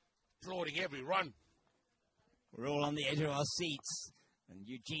watching, applauding every run. We're all on the edge of our seats, and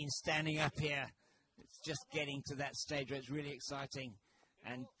Eugene's standing up here. It's just getting to that stage where it's really exciting.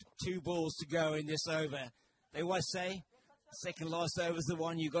 And 2 balls to go in this over. They always say, second last over is the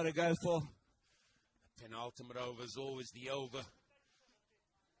one you got to go for. The penultimate over is always the over.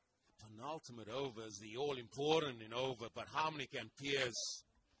 The penultimate over is the all-important in over, but how many can Piers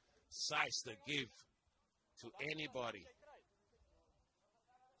Seister give to anybody?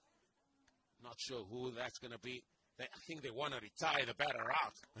 Not sure who that's going to be. I think they want to retire the batter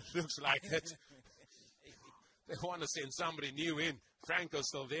out. It looks like it. They want to send somebody new in. Franco's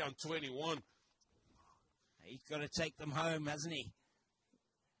still there on 21. He's got to take them home, hasn't he?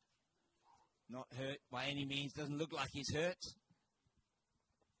 Not hurt by any means. Doesn't look like he's hurt.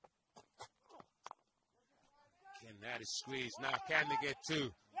 Can that is squeezed now? Can they get 2?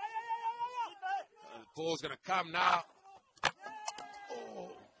 The ball's going to come now.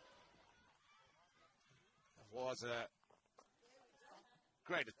 Oh. That was a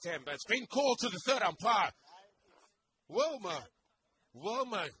great attempt, but it's been called to the third umpire. Wilmer,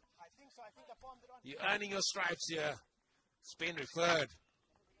 you're earning your stripes here. It's been referred.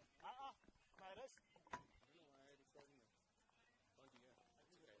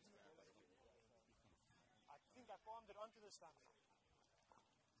 I think I palmed it onto the stump.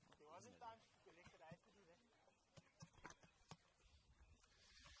 There wasn't time to collect it. I had to do that.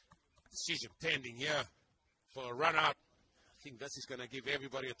 Decision pending here for a run out. I think this is going to give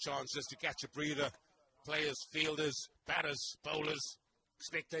everybody a chance just to catch a breather. Players, fielders, batters, bowlers,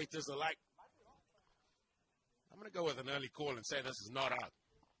 spectators alike. I'm going to go with an early call and say this is not out.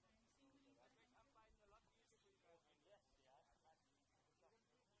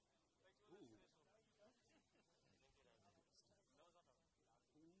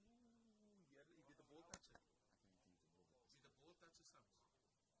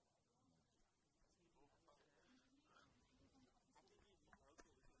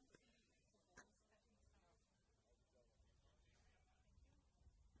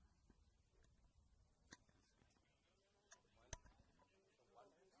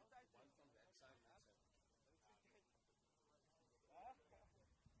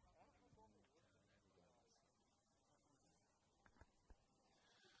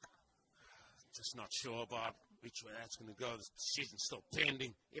 Just not sure about which way that's going to go. The decision's still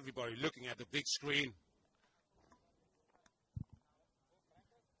pending. Everybody looking at the big screen.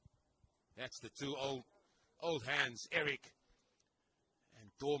 That's the 2 old hands, Eric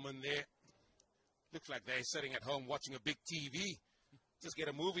and Dorman there. Looks like they're sitting at home watching a big TV. Just get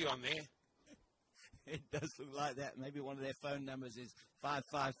a movie on there. It does look like that. Maybe one of their phone numbers is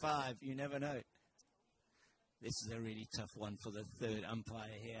 555. You never know. This is a really tough one for the third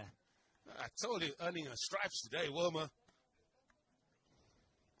umpire here. I told you, earning her stripes today, Wilma.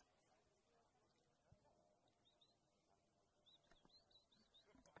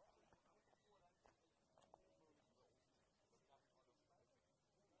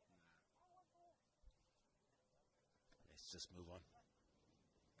 Let's just move on.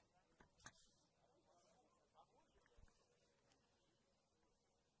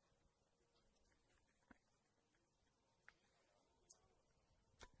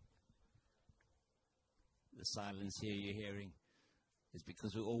 The silence here you're hearing is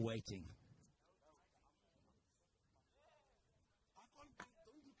because we're all waiting.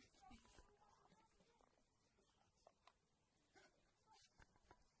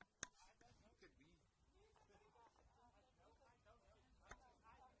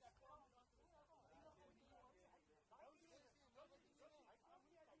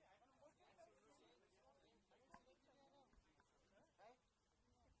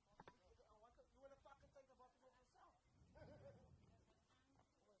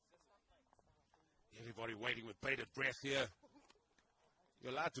 Everybody waiting with bated breath here.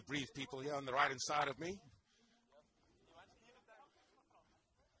 You're allowed to breathe, people here on the right-hand side of me.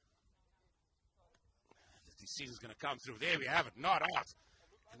 The decision's going to come through. There we have it, not out.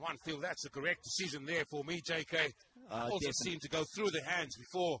 And one feel that's the correct decision there for me, JK. Also Definitely. seemed to go through the hands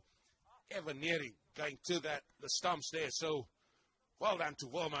before ever nearing going to the stumps there. So well done to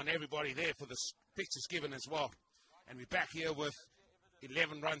Wilma and everybody there for the pictures given as well. And we're back here with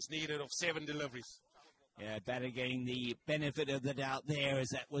 11 runs needed of 7 deliveries. Yeah, batter getting the benefit of the doubt there, as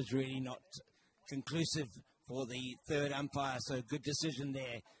that was really not conclusive for the third umpire. So good decision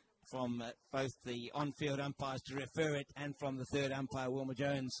there from both the on-field umpires to refer it and from the third umpire, Wilma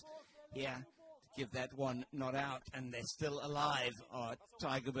Jones, here to give that one not out. And they're still alive,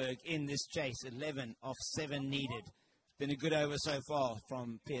 Tygerberg, in this chase. 11 off 7 needed. Been a good over so far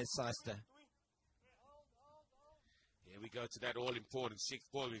from Piers Seister. Here we go to that all-important sixth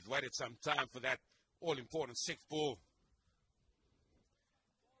ball. We've waited some time for that all-important sixth ball.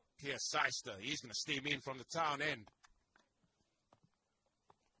 Piers Seister, he's going to steam in from the town end.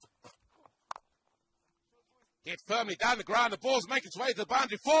 Get firmly down the ground. The ball's making its way to the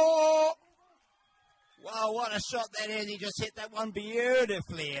boundary. 4! Wow, what a shot that is. He just hit that one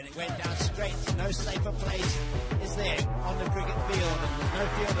beautifully and it went down straight. No safer place is there on the cricket field, and there's no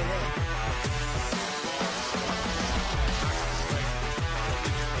fielder there.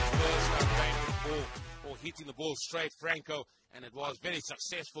 Or hitting the ball straight, Franco, and it was very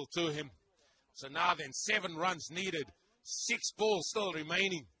successful to him. So now then, 7 runs needed, 6 balls still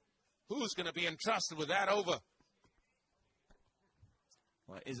remaining. Who's going to be entrusted with that over?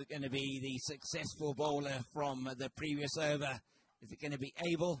 Well, is it going to be the successful bowler from the previous over? Is it going to be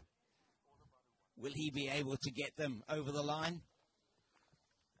Abel? Will he be able to get them over the line?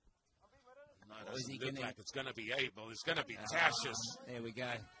 No, it doesn't look like it's going to be Abel. It's going to be Tashius. There we go.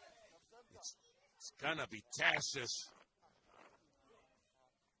 It's going to be Tashius.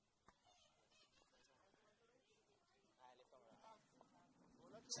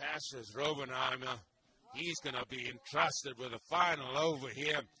 Tashius Robenheimer. He's going to be entrusted with a final over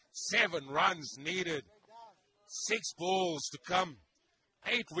here. 7 runs needed. 6 balls to come.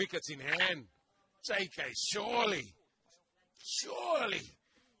 8 wickets in hand. JK, surely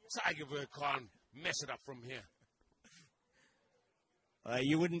Tygerberg can't mess it up from here.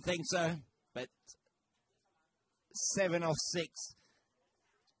 You wouldn't think so, but 7 off 6.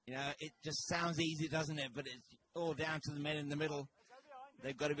 You know, it just sounds easy, doesn't it? But it's all down to the men in the middle.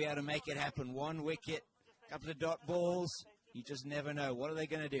 They've got to be able to make it happen. 1 wicket, a couple of dot balls. You just never know. What are they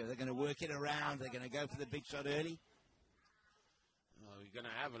going to do? They're going to work it around. They're going to go for the big shot early. We're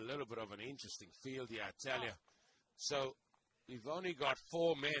going to have a little bit of an interesting field here, I tell you. So we've only got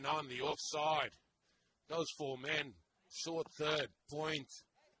 4 men on the offside. Those 4 men, short third, point,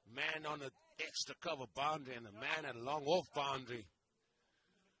 man on the extra cover boundary, and a man at a long off boundary.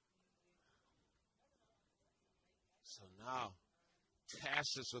 So now,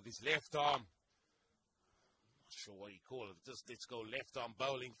 Tashius with his left arm. Not sure what you call it. Just let's go left arm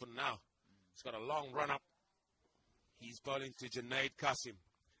bowling for now. He's got a long run up. He's bowling to Junaid Qasim.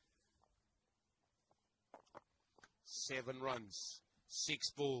 7 runs,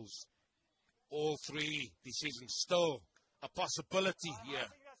 6 balls. All 3 decisions still a possibility here. I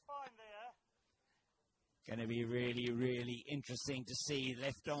think that's fine there. Going to be really, really interesting to see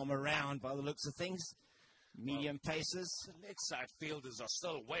left arm around by the looks of things. Medium paces. The leg side fielders are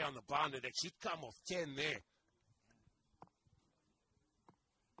still way on the boundary. They should come off 10 there.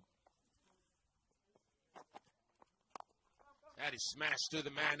 That is smashed to the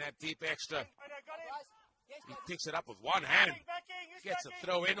man, that deep extra. He picks it up with one hand. Gets a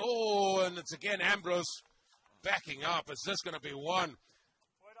throw in. Oh, and it's again Ambrose backing up. Is this going to be 1?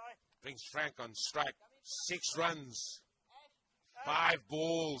 Brings Frank on strike. 6 runs. 5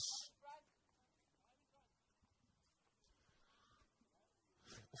 balls.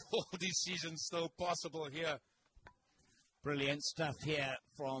 All decisions still possible here. Brilliant stuff here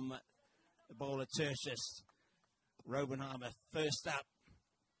from the bowler Tertius. Robenheimer first up.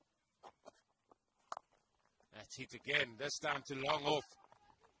 That's hit again. This time to long off.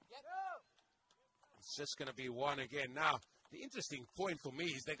 It's just going to be 1 again. Now, the interesting point for me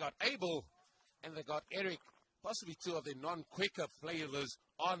is they got Abel and they got Eric, possibly 2 of the non-quicker players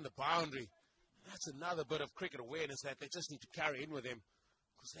on the boundary. That's another bit of cricket awareness that they just need to carry in with them,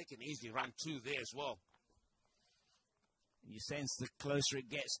 because they can easily run 2 there as well. You sense the closer it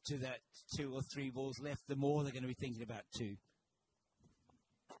gets to that 2 or 3 balls left, the more they're going to be thinking about 2.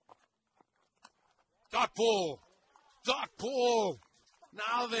 Dot ball. Dot ball.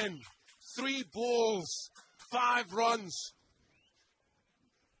 Now then, 3 balls, 5 runs.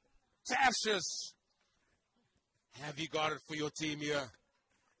 Tashius, have you got it for your team here?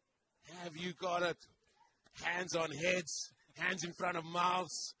 Have you got it? Hands on heads, hands in front of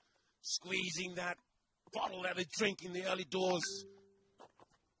mouths, squeezing that bottle that they drink in the early doors.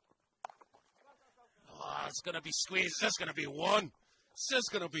 Oh, it's going to be squeezed. It's going to be 1. It's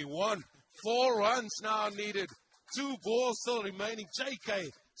just going to be 1. 4 runs now needed. 2 balls still remaining.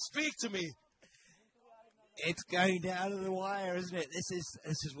 JK, speak to me. It's going down to the wire, isn't it? This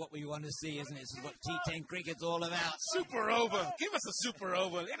is what we want to see, isn't it? This is what T10 cricket's all about. Super over. Give us a super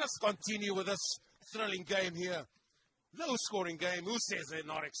over. Let us continue with this thrilling game here. Low scoring game. Who says they're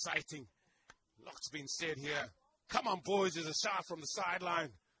not exciting? Lots been said here. Come on, boys. There's a shot from the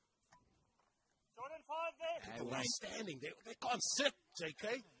sideline. Jordan 5 there. They're standing. They can't sit,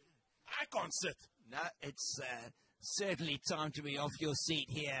 JK. I can't sit. No, it's certainly time to be off your seat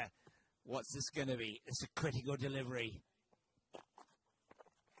here. What's this going to be? It's a critical delivery.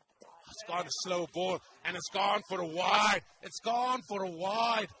 It's gone a slow ball, and it's gone for a wide. It's gone for a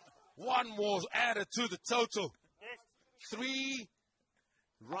wide. One more added to the total. 3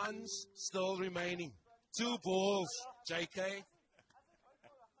 runs still remaining. 2 balls, JK.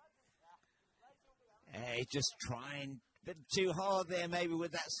 Hey, just trying a bit too hard there maybe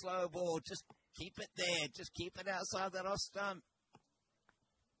with that slow ball. Just keep it there. Just keep it outside that off stump.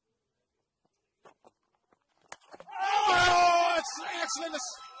 Oh, it's excellent.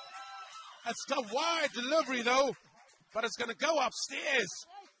 It's a wide delivery, though, but it's going to go upstairs.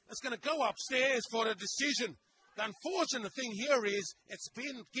 It's going to go upstairs for a decision. The unfortunate thing here is it's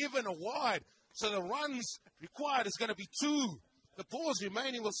been given a wide, so the runs required is going to be 2. The balls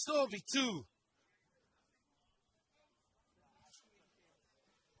remaining will still be 2.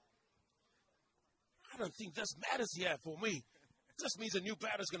 I don't think this matters here for me. It just means a new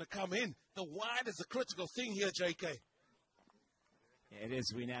batter's going to come in. The wide is a critical thing here, JK. It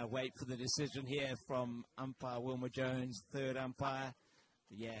is. We now wait for the decision here from umpire Wilma Jones, third umpire.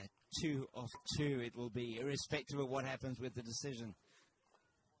 Yeah, 2 of 2 it will be, irrespective of what happens with the decision.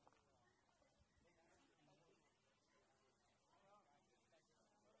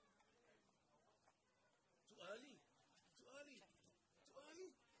 Too early.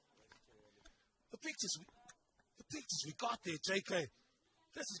 The pictures we got there, JK.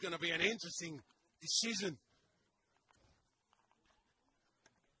 This is going to be an interesting decision.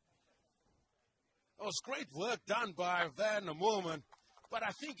 It was great work done by Van der Moorman, but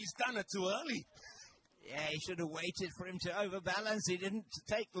I think he's done it too early. Yeah, he should have waited for him to overbalance. He didn't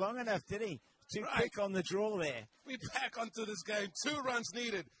take long enough, did he? Too quick on the draw there. We're back onto this game. 2 runs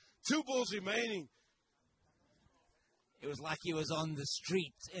needed, 2 balls remaining. It was like he was on the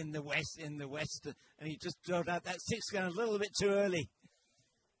street in the west, and he just drove out that 6 gun a little bit too early.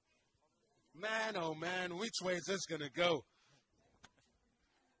 Man, oh man, which way is this going to go?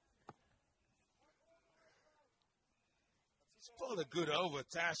 He's pulled a good over,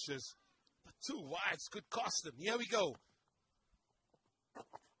 Tashes, but 2 wides could cost him. Here we go.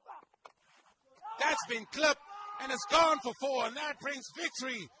 That's been clipped, and it's gone for 4, and that brings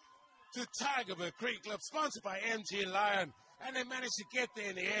victory to Tygerberg Cricket Club, sponsored by MG Lion, and they managed to get there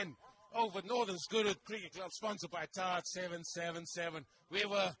in the end over Northern's Goodwood Cricket Club, sponsored by Tard 777. We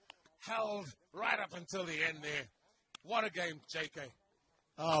were held right up until the end there. What a game, JK.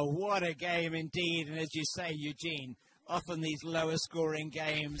 Oh, what a game indeed, and as you say, Eugene, often these lower scoring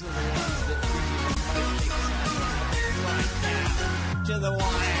games are the ones that really right now to the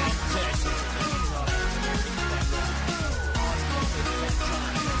wire.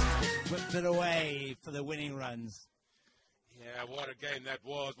 Whipped it away for the winning runs. Yeah, what a game that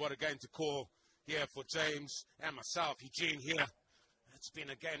was. What a game to call here for James and myself, Eugene here. It's been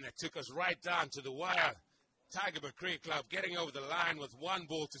a game that took us right down to the wire. Tygerberg Cricket Club getting over the line with 1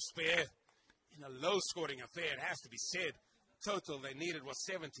 ball to spare. In a low-scoring affair, it has to be said. Total they needed was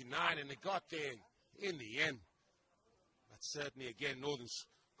 79, and they got there in the end. But certainly, again, Northern's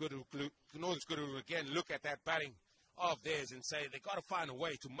Goodwood again look at that batting of theirs and say they've got to find a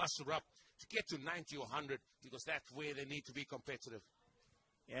way to muster up to get to 90 or 100, because that's where they need to be competitive.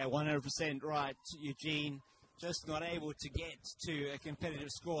 Yeah, 100% right, Eugene. Just not able to get to a competitive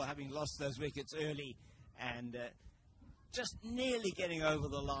score, having lost those wickets early, and just nearly getting over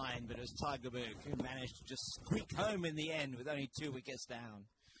the line, but it was Tygerberg who managed to just squeak home in the end with only 2 wickets down.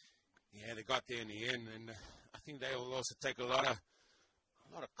 Yeah, they got there in the end, and I think they will also take a lot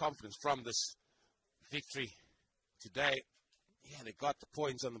of confidence from this victory today. Yeah, they got the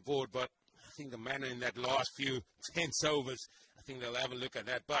points on the board, but I think the manner in that last few tense overs, I think they'll have a look at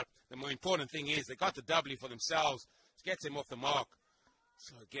that. But the more important thing is they got the W for themselves. It gets them off the mark.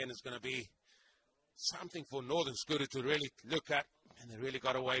 So again, it's going to be something for Northern's Goodwood to really look at, and they really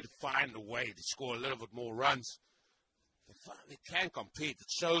got a way to find a way to score a little bit more runs. They can compete. It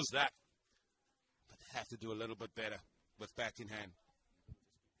shows that, but they have to do a little bit better with bat in hand.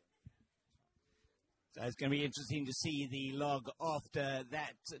 So it's going to be interesting to see the log after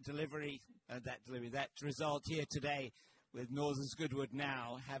that that result here today, with Northern's Goodwood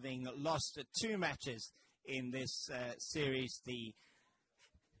now having lost 2 matches in this series. The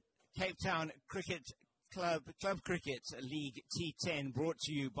Cape Town Cricket Club Cricket League T10, brought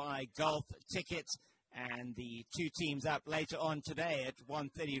to you by Golf Tickets, and the 2 teams up later on today at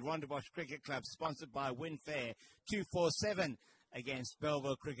 1:30. Rondebosch Cricket Club, sponsored by Winfair, 247 against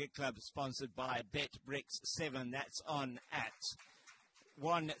Belleville Cricket Club, sponsored by BetBricks 7. That's on at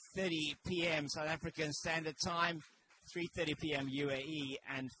 1:30 p.m. South African Standard Time, 3:30 p.m. UAE,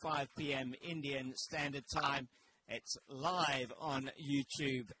 and 5 p.m. Indian Standard Time. It's live on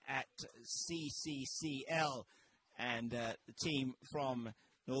YouTube at CCCL, and the team from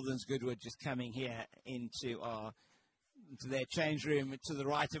Northern's Goodwood just coming here into their change room to the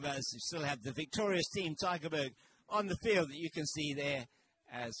right of us. We still have the victorious team, Tygerberg, on the field that you can see there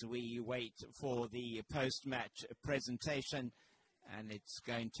as we wait for the post-match presentation. And it's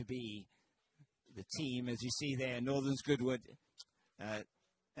going to be the team, as you see there, Northern's Goodwood,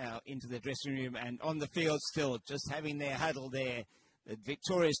 now into the dressing room and on the field still, just having their huddle there. The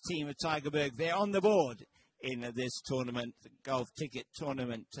victorious team of Tygerberg, they're on the board in this tournament, the golf ticket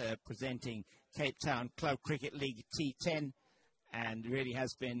tournament, presenting Cape Town Club Cricket League T10, and really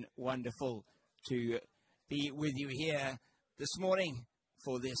has been wonderful to be with you here this morning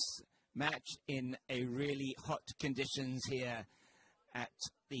for this match in a really hot conditions here at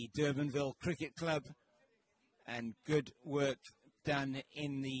the Durbanville Cricket Club, and good work done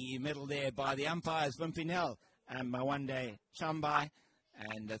in the middle there by the umpires, Vimpinel and Mawande Chambai,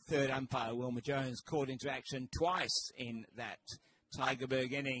 and the third umpire, Wilma Jones, called into action twice in that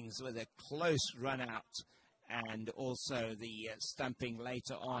Tygerberg innings with a close run out, and also the stumping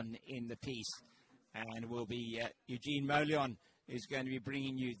later on in the piece. And will be Eugene Molion, who's going to be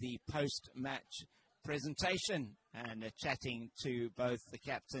bringing you the post-match presentation and chatting to both the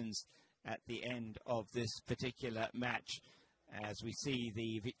captains at the end of this particular match, as we see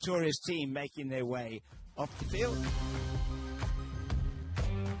the victorious team making their way off the field.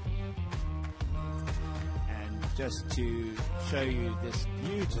 And just to show you this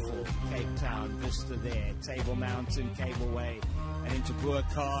beautiful Cape Town vista there, Table Mountain, Cableway, and into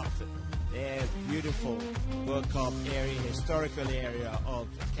Burkhardt, their beautiful Burkhardt area, historical area of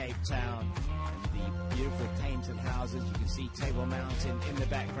Cape Town, and the beautiful painted houses. You can see Table Mountain in the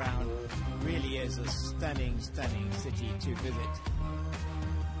background. Really is a stunning, stunning city to visit.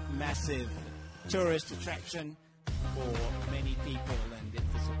 Massive tourist attraction for many people, and if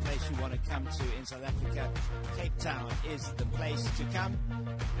there's a place you want to come to in South Africa, Cape Town is the place to come.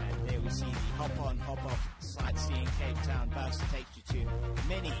 And there we see the hop-on, hop-off sightseeing Cape Town bus takes you to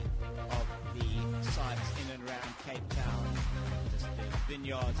many of the sites in and around Cape Town. Just the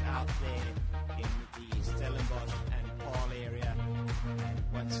vineyards out there in the Stellenbosch and Paarl area. And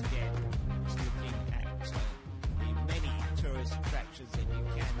once again, just looking at the many tourist attractions that you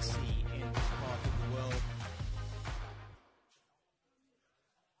can see in this part of the world.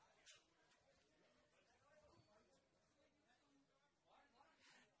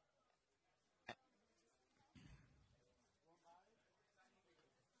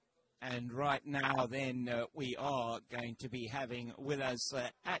 And right now then we are going to be having with us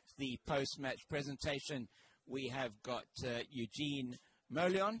at the post-match presentation, we have got Eugene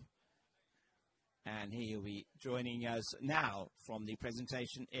Molion, and he'll be joining us now from the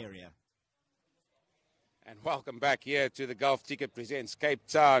presentation area. And welcome back here to the Golf Ticket presents Cape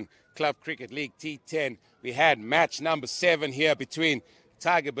Town Club Cricket League T10. We had match number 7 here between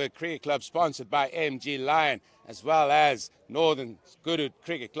Tygerberg Cricket Club, sponsored by MG Lion, as well as Northern Goodwood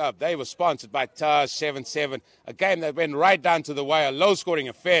Cricket Club. They were sponsored by TARS 7-7, a game that went right down to the wire, low-scoring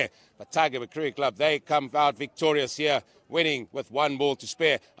affair. But Tygerberg Cricket Club, they come out victorious here, winning with 1 ball to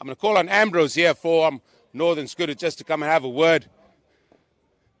spare. I'm going to call on Ambrose here for Northern Goodwood just to come and have a word.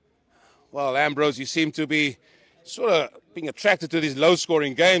 Well, Ambrose, you seem to be sort of being attracted to these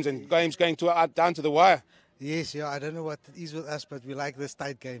low-scoring games and games going down to the wire. Yes, yeah, I don't know what it is with us, but we like these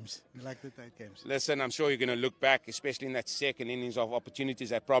tight games. We like the tight games. Listen, I'm sure you're going to look back, especially in that second innings, of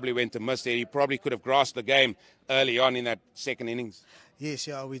opportunities that probably went to miss there. You probably could have grasped the game early on in that second innings. Yes,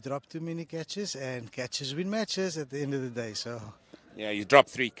 yeah, we dropped too many catches, and catches win matches at the end of the day, so... Yeah, you dropped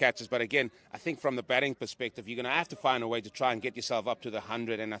 3 catches, but again, I think from the batting perspective, you're going to have to find a way to try and get yourself up to the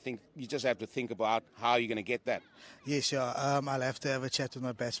 100, and I think you just have to think about how you're going to get that. Yes, yeah, I'll have to have a chat with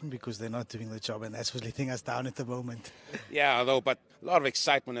my batsmen because they're not doing the job, and that's what's letting us down at the moment. Yeah, although, but a lot of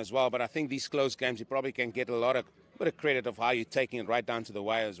excitement as well, but I think these close games, you probably can get a bit of credit of how you're taking it right down to the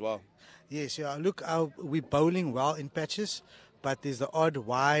wire as well. Yes, yeah, look, we're bowling well in patches, but there's the odd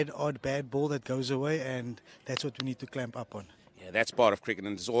wide, odd bad ball that goes away, and that's what we need to clamp up on. Yeah, that's part of cricket,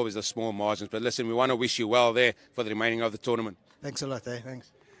 and there's always the small margins. But listen, we want to wish you well there for the remaining of the tournament. Thanks a lot, eh?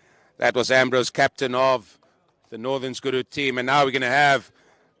 Thanks. That was Ambrose, captain of the Northern Goodwood team. And now we're going to have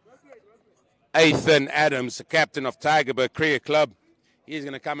Ethan Adams, the captain of Tygerberg Cricket Club. He's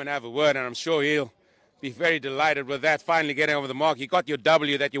going to come and have a word, and I'm sure he'll be very delighted with that, finally getting over the mark. You got your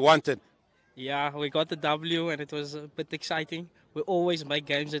W that you wanted. Yeah, we got the W, and it was a bit exciting. We always make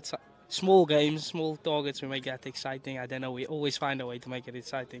games at small games, small targets, we make that exciting. I don't know, we always find a way to make it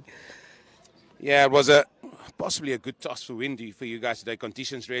exciting. Yeah, it was possibly a good toss for wind for you guys today.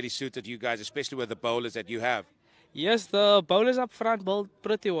 Conditions really suited you guys, especially with the bowlers that you have. Yes, the bowlers up front bowled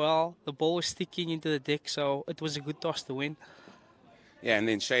pretty well. The ball was sticking into the deck, so it was a good toss to win. Yeah, and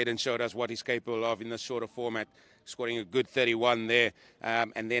then Shaden showed us what he's capable of in this shorter format, scoring a good 31 there.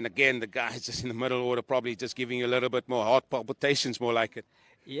 And then again, the guys just in the middle order probably just giving you a little bit more heart palpitations, more like it.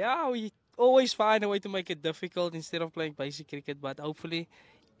 Yeah, we always find a way to make it difficult instead of playing basic cricket, but hopefully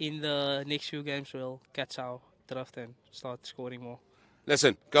in the next few games we'll catch our drift and start scoring more.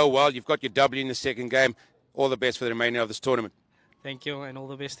 Listen, go well. You've got your W in the second game. All the best for the remainder of this tournament. Thank you, and all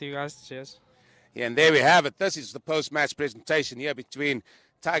the best to you guys. Cheers. Yeah, and there we have it. This is the post-match presentation here between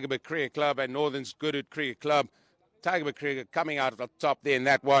Tygerberg Cricket Club and Northern's Goodwood Cricket Club. Tygerberg Cricket coming out on top there in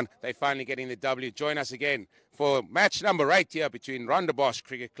that one. They finally getting the W. Join us again for match number 8 here between Rondebosch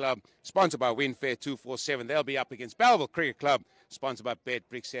Cricket Club, sponsored by Winfair 247. They'll be up against Belleville Cricket Club, sponsored by Bet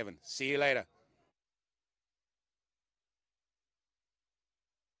Brick 7. See you later.